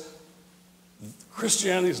says,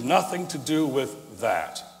 Christianity has nothing to do with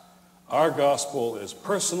that. Our gospel is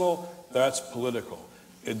personal, that's political.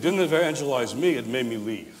 It didn't evangelize me, it made me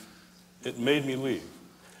leave. It made me leave.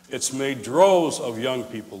 It's made droves of young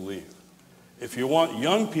people leave. If you want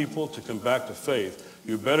young people to come back to faith,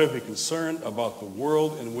 you better be concerned about the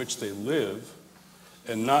world in which they live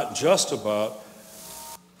and not just about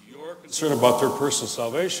your concern about their personal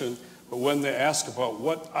salvation, but when they ask about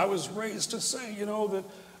what I was raised to say,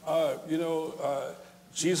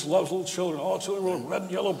 Jesus loves little children. All children are red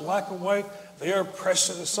and yellow, black and white. They are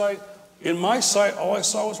precious in his sight. In my sight, all I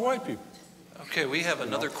saw was white people. Okay, we have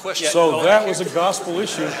another question. So that was a gospel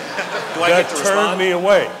issue that turned me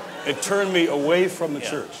away. It turned me away from the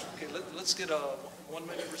church. Okay, let's get a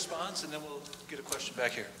 1-minute response, and then we'll get a question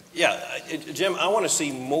back here. Yeah, Jim, I want to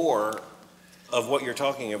see more of what you're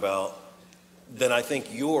talking about than I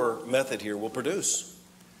think your method here will produce.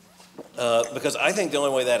 Because I think the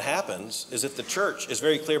only way that happens is if the church is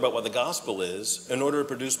very clear about what the gospel is in order to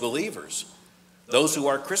produce believers. Those who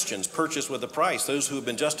are Christians, purchased with a price, those who have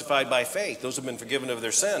been justified by faith, those who have been forgiven of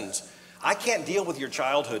their sins. I can't deal with your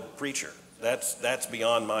childhood preacher. That's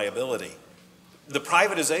beyond my ability. The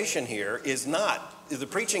privatization here is not, the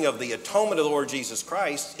preaching of the atonement of the Lord Jesus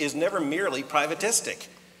Christ is never merely privatistic.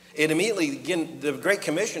 It immediately, again, the Great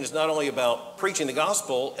Commission is not only about preaching the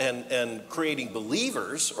gospel and creating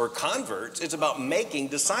believers or converts, it's about making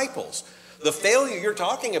disciples. The failure you're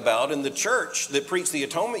talking about in the church that preached the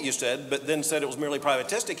atonement, you said, but then said it was merely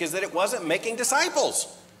privatistic, is that it wasn't making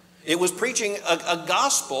disciples. It was preaching a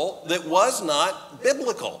gospel that was not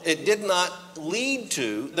biblical. It did not lead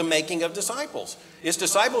to the making of disciples. Its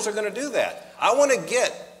disciples are going to do that. I want to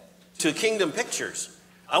get to kingdom pictures.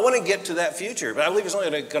 I want to get to that future, but I believe it's only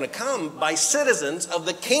going to come by citizens of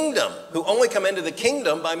the kingdom who only come into the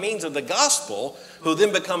kingdom by means of the gospel, who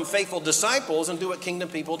then become faithful disciples and do what kingdom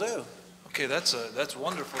people do. Okay, that's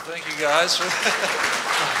wonderful. Thank you, guys.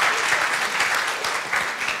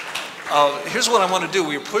 Here's what I want to do.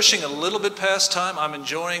 We're pushing a little bit past time. I'm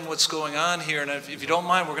enjoying what's going on here, and if you don't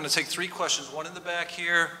mind, we're going to take 3 questions, one in the back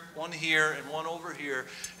here, one here, and one over here,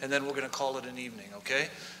 and then we're going to call it an evening, okay?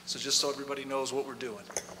 So just so everybody knows what we're doing.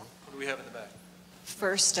 What do we have in the back?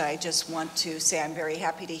 First, I just want to say I'm very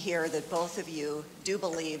happy to hear that both of you do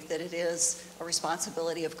believe that it is a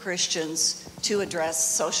responsibility of Christians to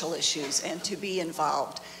address social issues and to be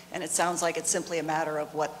involved. And it sounds like it's simply a matter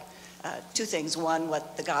of what, 2 things. One,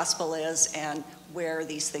 what the gospel is and where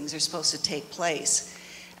these things are supposed to take place.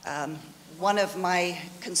 One of my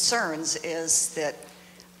concerns is that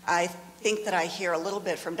I think that I hear a little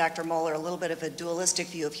bit from Dr. Mohler, a little bit of a dualistic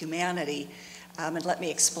view of humanity. And let me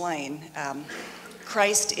explain.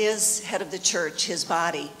 Christ is head of the church, his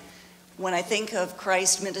body. When I think of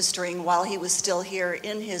Christ ministering while he was still here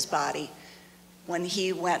in his body, when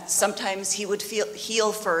he went, sometimes he would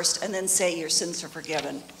heal first and then say, your sins are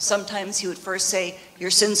forgiven. Sometimes he would first say,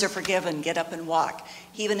 your sins are forgiven, get up and walk.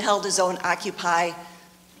 He even held his own Occupy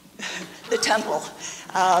the temple.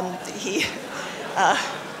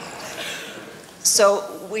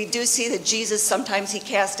 So we do see that Jesus, sometimes he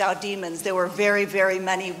cast out demons. There were very, very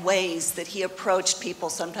many ways that he approached people,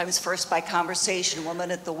 sometimes first by conversation, woman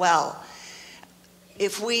at the well.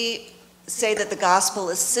 If we say that the gospel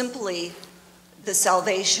is simply the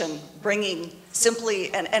salvation, bringing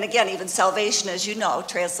simply, and again, even salvation, as you know,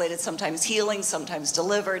 translated sometimes healing, sometimes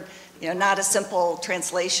delivered, not a simple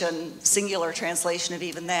translation, singular translation of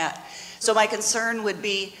even that. So my concern would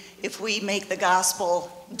be if we make the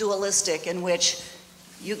gospel dualistic, in which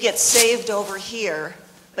you get saved over here,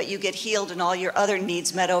 but you get healed and all your other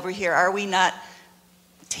needs met over here. Are we not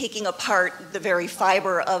taking apart the very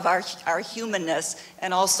fiber of our humanness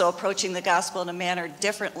and also approaching the gospel in a manner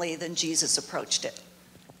differently than Jesus approached it?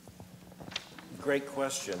 Great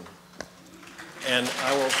question. And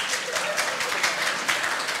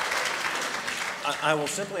I will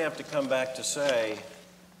simply have to come back to say,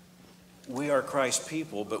 we are Christ's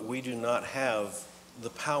people, but we do not have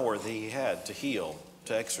the power that he had to heal,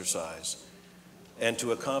 to exercise, and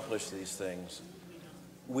to accomplish these things.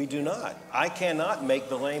 We do not. I cannot make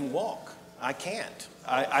the lame walk. I can't.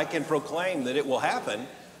 I can proclaim that it will happen,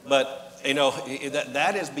 but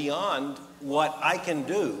that is beyond what I can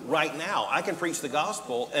do right now. I can preach the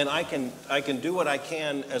gospel, and I can do what I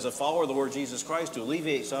can as a follower of the Lord Jesus Christ to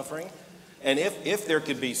alleviate suffering. And if there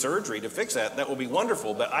could be surgery to fix that, that would be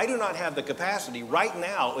wonderful. But I do not have the capacity right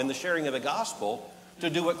now in the sharing of the gospel to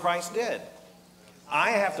do what Christ did.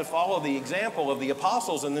 I have to follow the example of the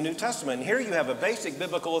apostles in the New Testament. And here you have a basic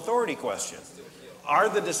biblical authority question. Are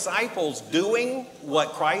the disciples doing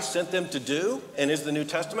what Christ sent them to do? And is the New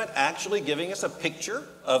Testament actually giving us a picture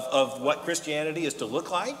of what Christianity is to look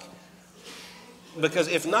like? Because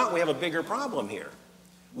if not, we have a bigger problem here.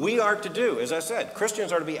 We are to do, as I said,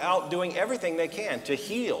 Christians are to be out doing everything they can to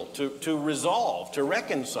heal, to resolve, to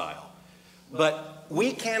reconcile. But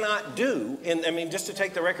we cannot do, just to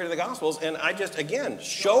take the record of the Gospels, and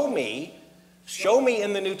show me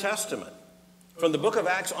in the New Testament, from the book of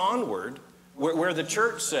Acts onward, where the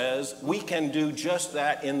church says we can do just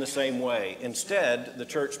that in the same way. Instead, the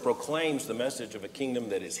church proclaims the message of a kingdom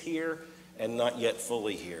that is here and not yet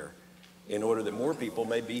fully here, in order that more people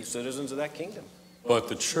may be citizens of that kingdom. But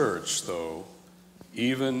the church, though,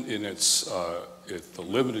 even in the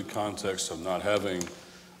limited context of not having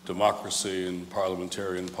democracy and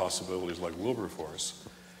parliamentarian possibilities like Wilberforce,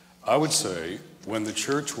 I would say when the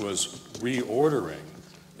church was reordering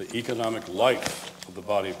the economic life of the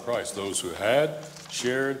body of Christ, those who had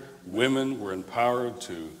shared, women were empowered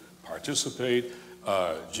to participate,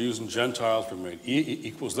 Jews and Gentiles were made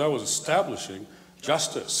equals. That was establishing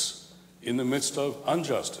justice in the midst of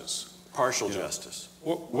injustice. Partial justice.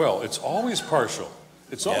 Well, it's always partial.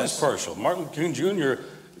 It's always partial. Martin Luther King Jr.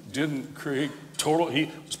 didn't create total,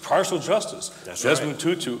 he was partial justice. That's Desmond right.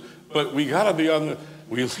 Tutu. But we got to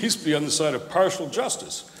we at least be on the side of partial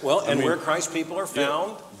justice. Well, where Christ's people are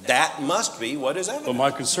found, that must be what is evident. But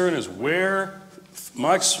my concern is where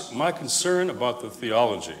my concern about the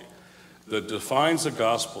theology that defines the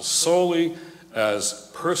gospel solely as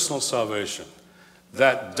personal salvation,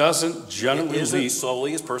 that doesn't generally It isn't lead...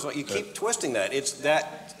 solely as personal. You keep twisting that. It's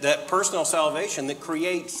that personal salvation that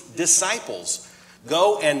creates disciples.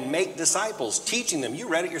 Go and make disciples, teaching them, you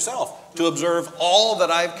read it yourself, to observe all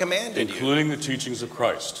that I've commanded you. Including the teachings of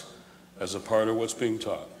Christ as a part of what's being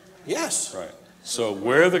taught. Yes. Right. So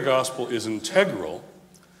where the gospel is integral,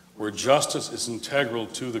 where justice is integral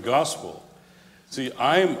to the gospel, see,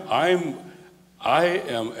 I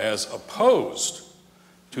am as opposed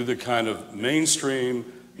to the kind of mainstream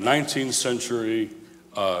 19th century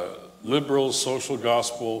liberal social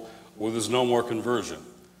gospel where there's no more conversion,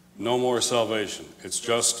 no more salvation. It's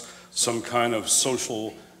just some kind of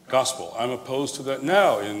social gospel. I'm opposed to that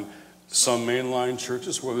now in some mainline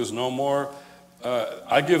churches where there's no more,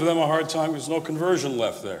 I give them a hard time, there's no conversion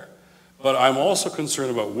left there. But I'm also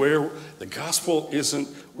concerned about where the gospel isn't,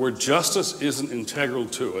 where justice isn't integral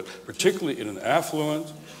to it, particularly in an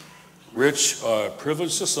affluent, rich,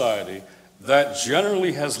 privileged society that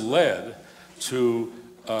generally has led to,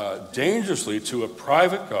 dangerously, to a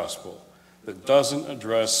private gospel that doesn't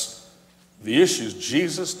address the issues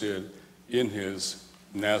Jesus did in his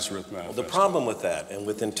Nazareth manifesto. Well, the problem with that and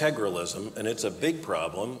with integralism, and it's a big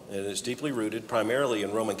problem, and it's deeply rooted primarily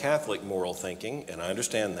in Roman Catholic moral thinking, and I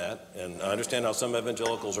understand that, and I understand how some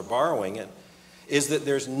evangelicals are borrowing it, is that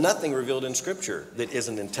there's nothing revealed in Scripture that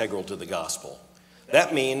isn't integral to the gospel.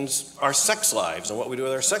 That means our sex lives and what we do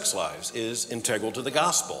with our sex lives is integral to the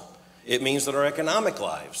gospel. It means that our economic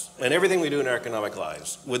lives and everything we do in our economic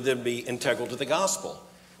lives would then be integral to the gospel.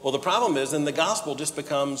 Well, the problem is then the gospel just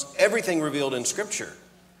becomes everything revealed in Scripture.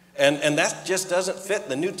 And that just doesn't fit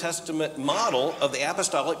the New Testament model of the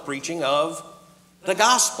apostolic preaching of the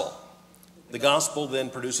gospel. The gospel then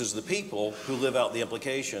produces the people who live out the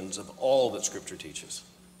implications of all that Scripture teaches.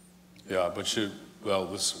 Yeah, but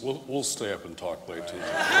we'll stay up and talk later.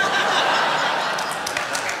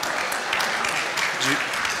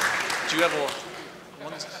 Do you have a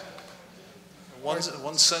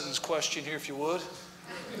one sentence question here, if you would?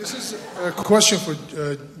 This is a question for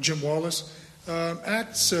Jim Wallis.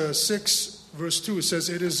 Acts 6, verse 2, it says,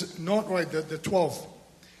 it is not right that the 12,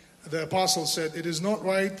 the apostles said, it is not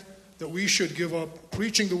right that we should give up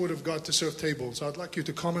preaching the word of God to serve tables. I'd like you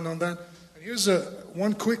to comment on that. And here's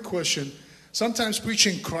one quick question. Sometimes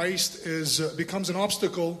preaching Christ becomes an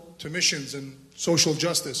obstacle to missions and social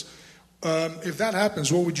justice. If that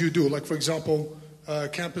happens, what would you do? Like, for example,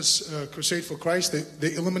 Campus Crusade for Christ,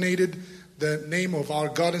 they eliminated the name of our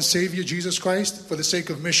God and Savior, Jesus Christ, for the sake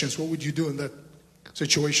of missions. What would you do in that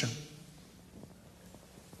situation?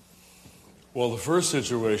 Well, the first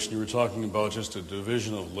situation, you were talking about just a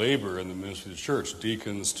division of labor in the ministry of the church,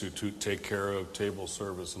 deacons to take care of table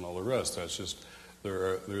service and all the rest. That's just,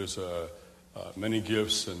 there's many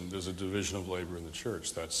gifts and there's a division of labor in the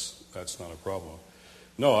church. That's not a problem.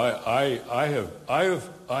 No, I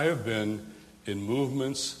have been in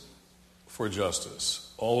movements for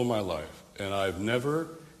justice all of my life, and I've never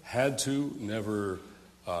had to, never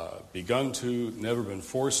begun to, never been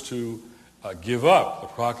forced to give up the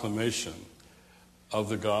proclamation of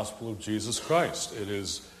the gospel of Jesus Christ. It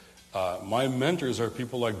is, my mentors are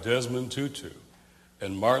people like Desmond Tutu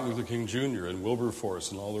and Martin Luther King Jr. and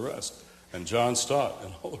Wilberforce and all the rest, and John Stott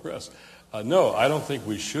and all the rest. No, I don't think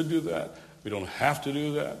we should do that. We don't have to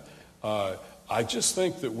do that. I just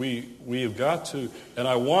think that we have got to, and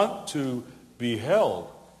I want to be held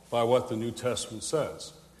by what the New Testament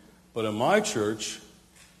says. But in my church,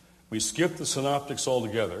 we skipped the synoptics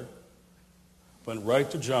altogether, went right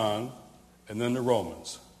to John, and then to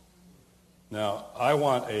Romans. Now, I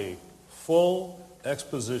want a full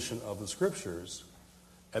exposition of the Scriptures,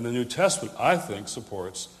 and the New Testament, I think,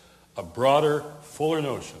 supports a broader, fuller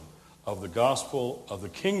notion of the gospel of the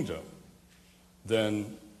kingdom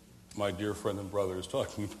than my dear friend and brother is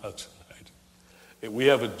talking about tonight. We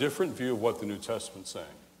have a different view of what the New Testament's saying.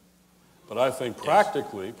 But I think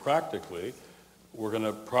practically, we're going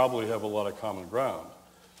to probably have a lot of common ground.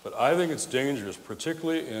 But I think it's dangerous,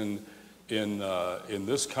 particularly in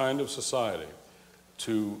this kind of society,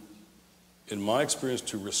 to, in my experience,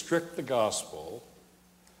 to restrict the gospel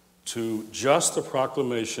to just the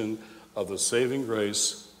proclamation of the saving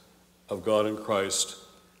grace of God in Christ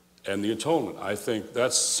and the atonement. I think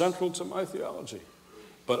that's central to my theology.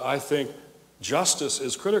 But I think justice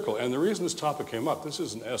is critical. And the reason this topic came up, this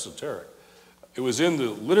isn't esoteric. It was in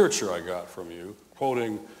the literature I got from you,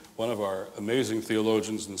 quoting one of our amazing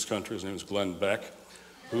theologians in this country, his name is Glenn Beck,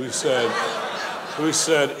 who said,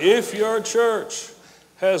 if your church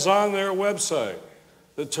has on their website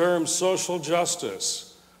the term social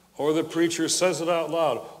justice or the preacher says it out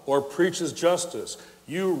loud, or preaches justice,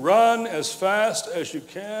 you run as fast as you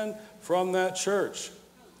can from that church.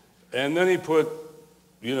 And then he put,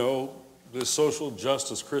 this social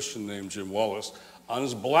justice Christian named Jim Wallis on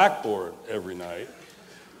his blackboard every night.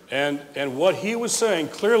 And what he was saying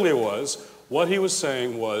clearly was,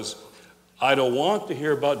 I don't want to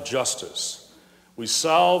hear about justice. We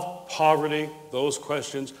solve poverty, those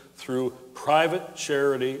questions, through private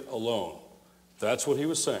charity alone. That's what he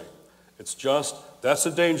was saying. That's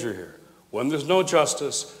the danger here. When there's no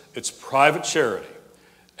justice, it's private charity.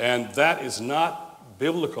 And that is not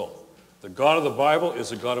biblical. The God of the Bible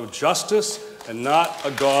is a God of justice and not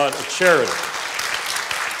a God of charity.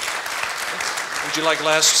 Would you like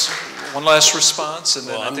one last response? And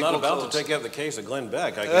then well, I I'm think not we'll about close. to take up the case of Glenn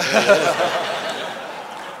Beck. I can tell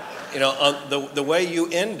you this. The way you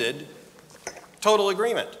ended, total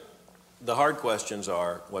agreement. The hard questions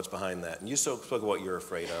are what's behind that. And you spoke of what you're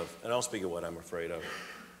afraid of, and I'll speak of what I'm afraid of.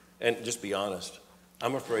 And just be honest,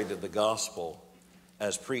 I'm afraid that the gospel,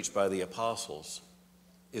 as preached by the apostles,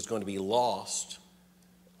 is going to be lost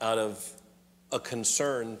out of a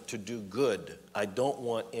concern to do good. I don't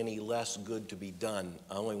want any less good to be done.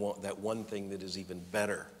 I only want that one thing that is even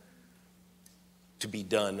better to be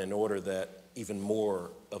done in order that even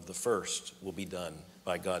more of the first will be done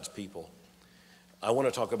by God's people. I want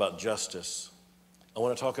to talk about justice. I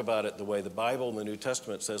want to talk about it the way the Bible and the New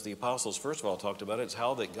Testament says the apostles, first of all, talked about it. It's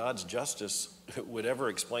how that God's justice would ever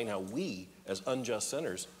explain how we, as unjust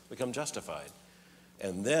sinners, become justified.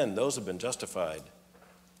 And then those who have been justified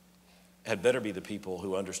had better be the people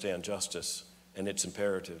who understand justice and its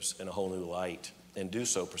imperatives in a whole new light, and do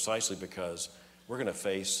so precisely because we're going to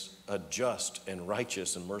face a just and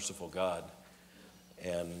righteous and merciful God.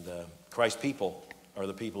 And Christ's people are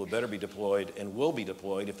the people who better be deployed and will be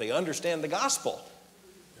deployed if they understand the gospel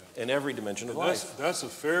in every dimension of life. That's a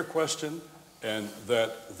fair question, and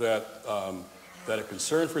that a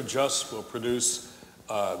concern for justice will produce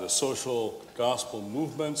the social gospel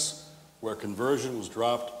movements where conversion was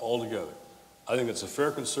dropped altogether. I think it's a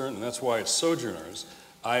fair concern, and that's why as sojourners,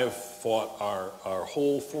 I have fought our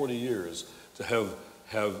whole 40 years to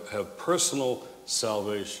have personal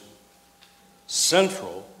salvation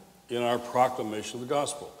central in our proclamation of the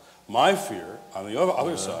gospel. My fear, on the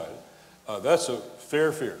other side, that's a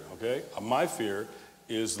fair fear, okay? My fear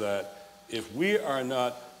is that if we are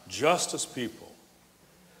not justice people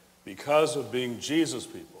because of being Jesus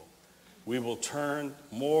people, we will turn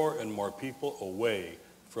more and more people away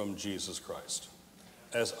from Jesus Christ,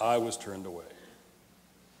 as I was turned away.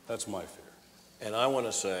 That's my fear. And I want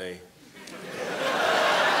to say,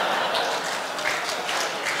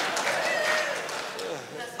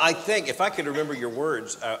 I think if I could remember your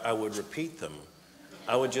words, I would repeat them.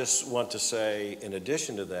 I would just want to say, in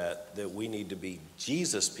addition to that, that we need to be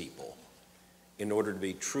Jesus people in order to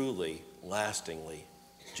be truly, lastingly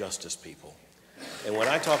justice people. And when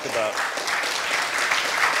I talk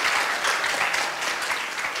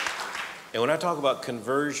about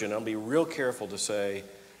conversion, I'll be real careful to say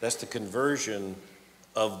that's the conversion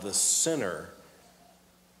of the sinner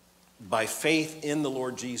by faith in the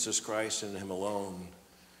Lord Jesus Christ and Him alone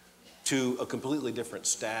to a completely different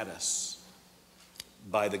status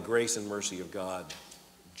by the grace and mercy of God,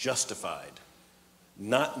 justified.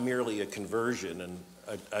 Not merely a conversion, and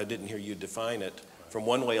I didn't hear you define it, from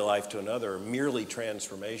one way of life to another, merely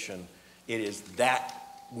transformation. It is that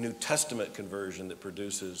New Testament conversion that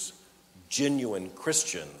produces genuine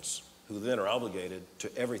Christians who then are obligated to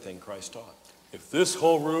everything Christ taught. If this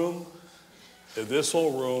whole room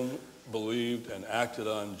believed and acted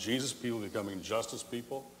on Jesus people becoming justice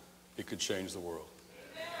people, it could change the world.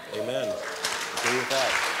 Amen. Agree with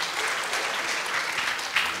that.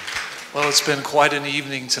 Well, it's been quite an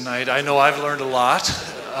evening tonight. I know I've learned a lot.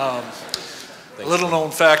 A little known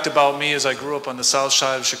fact about me is I grew up on the south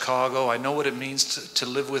side of Chicago. I know what it means to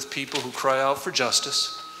live with people who cry out for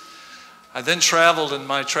justice. I then traveled. In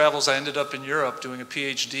my travels, I ended up in Europe doing a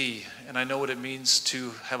PhD, and I know what it means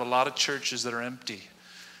to have a lot of churches that are empty,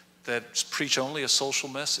 that preach only a social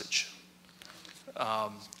message.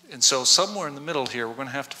 And so somewhere in the middle here, we're going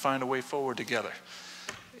to have to find a way forward together.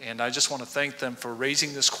 And I just want to thank them for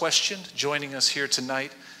raising this question, joining us here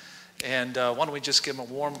tonight. And why don't we just give them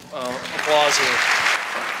a warm applause here.